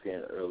know I was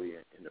saying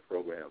earlier in the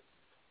program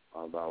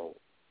about,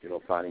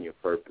 finding your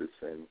purpose,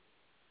 and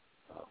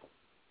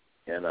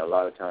a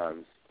lot of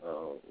times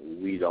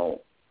we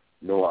don't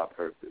know our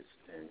purpose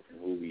and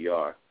who we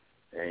are.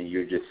 And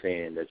you're just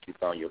saying that you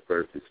found your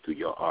purpose through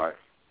your art.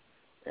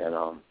 And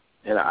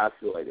I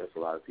feel like there's a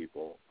lot of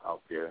people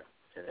out there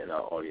in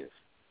our audience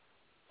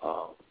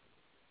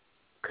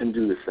can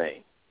do the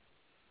same.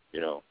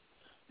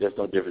 There's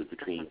no difference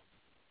between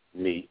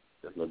me.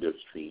 There's no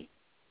difference between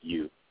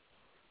you.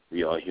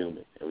 We are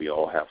human, and we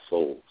all have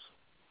souls.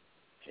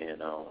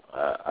 And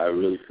I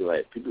really feel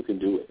like people can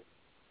do it.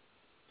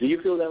 Do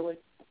you feel that way?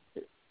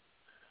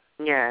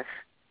 Yes.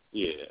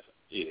 Yeah.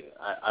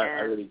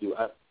 I really do.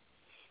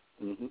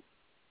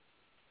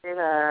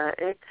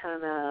 It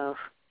kind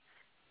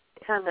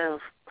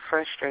of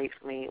frustrates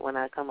me when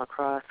I come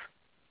across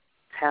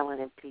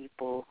talented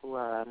people who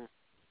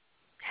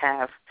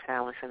have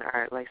talents in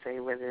art, like say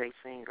whether they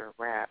sing or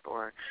rap,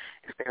 or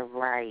if they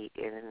write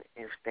and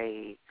if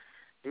they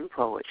do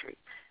poetry.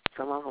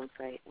 Some of them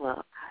say,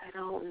 well, I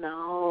don't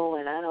know,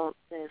 and I don't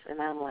this,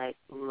 and I'm like,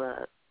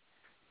 look,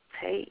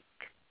 take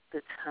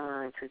the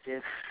time to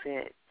just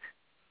sit,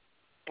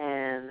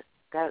 and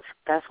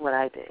that's what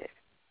I did.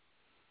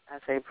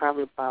 I'd say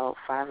probably about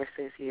 5 or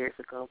 6 years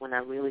ago when I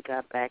really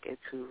got back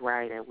into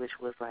writing, which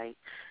was like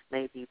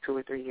maybe 2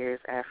 or 3 years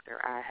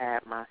after I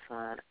had my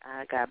son.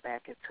 I got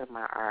back into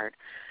my art.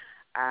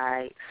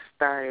 I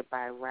started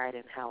by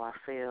writing how I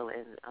feel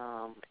and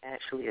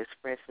actually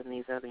expressing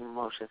these other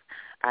emotions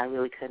I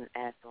really couldn't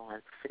act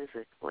on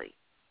physically.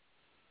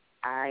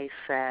 I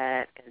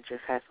sat and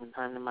just had some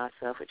time to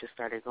myself. It just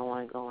started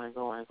going,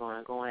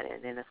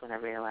 and then that's when I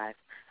realized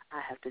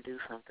I have to do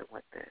something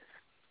with this.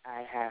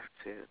 I have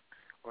to,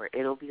 or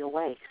it'll be a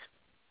waste.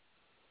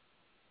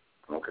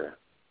 Okay.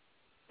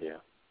 Yeah.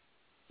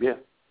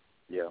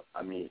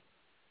 I mean,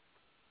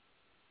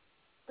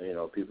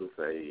 people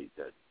say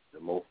that the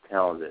most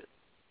talented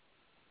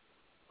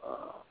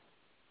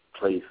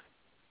place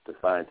to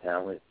find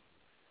talent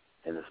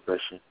and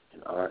expression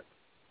in art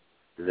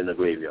is in the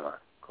graveyard,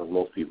 because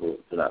most people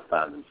do not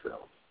find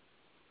themselves.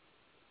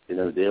 They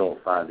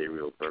don't find their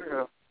real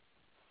purpose.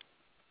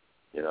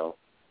 True.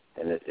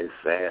 And it's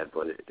sad,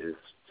 but it's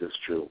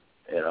just true.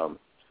 And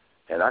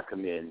I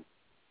commend,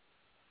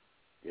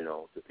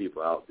 the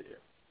people out there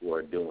who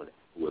are doing it,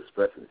 who are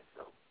expressing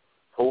themselves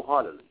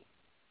wholeheartedly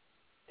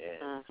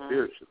and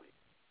spiritually.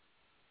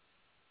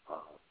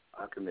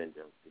 I commend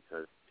them,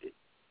 because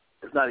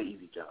it's not an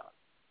easy job.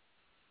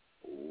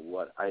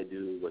 What I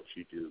do, what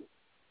you do,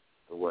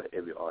 and what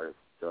every artist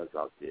does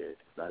out there,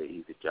 it's not an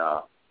easy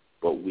job,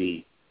 but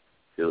we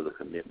feel the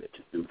commitment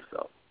to do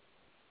so,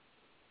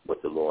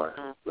 what the Lord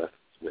blesses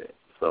us with.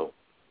 So,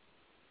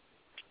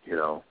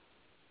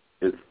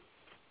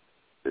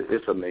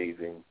 it's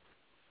amazing,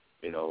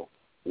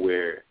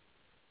 where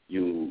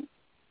you've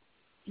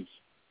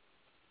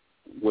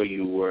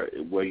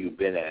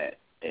been at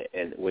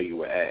and where you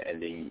were at,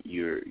 and then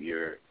you're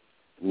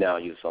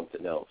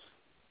something else,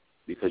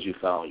 because you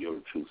found your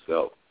true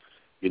self.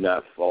 You're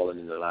not falling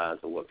in the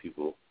lines of what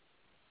people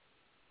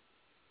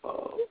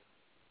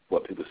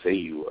say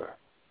you are.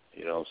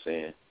 You know what I'm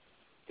saying?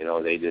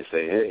 They just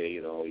say, hey,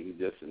 you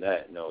this and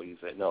that. No, you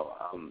say, no,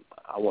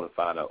 I want to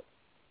find out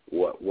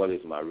what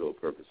is my real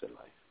purpose in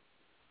life.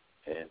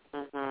 And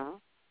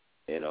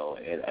and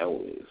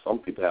some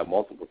people have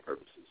multiple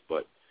purposes,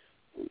 but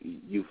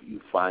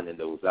you finding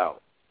those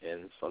out,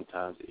 and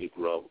sometimes it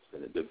grows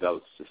and it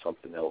develops to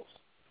something else.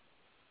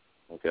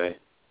 Okay?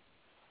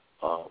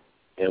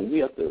 And we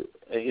have to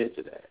adhere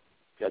to that.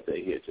 You have to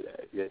adhere to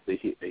that. You have to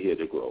adhere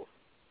to growth.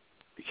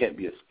 You can't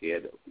be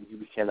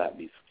we cannot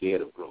be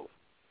scared of growth.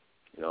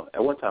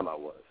 At one time I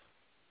was.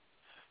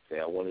 Say,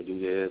 I want to do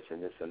this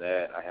and this and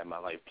that. I have my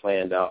life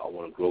planned out. I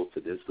want to grow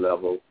to this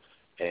level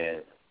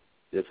and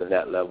this and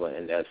that level,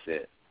 and that's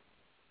it.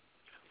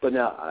 But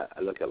now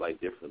I look at life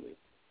differently.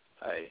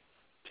 I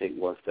take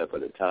one step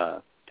at a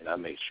time, and I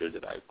make sure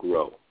that I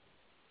grow.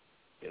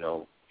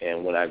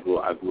 And when I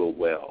grow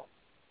well.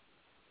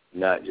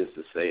 not just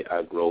to say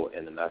I grow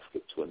and then I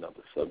skip to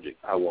another subject.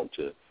 I want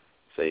to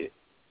say,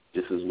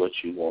 this is what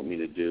you want me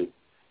to do,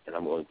 and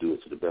I'm going to do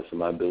it to the best of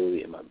my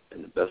ability and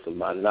the best of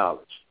my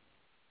knowledge.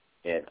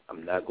 And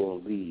I'm not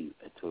going to leave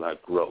until I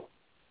grow,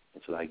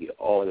 until I get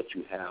all that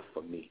you have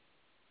for me.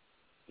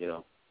 You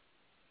know,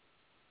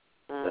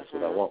 that's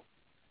what I want.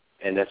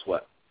 And that's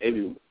what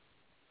every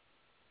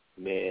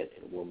man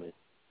and woman,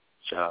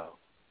 child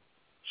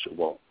should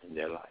want in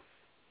their life,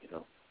 you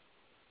know.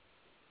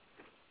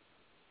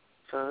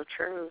 So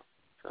true.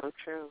 So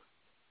true.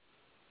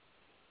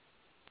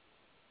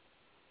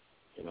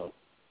 You know,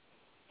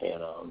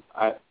 and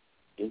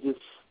it's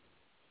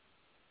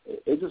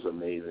just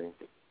amazing.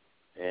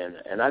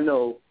 And I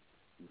know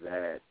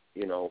that,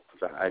 you know,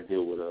 because I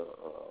deal with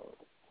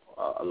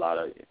a lot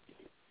of,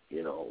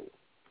 you know,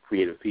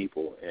 creative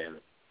people, and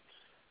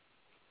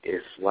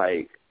it's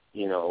like,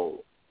 you know,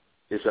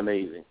 it's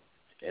amazing.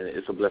 And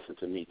it's a blessing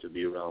to me to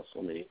be around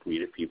so many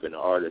creative people and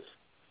artists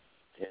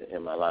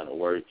in my line of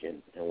work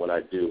and what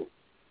I do.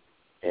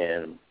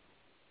 And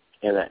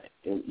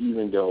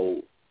even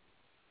though,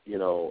 you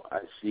know, I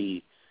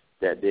see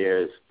that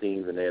there's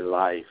things in their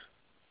life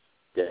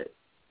that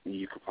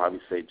you could probably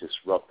say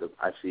disruptive,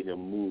 I see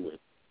them moving.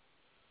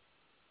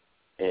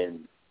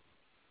 And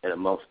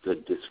amongst the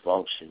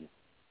dysfunction,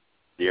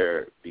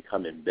 they're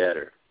becoming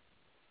better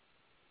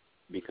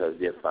because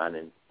they're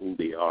finding who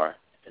they are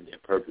and their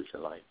purpose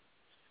in life.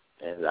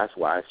 And that's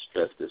why I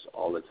stress this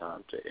all the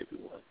time to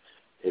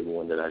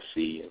everyone that I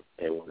see and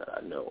everyone that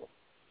I know,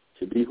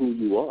 to be who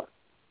you are.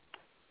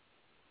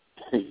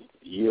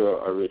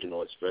 Your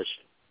original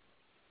expression,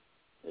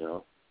 you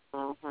know?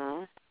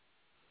 Mm-hmm.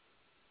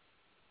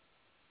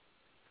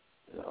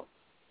 You know,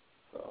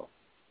 so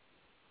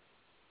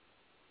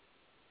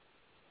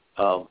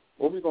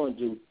what we're going to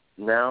do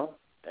now,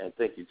 and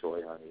thank you,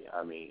 Toy, honey.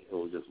 I mean, it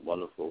was just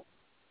wonderful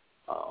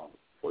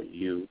for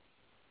you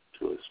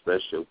to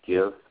express your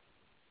gift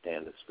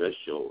and express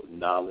your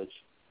knowledge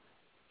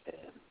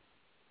and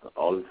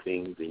all the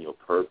things in your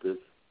purpose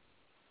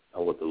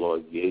and what the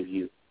Lord gave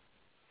you,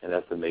 and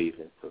that's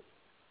amazing. So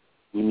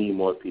we need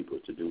more people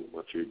to do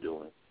what you're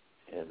doing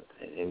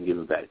and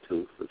giving back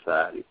to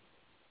society,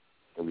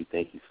 and we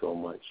thank you so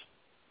much.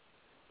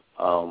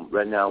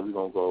 Right now we're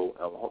going to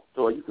go,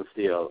 so you can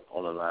stay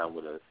on the line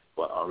with us,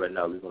 but right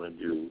now we're going to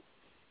do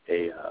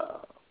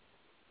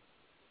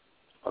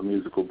a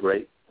musical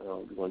break.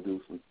 We're going to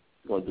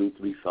do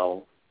 3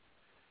 songs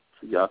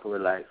so y'all can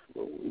relax.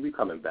 We'll be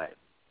coming back.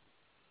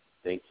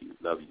 Thank you.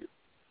 Love you.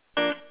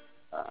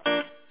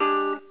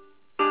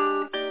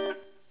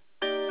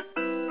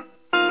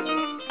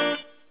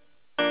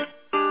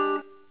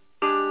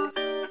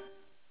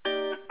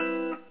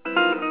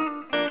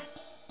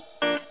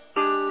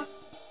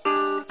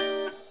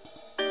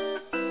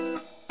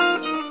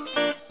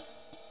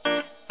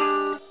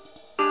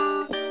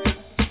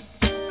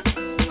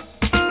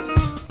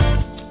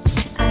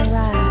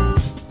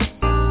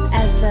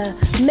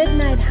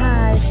 Midnight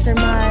highs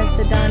surmise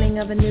the dawning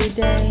of a new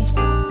day,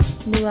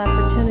 new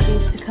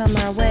opportunities to come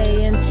our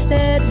way.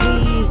 Instead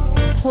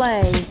we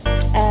play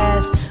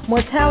as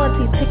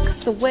mortality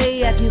picks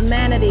away at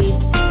humanity,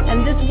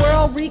 and this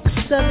world reeks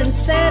of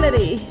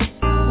insanity,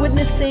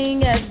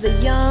 witnessing as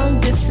the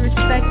young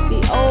disrespect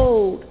the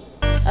old.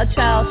 A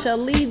child shall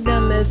lead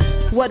them is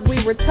what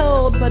we were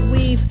told, but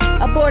we've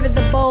aborted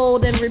the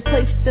bold and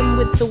replaced them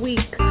with the weak.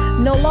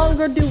 No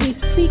longer do we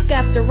seek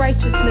after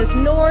righteousness,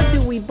 nor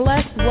do we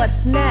bless what's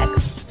next,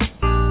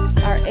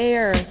 our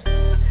heirs.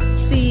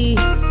 See,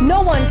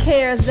 no one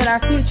cares that our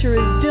future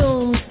is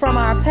doomed from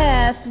our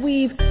past.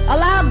 We've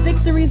allowed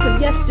victories of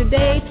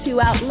yesterday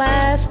to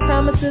outlast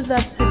promises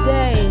of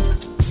today.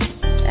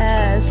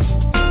 As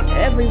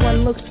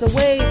everyone looks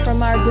away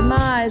from our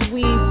demise,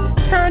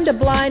 we've turned a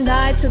blind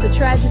eye to the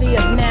tragedy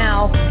of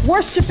now,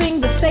 worshiping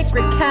the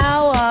sacred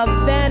cow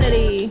of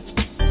vanity,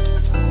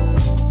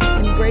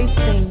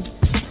 embracing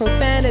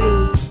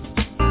profanity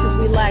because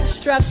we lack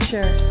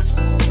structure.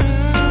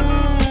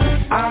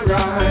 I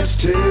rise,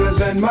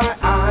 tears in my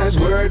eyes,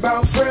 worried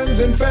about friends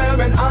and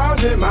famine, our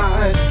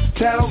demise.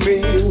 Tell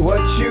me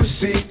what you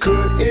see,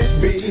 could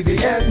it be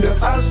the end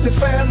of us, the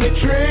family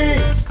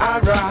tree? I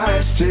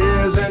rise,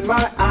 tears in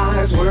my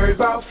eyes, worried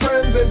about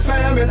friends and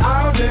famine,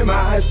 our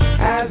demise.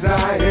 As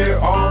I hear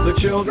all the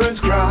children's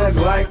cries,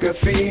 like a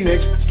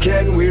phoenix,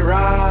 can we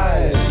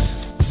rise?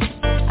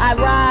 I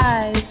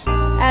rise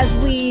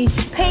as we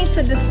paint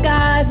a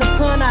disguise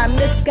upon our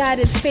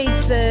misguided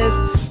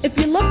faces. If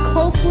you look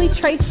closely,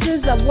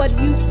 traces of what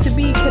used to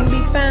be can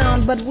be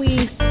found, but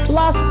we've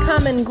lost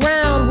common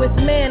ground with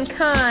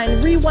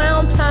mankind,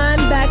 rewound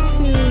time back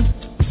to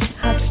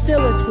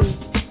hostility.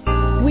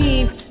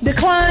 We've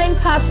declined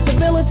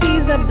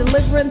possibilities of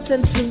deliverance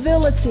and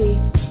civility,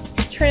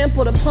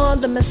 trampled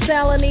upon the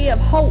miscellany of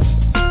hope.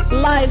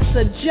 Life's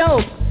a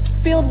joke,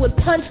 filled with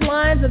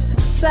punchlines of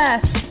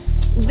success.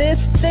 This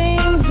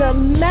thing's a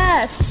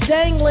mess,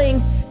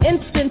 dangling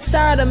instant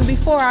stardom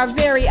before our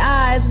very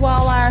eyes,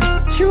 while our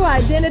true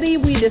identity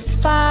we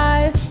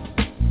despise,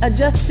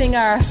 adjusting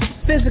our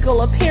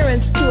physical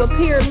appearance to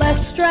appear less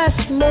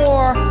stressed,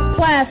 more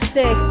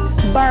plastic,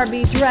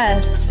 Barbie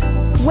dressed.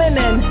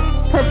 Women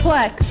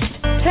perplexed,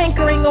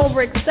 hankering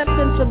over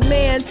acceptance of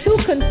man, too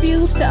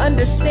confused to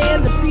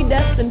understand the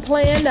predestined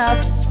plan of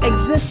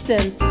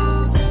existence.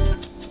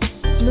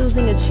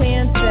 Losing a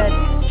chance at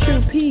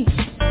true peace,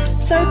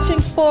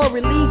 searching for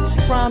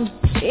relief from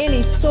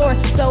any source,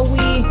 so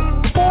we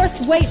force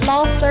weight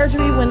loss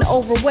surgery when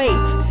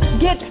overweight,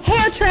 get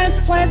hair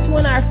transplants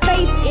when our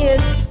face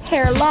is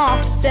hair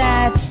loss.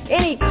 At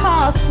any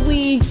cost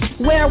we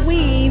wear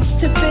weaves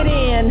to fit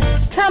in,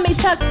 tummy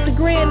tucks to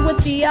grin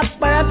with the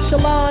upper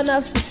echelon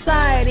of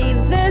society.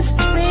 This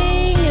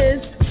thing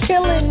is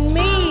killing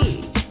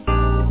me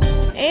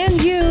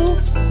and you.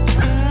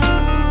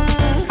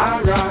 I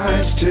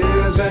rise,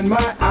 tears in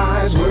my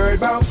eyes, worried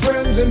about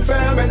friends and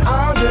famine,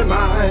 our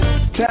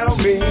demise. Tell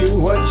me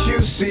what you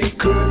see,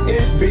 could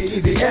it be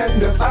the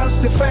end of us,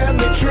 the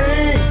family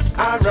tree?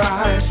 I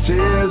rise,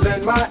 tears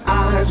in my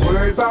eyes,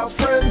 worried about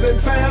friends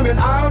and famine,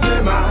 our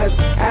demise.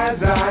 As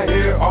I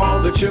hear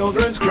all the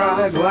children's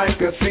cries,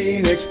 like a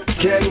phoenix,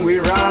 can we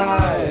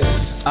rise?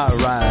 I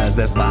rise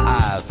as my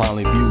eyes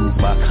finally view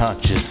my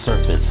conscious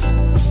surface.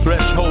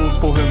 Thresholds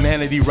for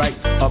humanity rights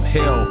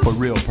upheld for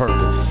real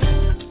purpose.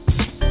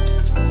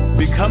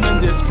 Becoming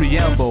this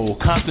preamble,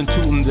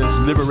 constituting this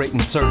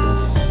liberating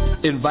service,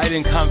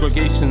 inviting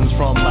congregations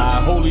from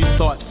my holy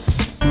thoughts,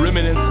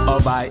 remnants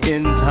of my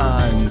end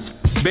times.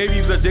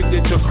 Babies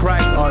addicted to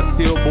crack are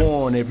still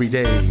born every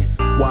day,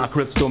 while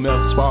crystal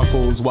meth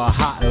sparkles while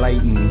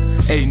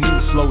highlighting a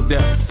new slow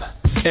death.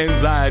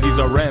 Anxieties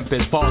are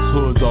rampant,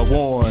 falsehoods are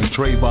worn,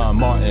 Trayvon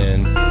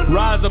Martin.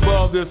 Rise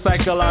above this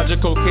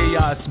psychological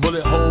chaos,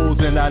 bullet holes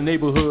in our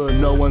neighborhood,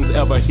 no one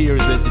ever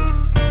hears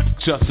it.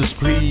 Justice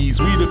please,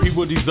 we the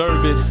people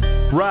deserve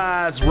it.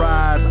 Rise,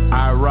 rise,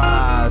 I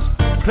rise.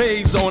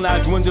 Plagues on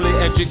our dwindling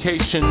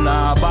education,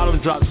 our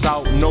bottom drops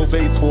out, no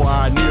base for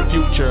our near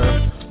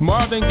future.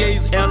 Marvin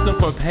Gaye's anthem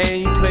for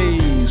pain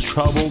plays,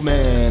 Trouble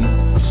Man.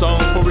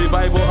 Song for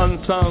revival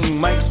unsung,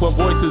 mics for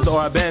voices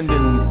are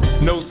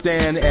abandoned. No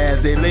stand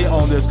as they lay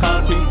on this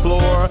concrete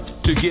floor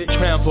to get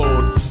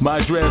trampled.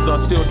 My dreads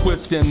are still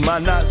twisting, my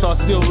knots are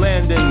still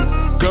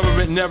landing.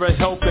 Government never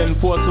helping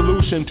for a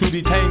solution to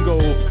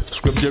detangle.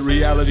 Scripted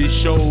reality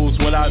shows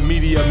when our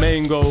media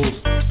mangles.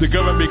 The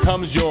government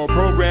becomes your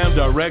program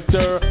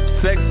director.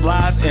 Sex,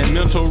 lies, and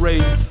mental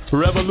rape.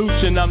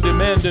 Revolution, I'm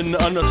demanding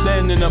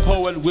understanding. A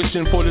poet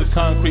wishing for this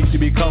concrete to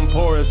become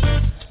porous.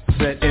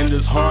 Set in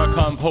this hard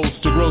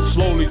compost to grow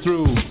slowly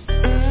through.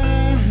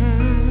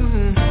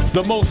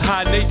 The most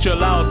high nature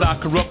allows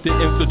our corrupted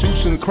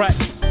institutions crack.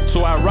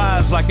 So I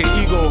rise like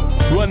an eagle,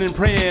 running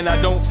praying I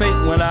don't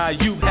faint when our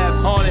youth has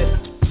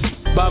haunted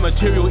by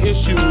material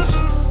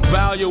issues,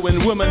 value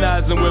and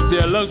womanizing with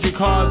their luxury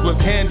cars with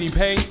candy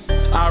paint.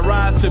 I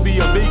rise to be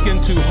a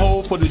beacon to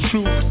hold for the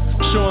truth,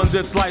 showing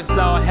this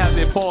lifestyle has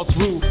a false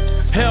roof.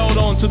 Held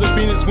on to the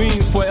phoenix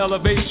wings for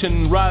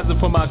elevation, rising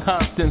from my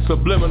constant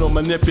subliminal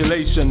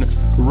manipulation.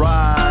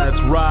 Rise,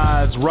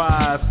 rise,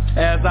 rise,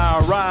 as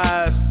I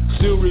rise,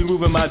 still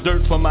removing my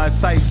dirt from my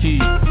psyche.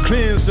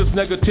 Cleanse this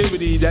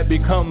negativity that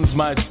becomes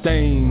my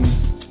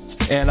stain.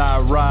 And I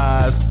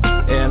rise,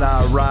 and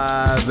I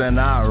rise, and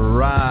I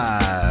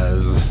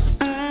rise.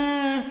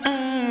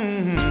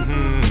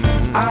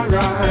 I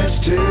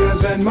rise,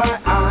 tears in my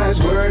eyes,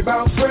 worried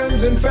about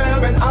friends and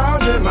famine, our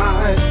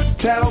demise.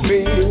 Tell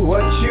me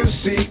what you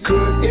see,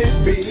 could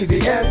it be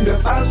the end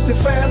of us, the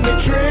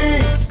family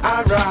tree?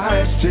 I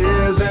rise,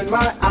 tears in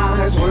my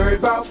eyes, worried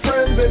about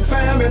friends and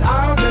famine,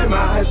 our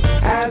demise.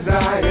 As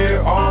I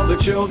hear all the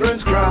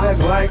children's cries,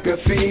 like a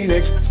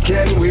phoenix,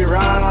 can we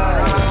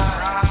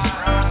rise?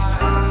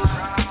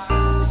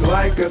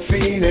 Like a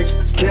phoenix,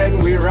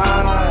 can we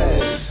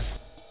rise?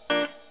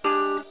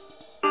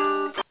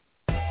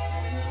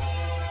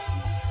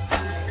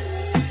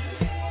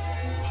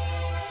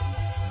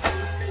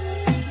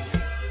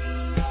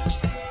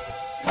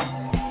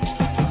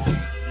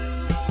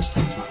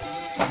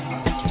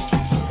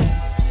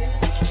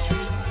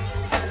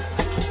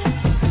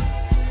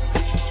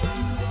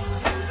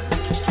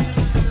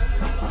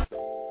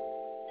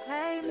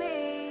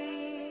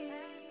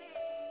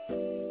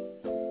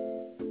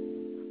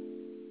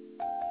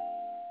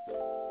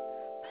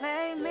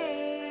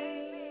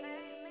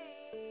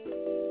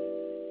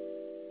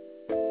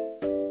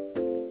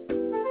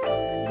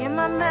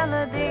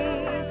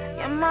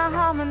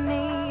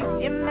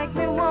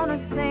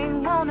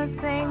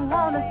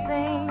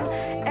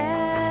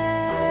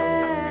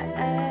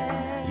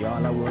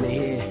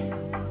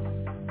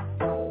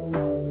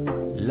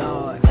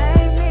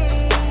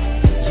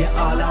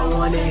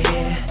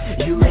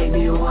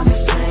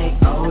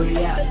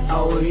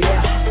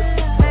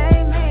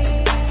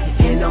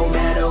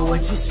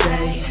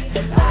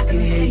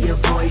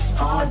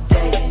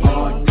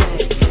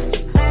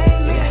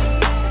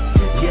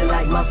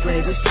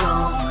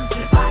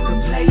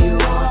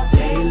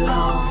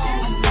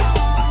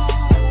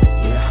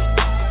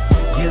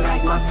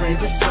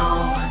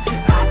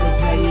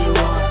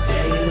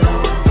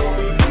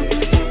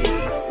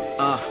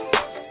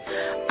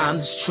 I'm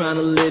just trying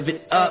to live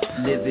it up.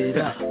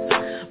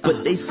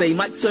 But they say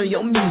might turn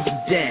your music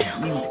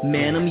down.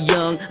 Man, I'm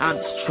young, I'm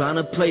just trying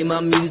to play my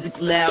music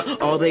loud.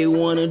 All they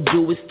wanna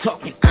do is talk,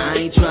 and I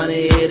ain't trying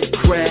to hear the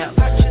crowd.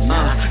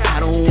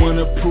 I don't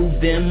wanna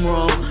prove them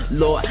wrong,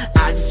 Lord,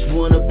 I just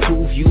wanna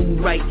prove you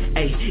right,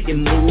 ayy,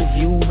 and move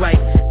you right.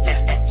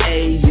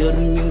 Ayy, you're the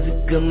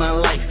music of my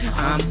life.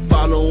 I'm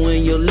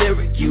following your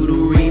lyric, you the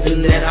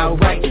reason that I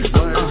write.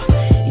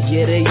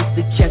 Yeah, they used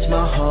to catch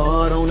my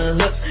heart on the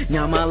hook.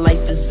 Now my life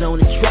is on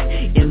the track,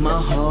 and my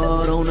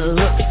heart on the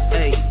hook.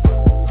 Hey,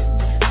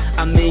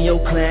 I'm in your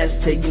class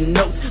taking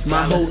notes.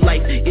 My whole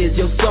life is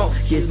your song.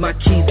 Here's my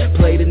keys,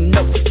 play the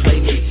notes.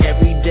 Play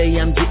every day,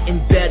 I'm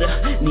getting better.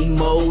 Need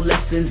more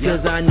lessons,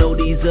 cause I know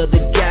these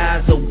other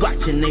guys are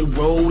watching they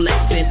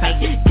Rolexing.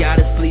 I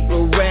gotta sleep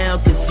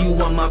around, cause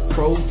you are my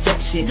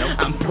protection.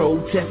 I'm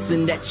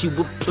protesting that you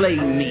would play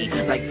me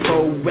like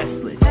pro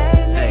wrestling.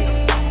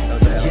 Hey.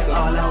 You're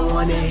all I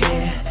wanna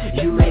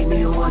hear. You make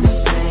me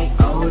wanna sing.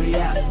 Oh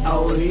yeah,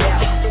 oh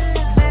yeah.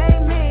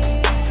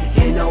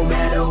 And no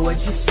matter what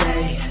you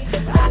say,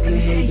 I can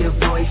hear your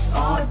voice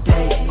all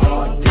day,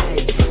 all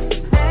day.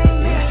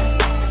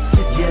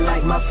 Yeah. You're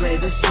like my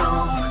favorite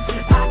song.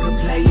 I can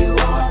play you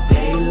all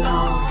day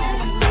long.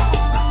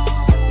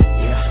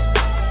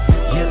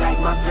 Yeah. You're like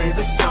my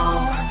favorite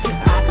song.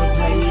 I can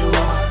play you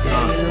all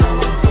day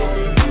long.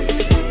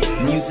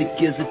 Music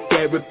is a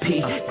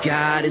therapy,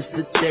 God is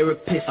the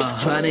therapist.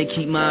 Trying to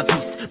keep my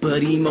peace,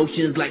 but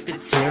emotions like the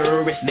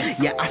terrorist.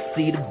 Yeah, I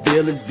see the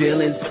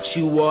villains, but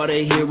you are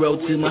the hero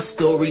to my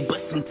story.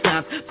 But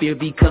sometimes fear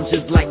becomes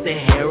just like the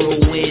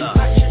heroin.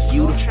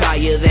 You the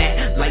fire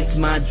that lights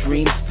my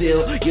dreams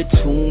still. You're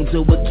tuned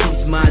to what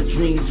keeps my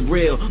dreams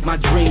real, my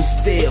dreams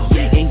still.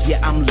 And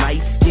yeah, I'm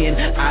light-skinned,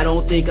 I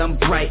don't think I'm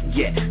bright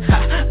yet.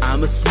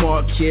 I'm a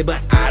smart kid,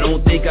 but I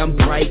don't think I'm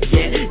bright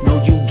yet.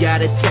 No, you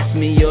gotta test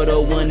me, you're the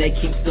one that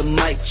keeps the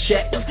mic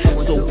checked.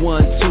 So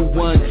 1, 2,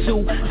 1,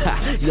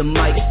 2, your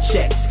mic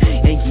checked.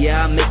 And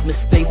yeah, I make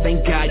mistakes,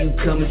 thank God you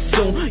coming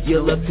soon.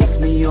 Your love takes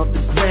me off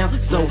the ground,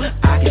 so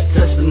I can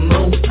touch the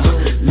moon.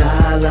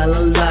 La la la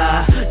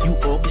la, you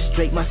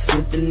orchestrate my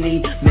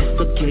symphony.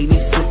 Mr. gave me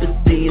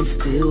sympathy and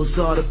still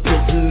saw the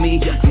prince in me.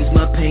 Use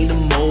my pain to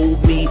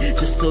mold me,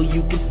 just so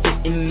you can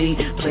fit in me.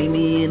 Play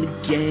me in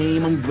the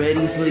game, I'm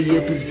ready for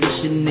your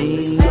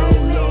positioning. Oh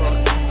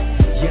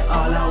Lord, you're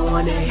all I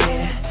wanna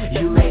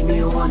hear. You make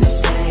me wanna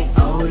sing.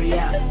 Oh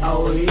yeah,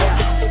 oh yeah.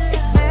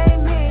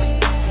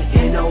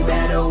 And no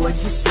matter what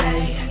you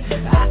say,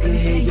 I can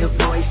hear your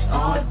voice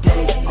all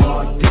day,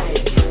 all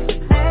day.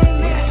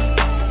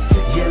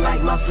 Yeah. You're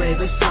like my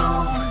favorite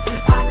song.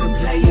 I can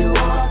play you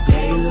all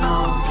day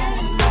long.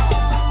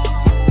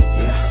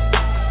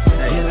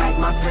 Yeah. You're like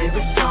my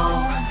favorite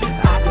song.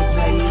 I can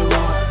play you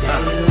all day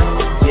long.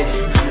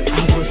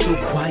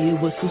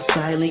 Quiet, was so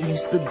silent,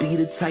 used to be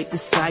the type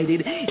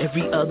decided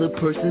every other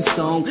person's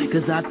song,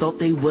 cause I thought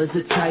they was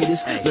the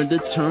tightest. Learned to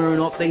turn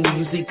off their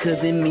music,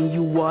 cause in me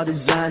you are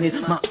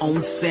designing my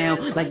own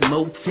sound, like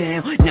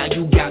Motown. Now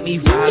you got me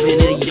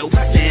vibing in your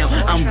sound.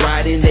 I'm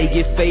riding, they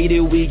get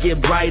faded, we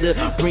get brighter,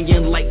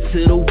 bringing light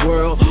to the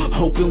world,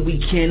 hoping we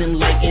can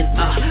enlighten.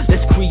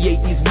 Let's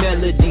create these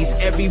melodies,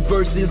 every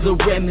verse is a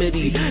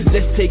remedy.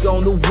 Let's take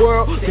on the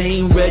world, they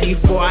ain't ready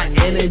for our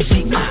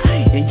energy.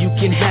 And you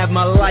can have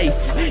my life,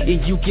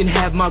 and you can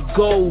have my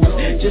goals.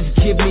 Just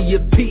give me your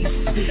peace,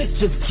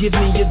 just give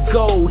me your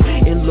gold.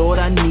 And Lord,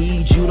 I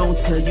need you, don't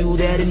tell you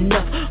that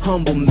enough.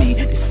 Humble me,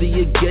 to see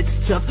it gets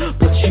tough,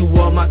 but you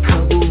are my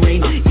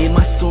covering. In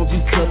my songs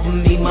you cover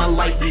me, my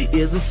life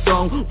is a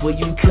song where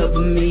you cover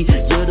me.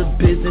 You're the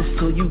business,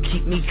 so you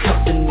keep me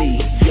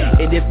company.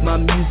 And if my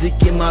music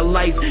and my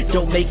life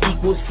don't make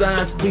equal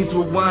signs, please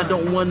rewind,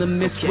 don't wanna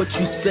miss what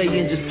you say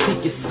and just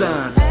take your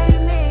sign.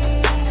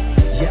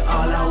 You're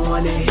all I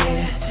wanna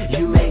hear.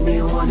 You make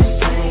me wanna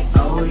sing.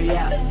 Oh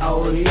yeah,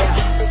 oh yeah.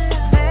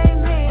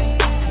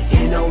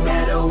 And no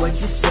matter what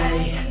you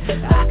say,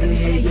 I can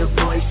hear your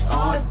voice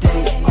all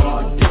day,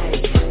 all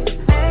day.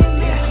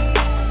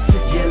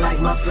 Yeah. You're like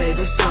my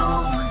favorite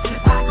song.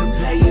 I can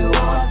play you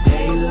all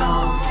day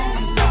long.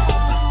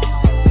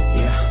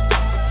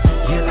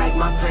 Yeah. You're like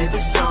my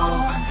favorite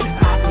song.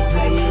 I can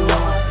play you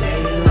all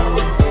day long.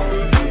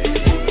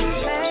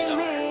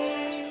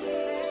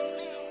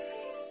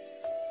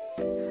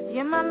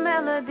 You're my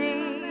melody,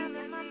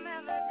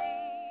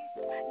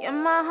 you're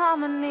my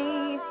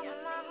harmony.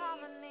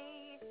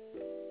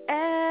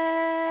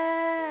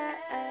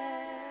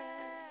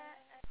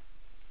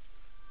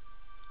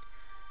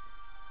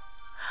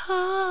 Oh,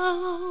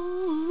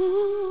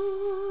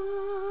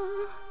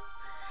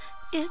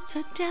 it's a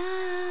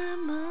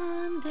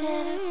diamond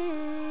day.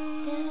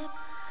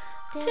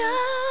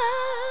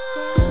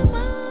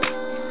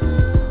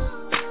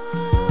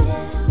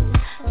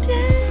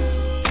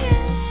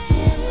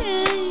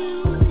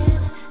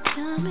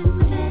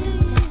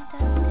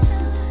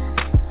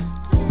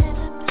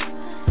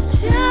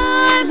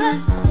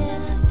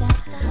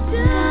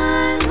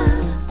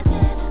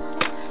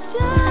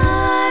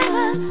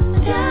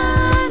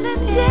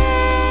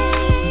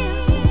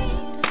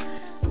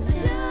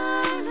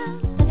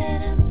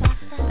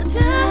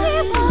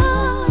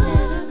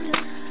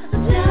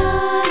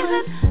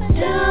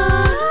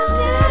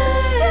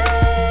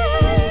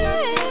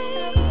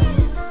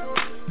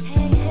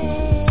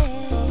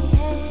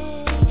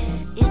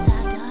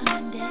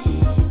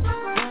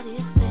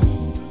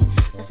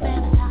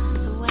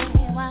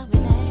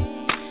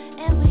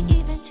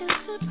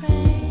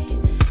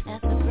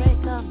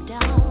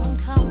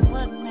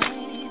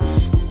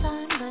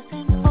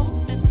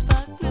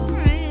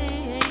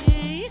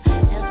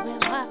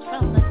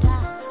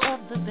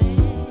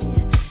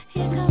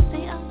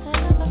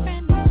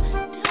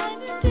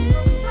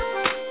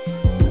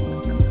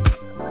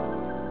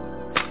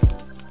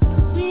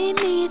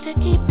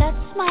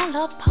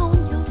 smile upon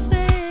your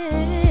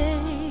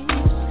face.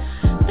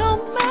 No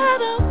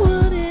matter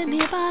what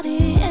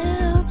anybody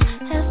else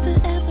has to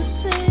ever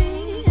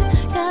say,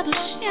 gotta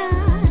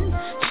shine,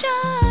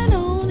 shine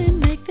on and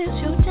make this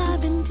your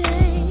diamond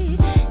day.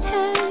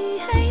 Hey,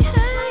 hey,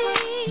 hey,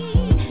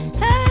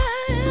 hey,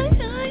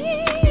 hey.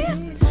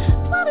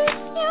 What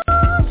is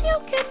yours you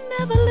can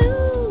never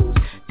lose,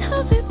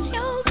 'cause it's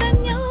yours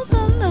and yours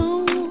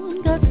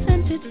alone. God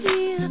sent it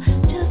here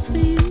just for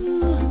you,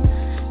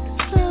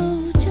 so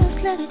just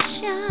let it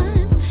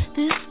shine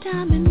this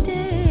diamond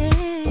day.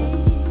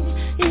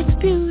 Its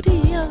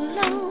beauty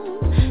alone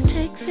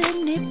takes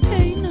any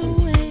pain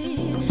away,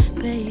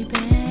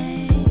 baby.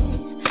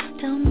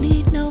 Don't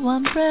need no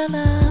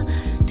umbrella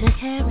to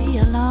carry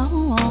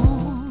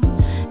along,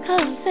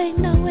 'cause ain't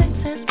no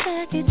excess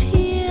baggage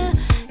here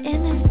in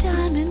this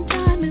diamond,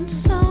 diamond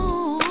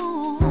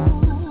song.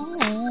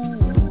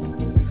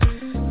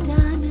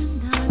 Diamond,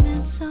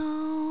 diamond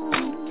song.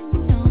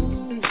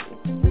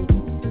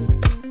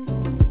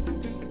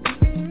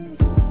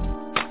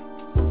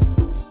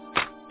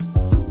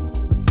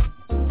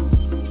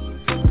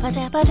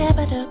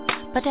 Ba-da-ba-da-ba-da,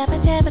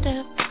 ba-da-ba-da-ba-da,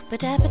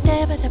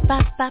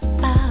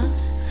 ba-da-ba-da-ba-da-ba-ba-ba.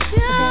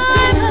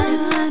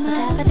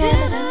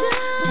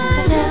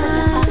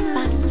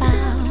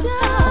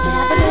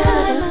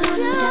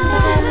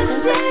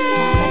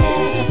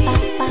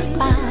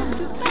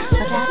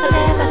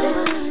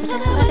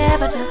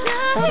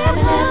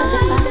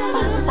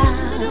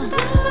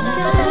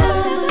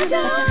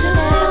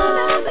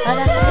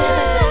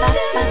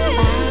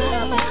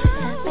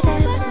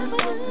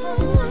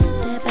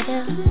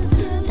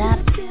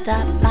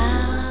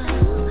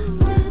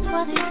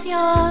 What is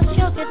yours,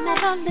 you can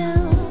never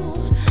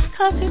lose,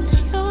 'cause it's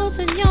yours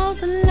and yours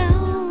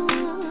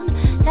alone.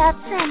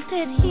 That's sent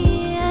it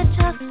here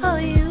just for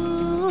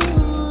you,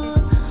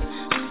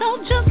 so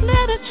just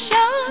let it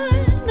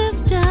shine this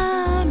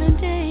diamond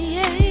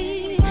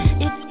day.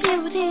 Its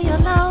beauty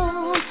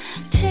alone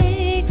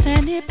takes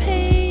any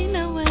pain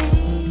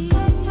away.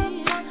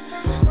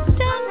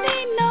 Don't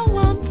need no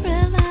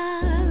umbrella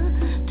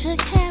to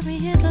carry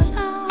it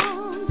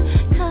along,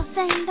 'cause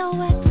ain't no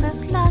excess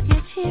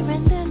luggage here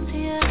in this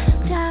here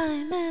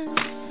diamond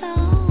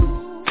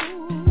song.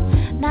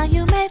 Now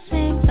you may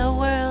think the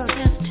world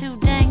is too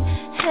dang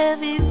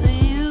heavy for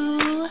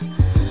you,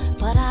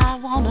 but I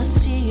wanna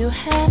see you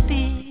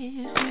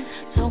happy,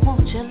 so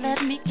won't you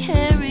let me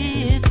carry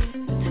it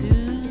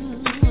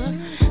too?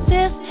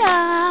 This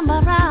time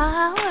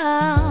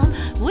around,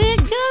 we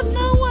got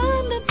no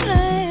one to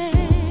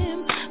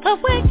blame for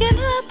waking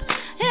up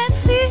and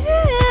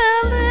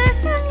feeling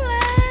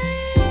lame.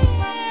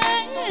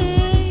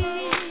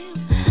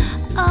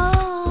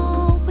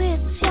 Oh,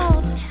 it's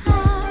your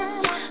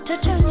time to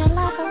turn your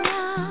life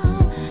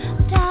around.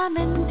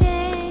 Diamond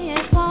day,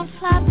 it won't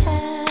fly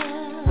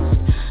past.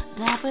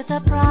 Not with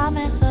the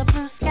promise of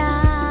blue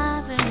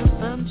skies and the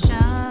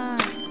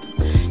sunshine.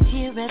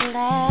 Here at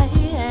last.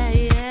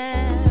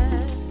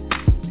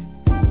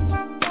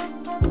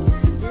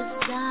 This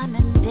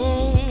diamond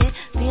day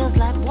feels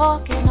like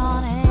walking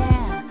on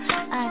air.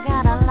 I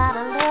got a lot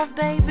of love,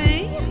 baby,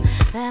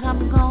 that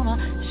I'm gonna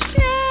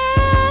share.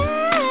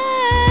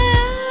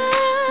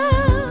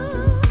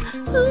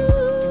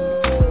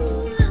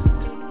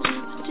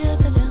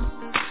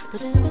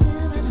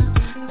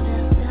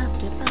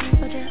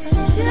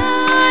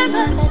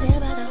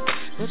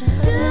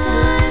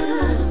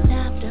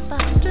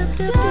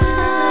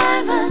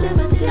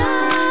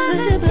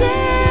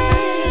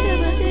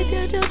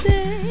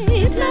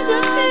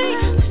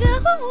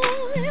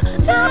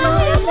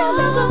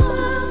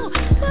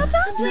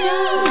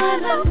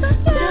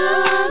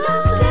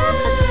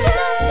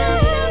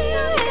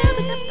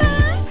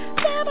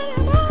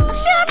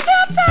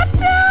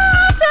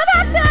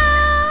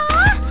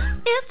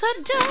 It's a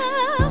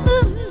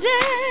diamond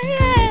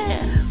day,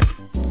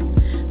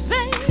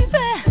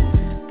 baby.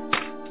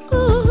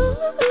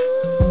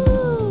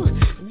 Ooh,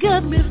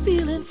 got me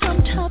feeling some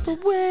type of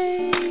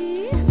way,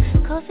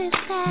 'cause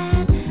it's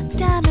that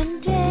diamond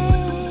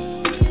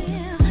day.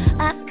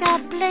 I got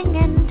bling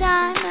and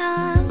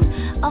diamonds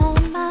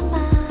on my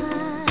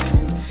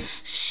mind.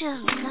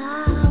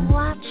 Sugar,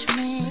 watch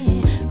me,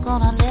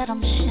 gonna let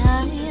 'em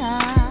shine.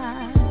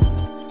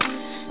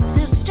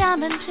 This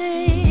diamond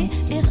day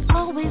is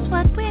always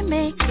what we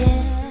make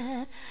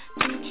it,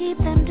 to keep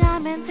them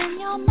diamonds in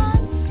your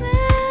mindset.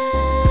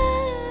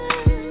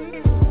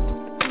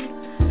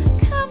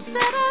 Come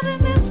set out in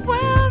this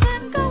world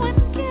and go and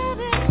get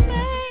it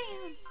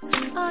made.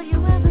 All you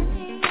ever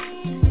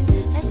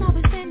need has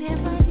always been here,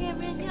 right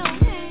here in your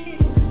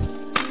hand.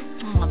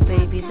 Oh,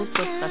 baby, this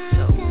was such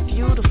a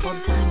beautiful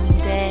diamond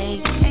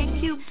day.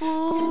 Thank you,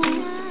 boo.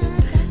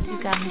 You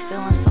got me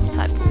feeling some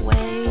type of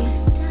way,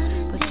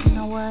 but you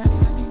know what?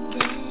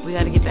 We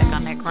gotta get back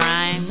on that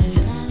grind.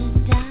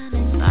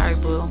 Sorry,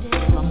 boo.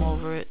 I'm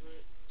over it.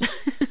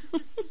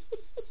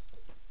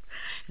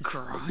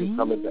 Grind.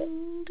 Coming back.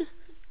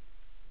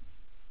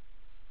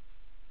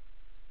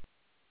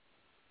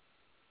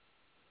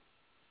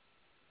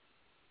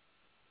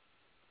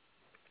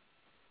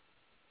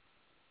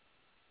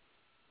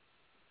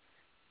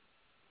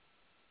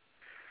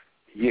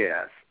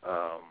 Yes.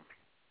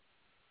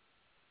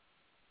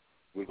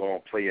 We're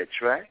going to play a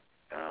track.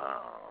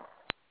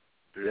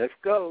 Let's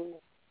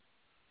go.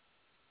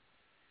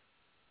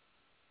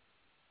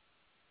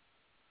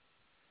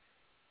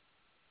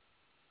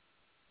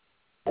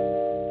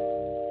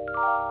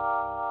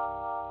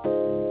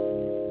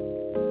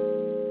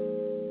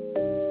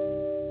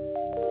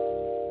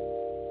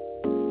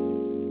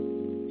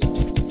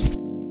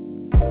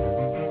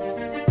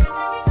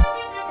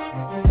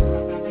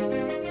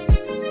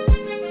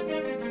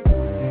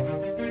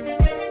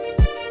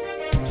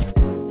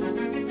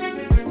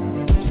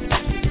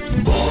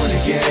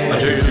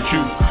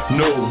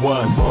 No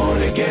one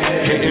born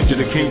again can enter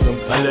the kingdom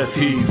unless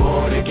he's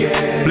born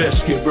again. Flesh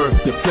give birth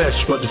to flesh,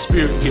 but the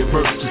spirit give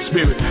birth to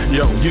spirit.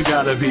 Yo, you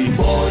gotta be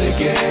born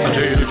again. I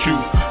tell you the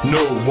truth,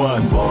 no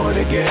one born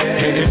again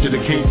can enter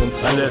the kingdom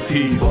unless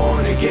he's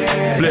born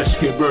again. Flesh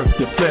give birth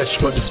to flesh,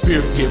 but the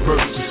spirit give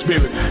birth to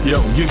spirit. Yo,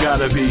 you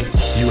gotta be.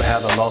 You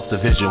haven't lost the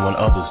vision when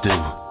others do.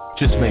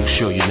 Just make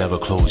sure you never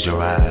close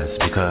your eyes,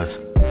 because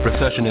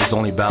procession is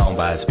only bound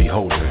by its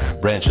beholder.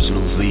 Branches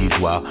lose leaves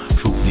while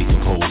fruit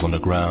decompose on the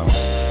ground.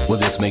 Will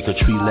this make a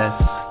tree less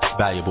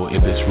valuable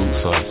if its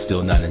roots are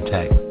still not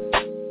intact?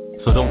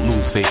 So don't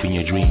lose faith in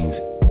your dreams.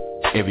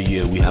 Every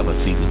year we have a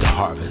season to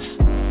harvest.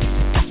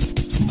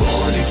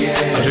 Born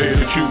again. I tell you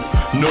the truth,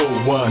 no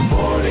one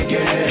born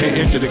again can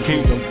enter the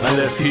kingdom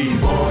unless he's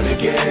born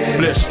again.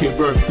 Flesh give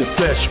birth to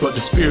flesh, but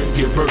the spirit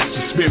give birth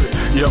to spirit.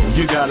 Yo,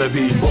 you gotta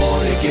be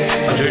born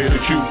again. I tell you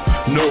the truth,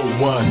 no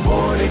one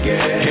born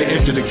again can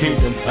enter the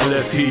kingdom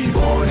unless he's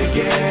born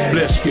again.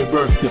 Flesh give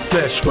birth to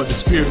flesh, but the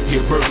spirit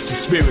give birth to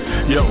spirit.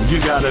 Yo,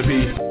 you gotta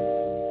be.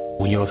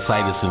 When your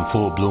sight is in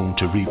full bloom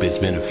to reap its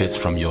benefits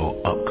from your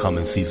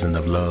upcoming season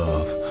of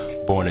love.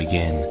 Born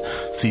again,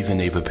 season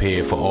they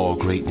prepared for all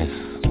greatness.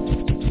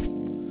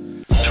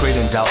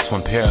 Trading doubts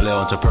from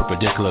parallel into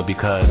perpendicular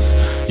because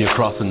you're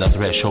crossing the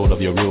threshold of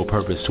your real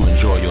purpose to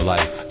enjoy your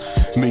life.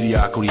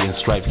 Mediocrity and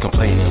strife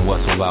complaining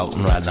what's about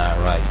and not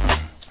right.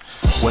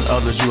 When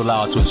others you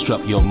allow to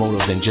instruct your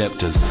motives and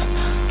objectives,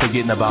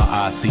 forgetting about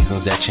our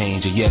seasons that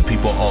change, and yet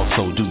people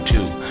also do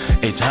too.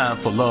 A time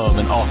for love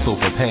and also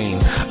for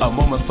pain. A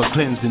moment for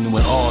cleansing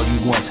when all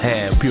you once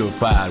had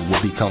purified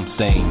will become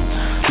stained.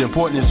 The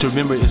important is to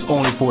remember it's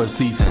only for a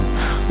season.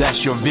 That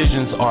your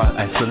visions are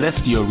a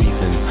celestial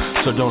reason.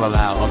 So don't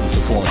allow others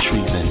to form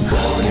treason.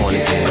 Born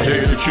again. I tell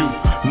you the truth,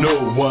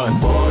 no one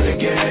born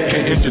again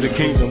can enter the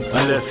kingdom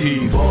unless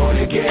he's born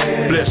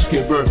again. Flesh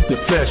give birth to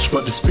flesh,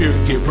 but the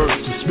spirit give birth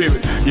to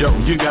spirit. Yo,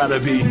 you gotta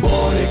be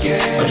born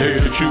again. I tell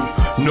you the truth,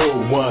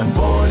 no one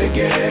born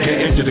again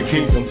can enter the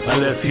kingdom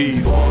unless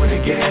he's born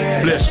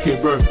again. Flesh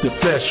give birth to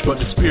flesh, but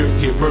the spirit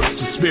give birth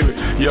to spirit.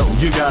 Yo,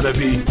 you gotta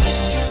be.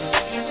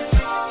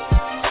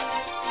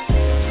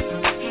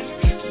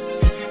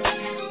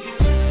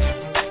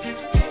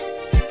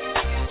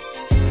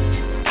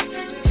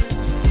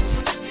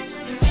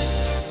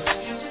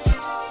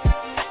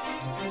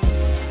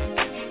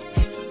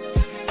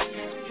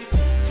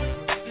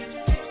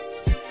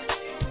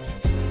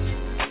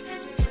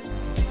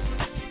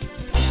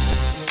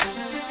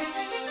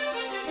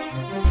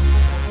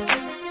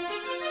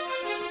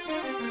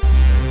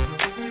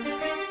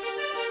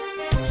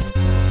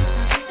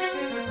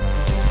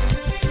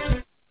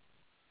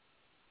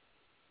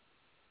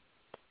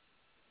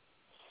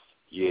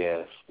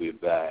 Yes, we're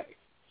back.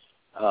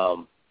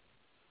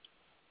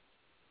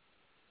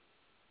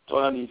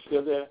 Tony, you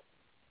still there?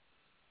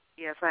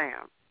 Yes, I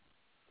am.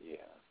 Yeah.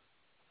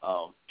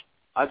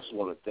 I just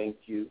want to thank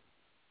you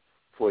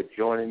for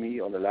joining me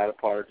on the latter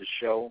part of the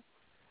show.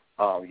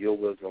 Your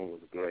wisdom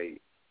was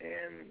great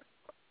and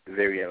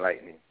very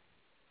enlightening.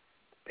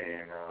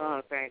 And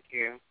thank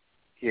you.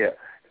 Yeah.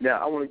 Now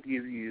I want to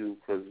give you,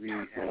 because we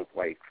have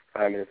like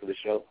 5 minutes of the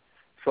show,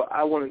 so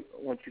I want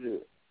you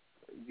to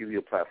give you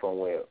a platform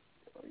where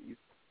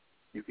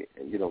you can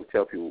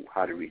tell people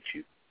how to reach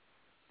you,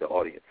 the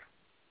audience.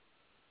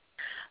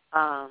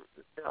 The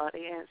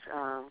audience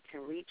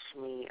can reach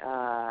me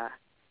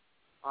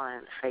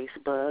on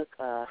Facebook,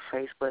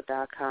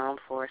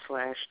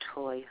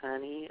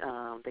 facebook.com/toyhoney.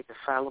 They can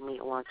follow me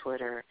on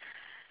Twitter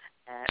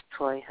at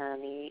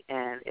toyhoney,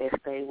 and if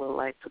they would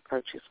like to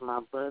purchase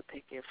my book,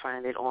 they can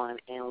find it on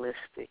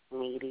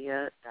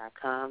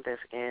enlisticmedia.com.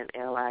 That's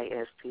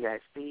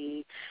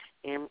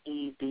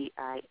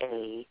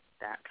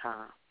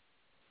enlisticmedia.com.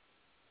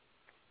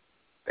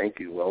 Thank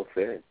you. Well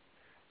said.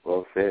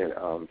 Well said.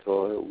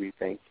 Toy, we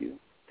thank you.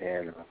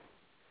 And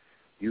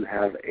you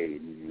have a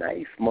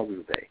nice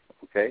Mother's Day,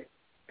 okay?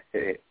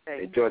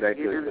 Enjoy that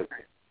good look.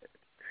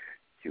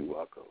 You're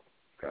welcome.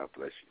 God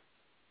bless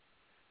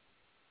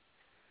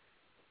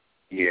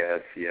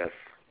you. Yes.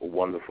 A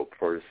wonderful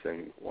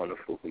person,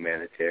 wonderful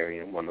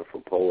humanitarian,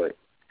 wonderful poet,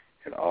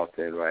 and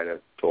author and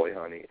writer, Toy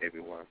Honey,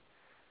 everyone.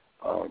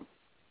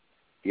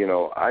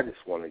 I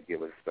just want to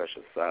give a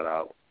special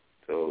shout-out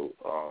to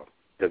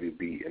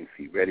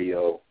WBNC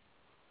Radio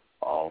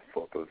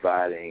for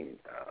providing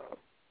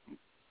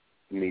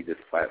me this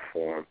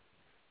platform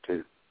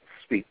to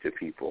speak to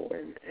people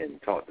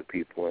and talk to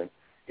people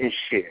and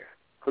share.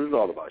 because it's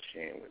all about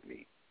sharing with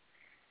me.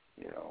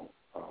 You know,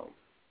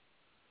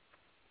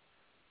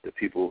 the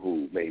people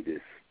who made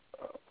this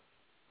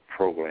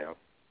program,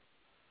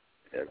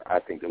 and I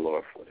thank the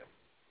Lord for them.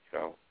 You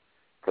know,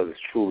 because it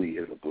truly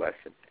is a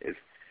blessing.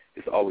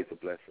 It's always a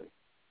blessing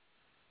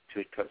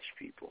to touch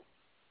people,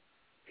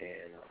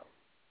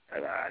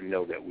 and I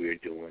know that we're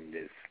doing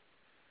this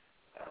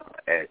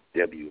at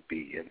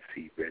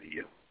WBMC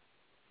Radio.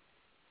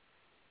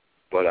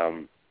 But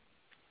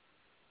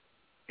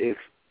it's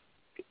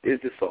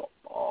just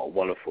a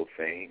wonderful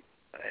thing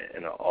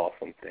and an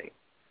awesome thing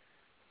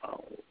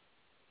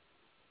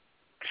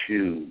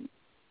to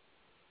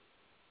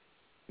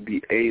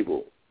be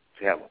able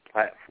to have a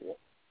platform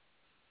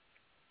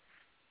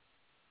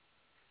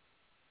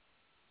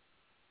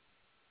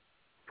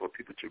for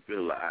people to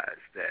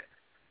realize that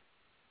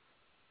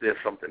there's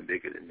something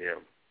bigger than them.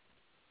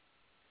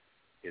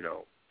 You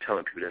know,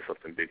 telling people there's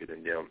something bigger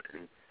than them,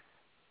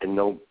 and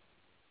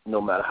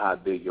no matter how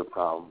big your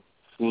problem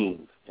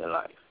seems in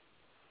life,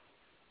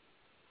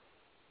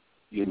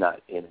 you're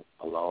not in it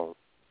alone.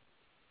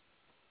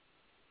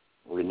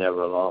 We're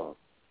never alone.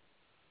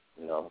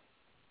 You know,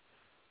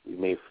 we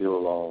may feel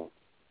alone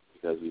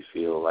because we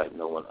feel like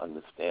no one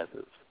understands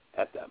us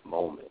at that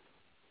moment,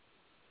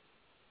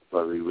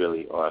 but we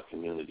really are a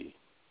community.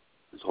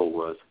 This whole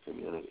world is a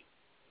community,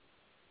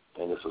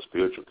 and it's a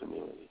spiritual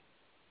community,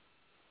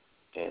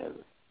 and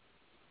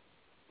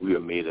we are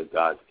made of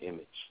God's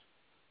image,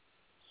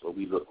 so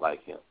we look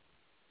like Him.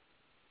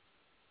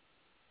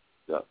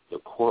 The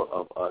core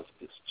of us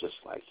is just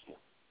like Him.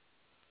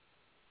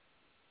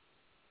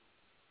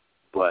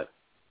 But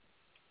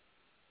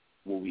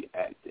when we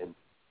act in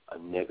a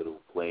negative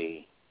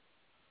way,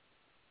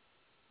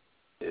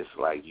 it's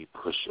like you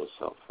push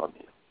yourself from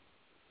Him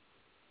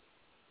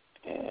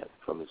and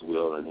from His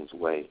will and His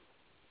way.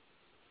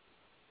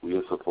 We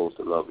are supposed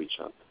to love each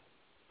other,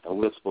 and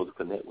we're supposed to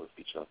connect with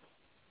each other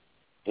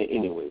in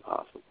any way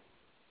possible.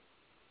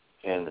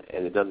 And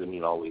it doesn't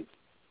mean always,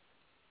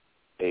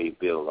 hey,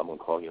 Bill, I'm going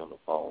to call you on the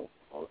phone,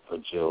 or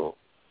Jill,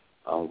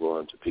 I'm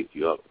going to pick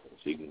you up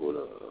so you can go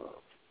to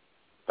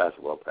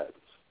basketball practice,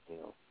 you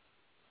know.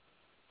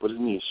 But it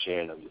means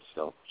sharing of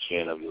yourself,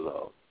 sharing of your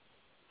love,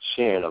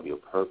 sharing of your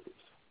purpose,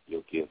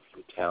 your gift,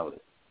 your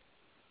talent.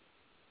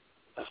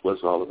 That's what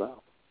it's all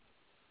about.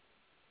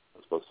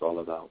 That's what it's all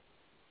about.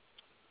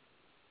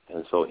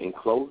 And so in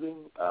closing,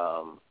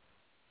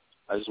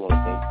 I just want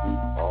to thank you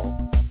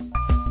all.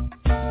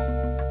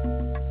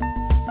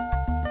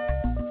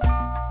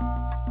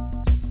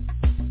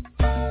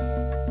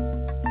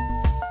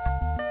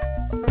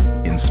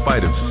 In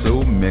spite of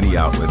so many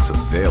outlets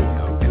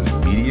available in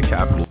the media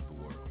capital of the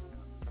world,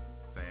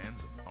 fans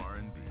of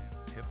R&B,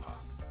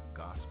 hip-hop,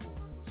 gospel,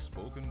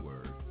 spoken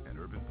word, and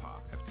urban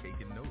pop have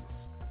taken notice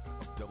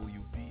of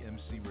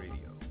WBMC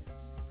Radio.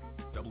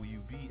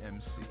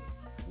 WBMC,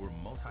 we're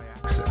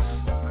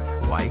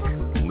multi-access. Like,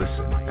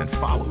 listen, and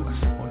follow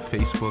us on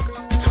Facebook,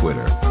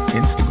 Twitter,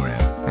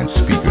 Instagram, and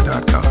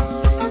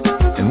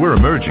Speaker.com. And we're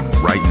emerging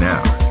right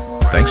now,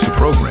 thanks to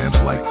programs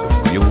like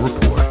The Real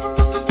Report,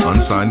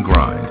 Unsigned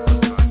Grind,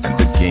 and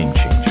The Game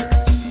Changer.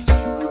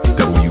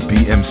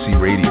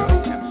 WBMC Radio.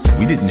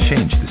 We didn't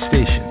change the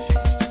station.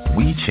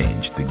 We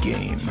changed the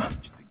game.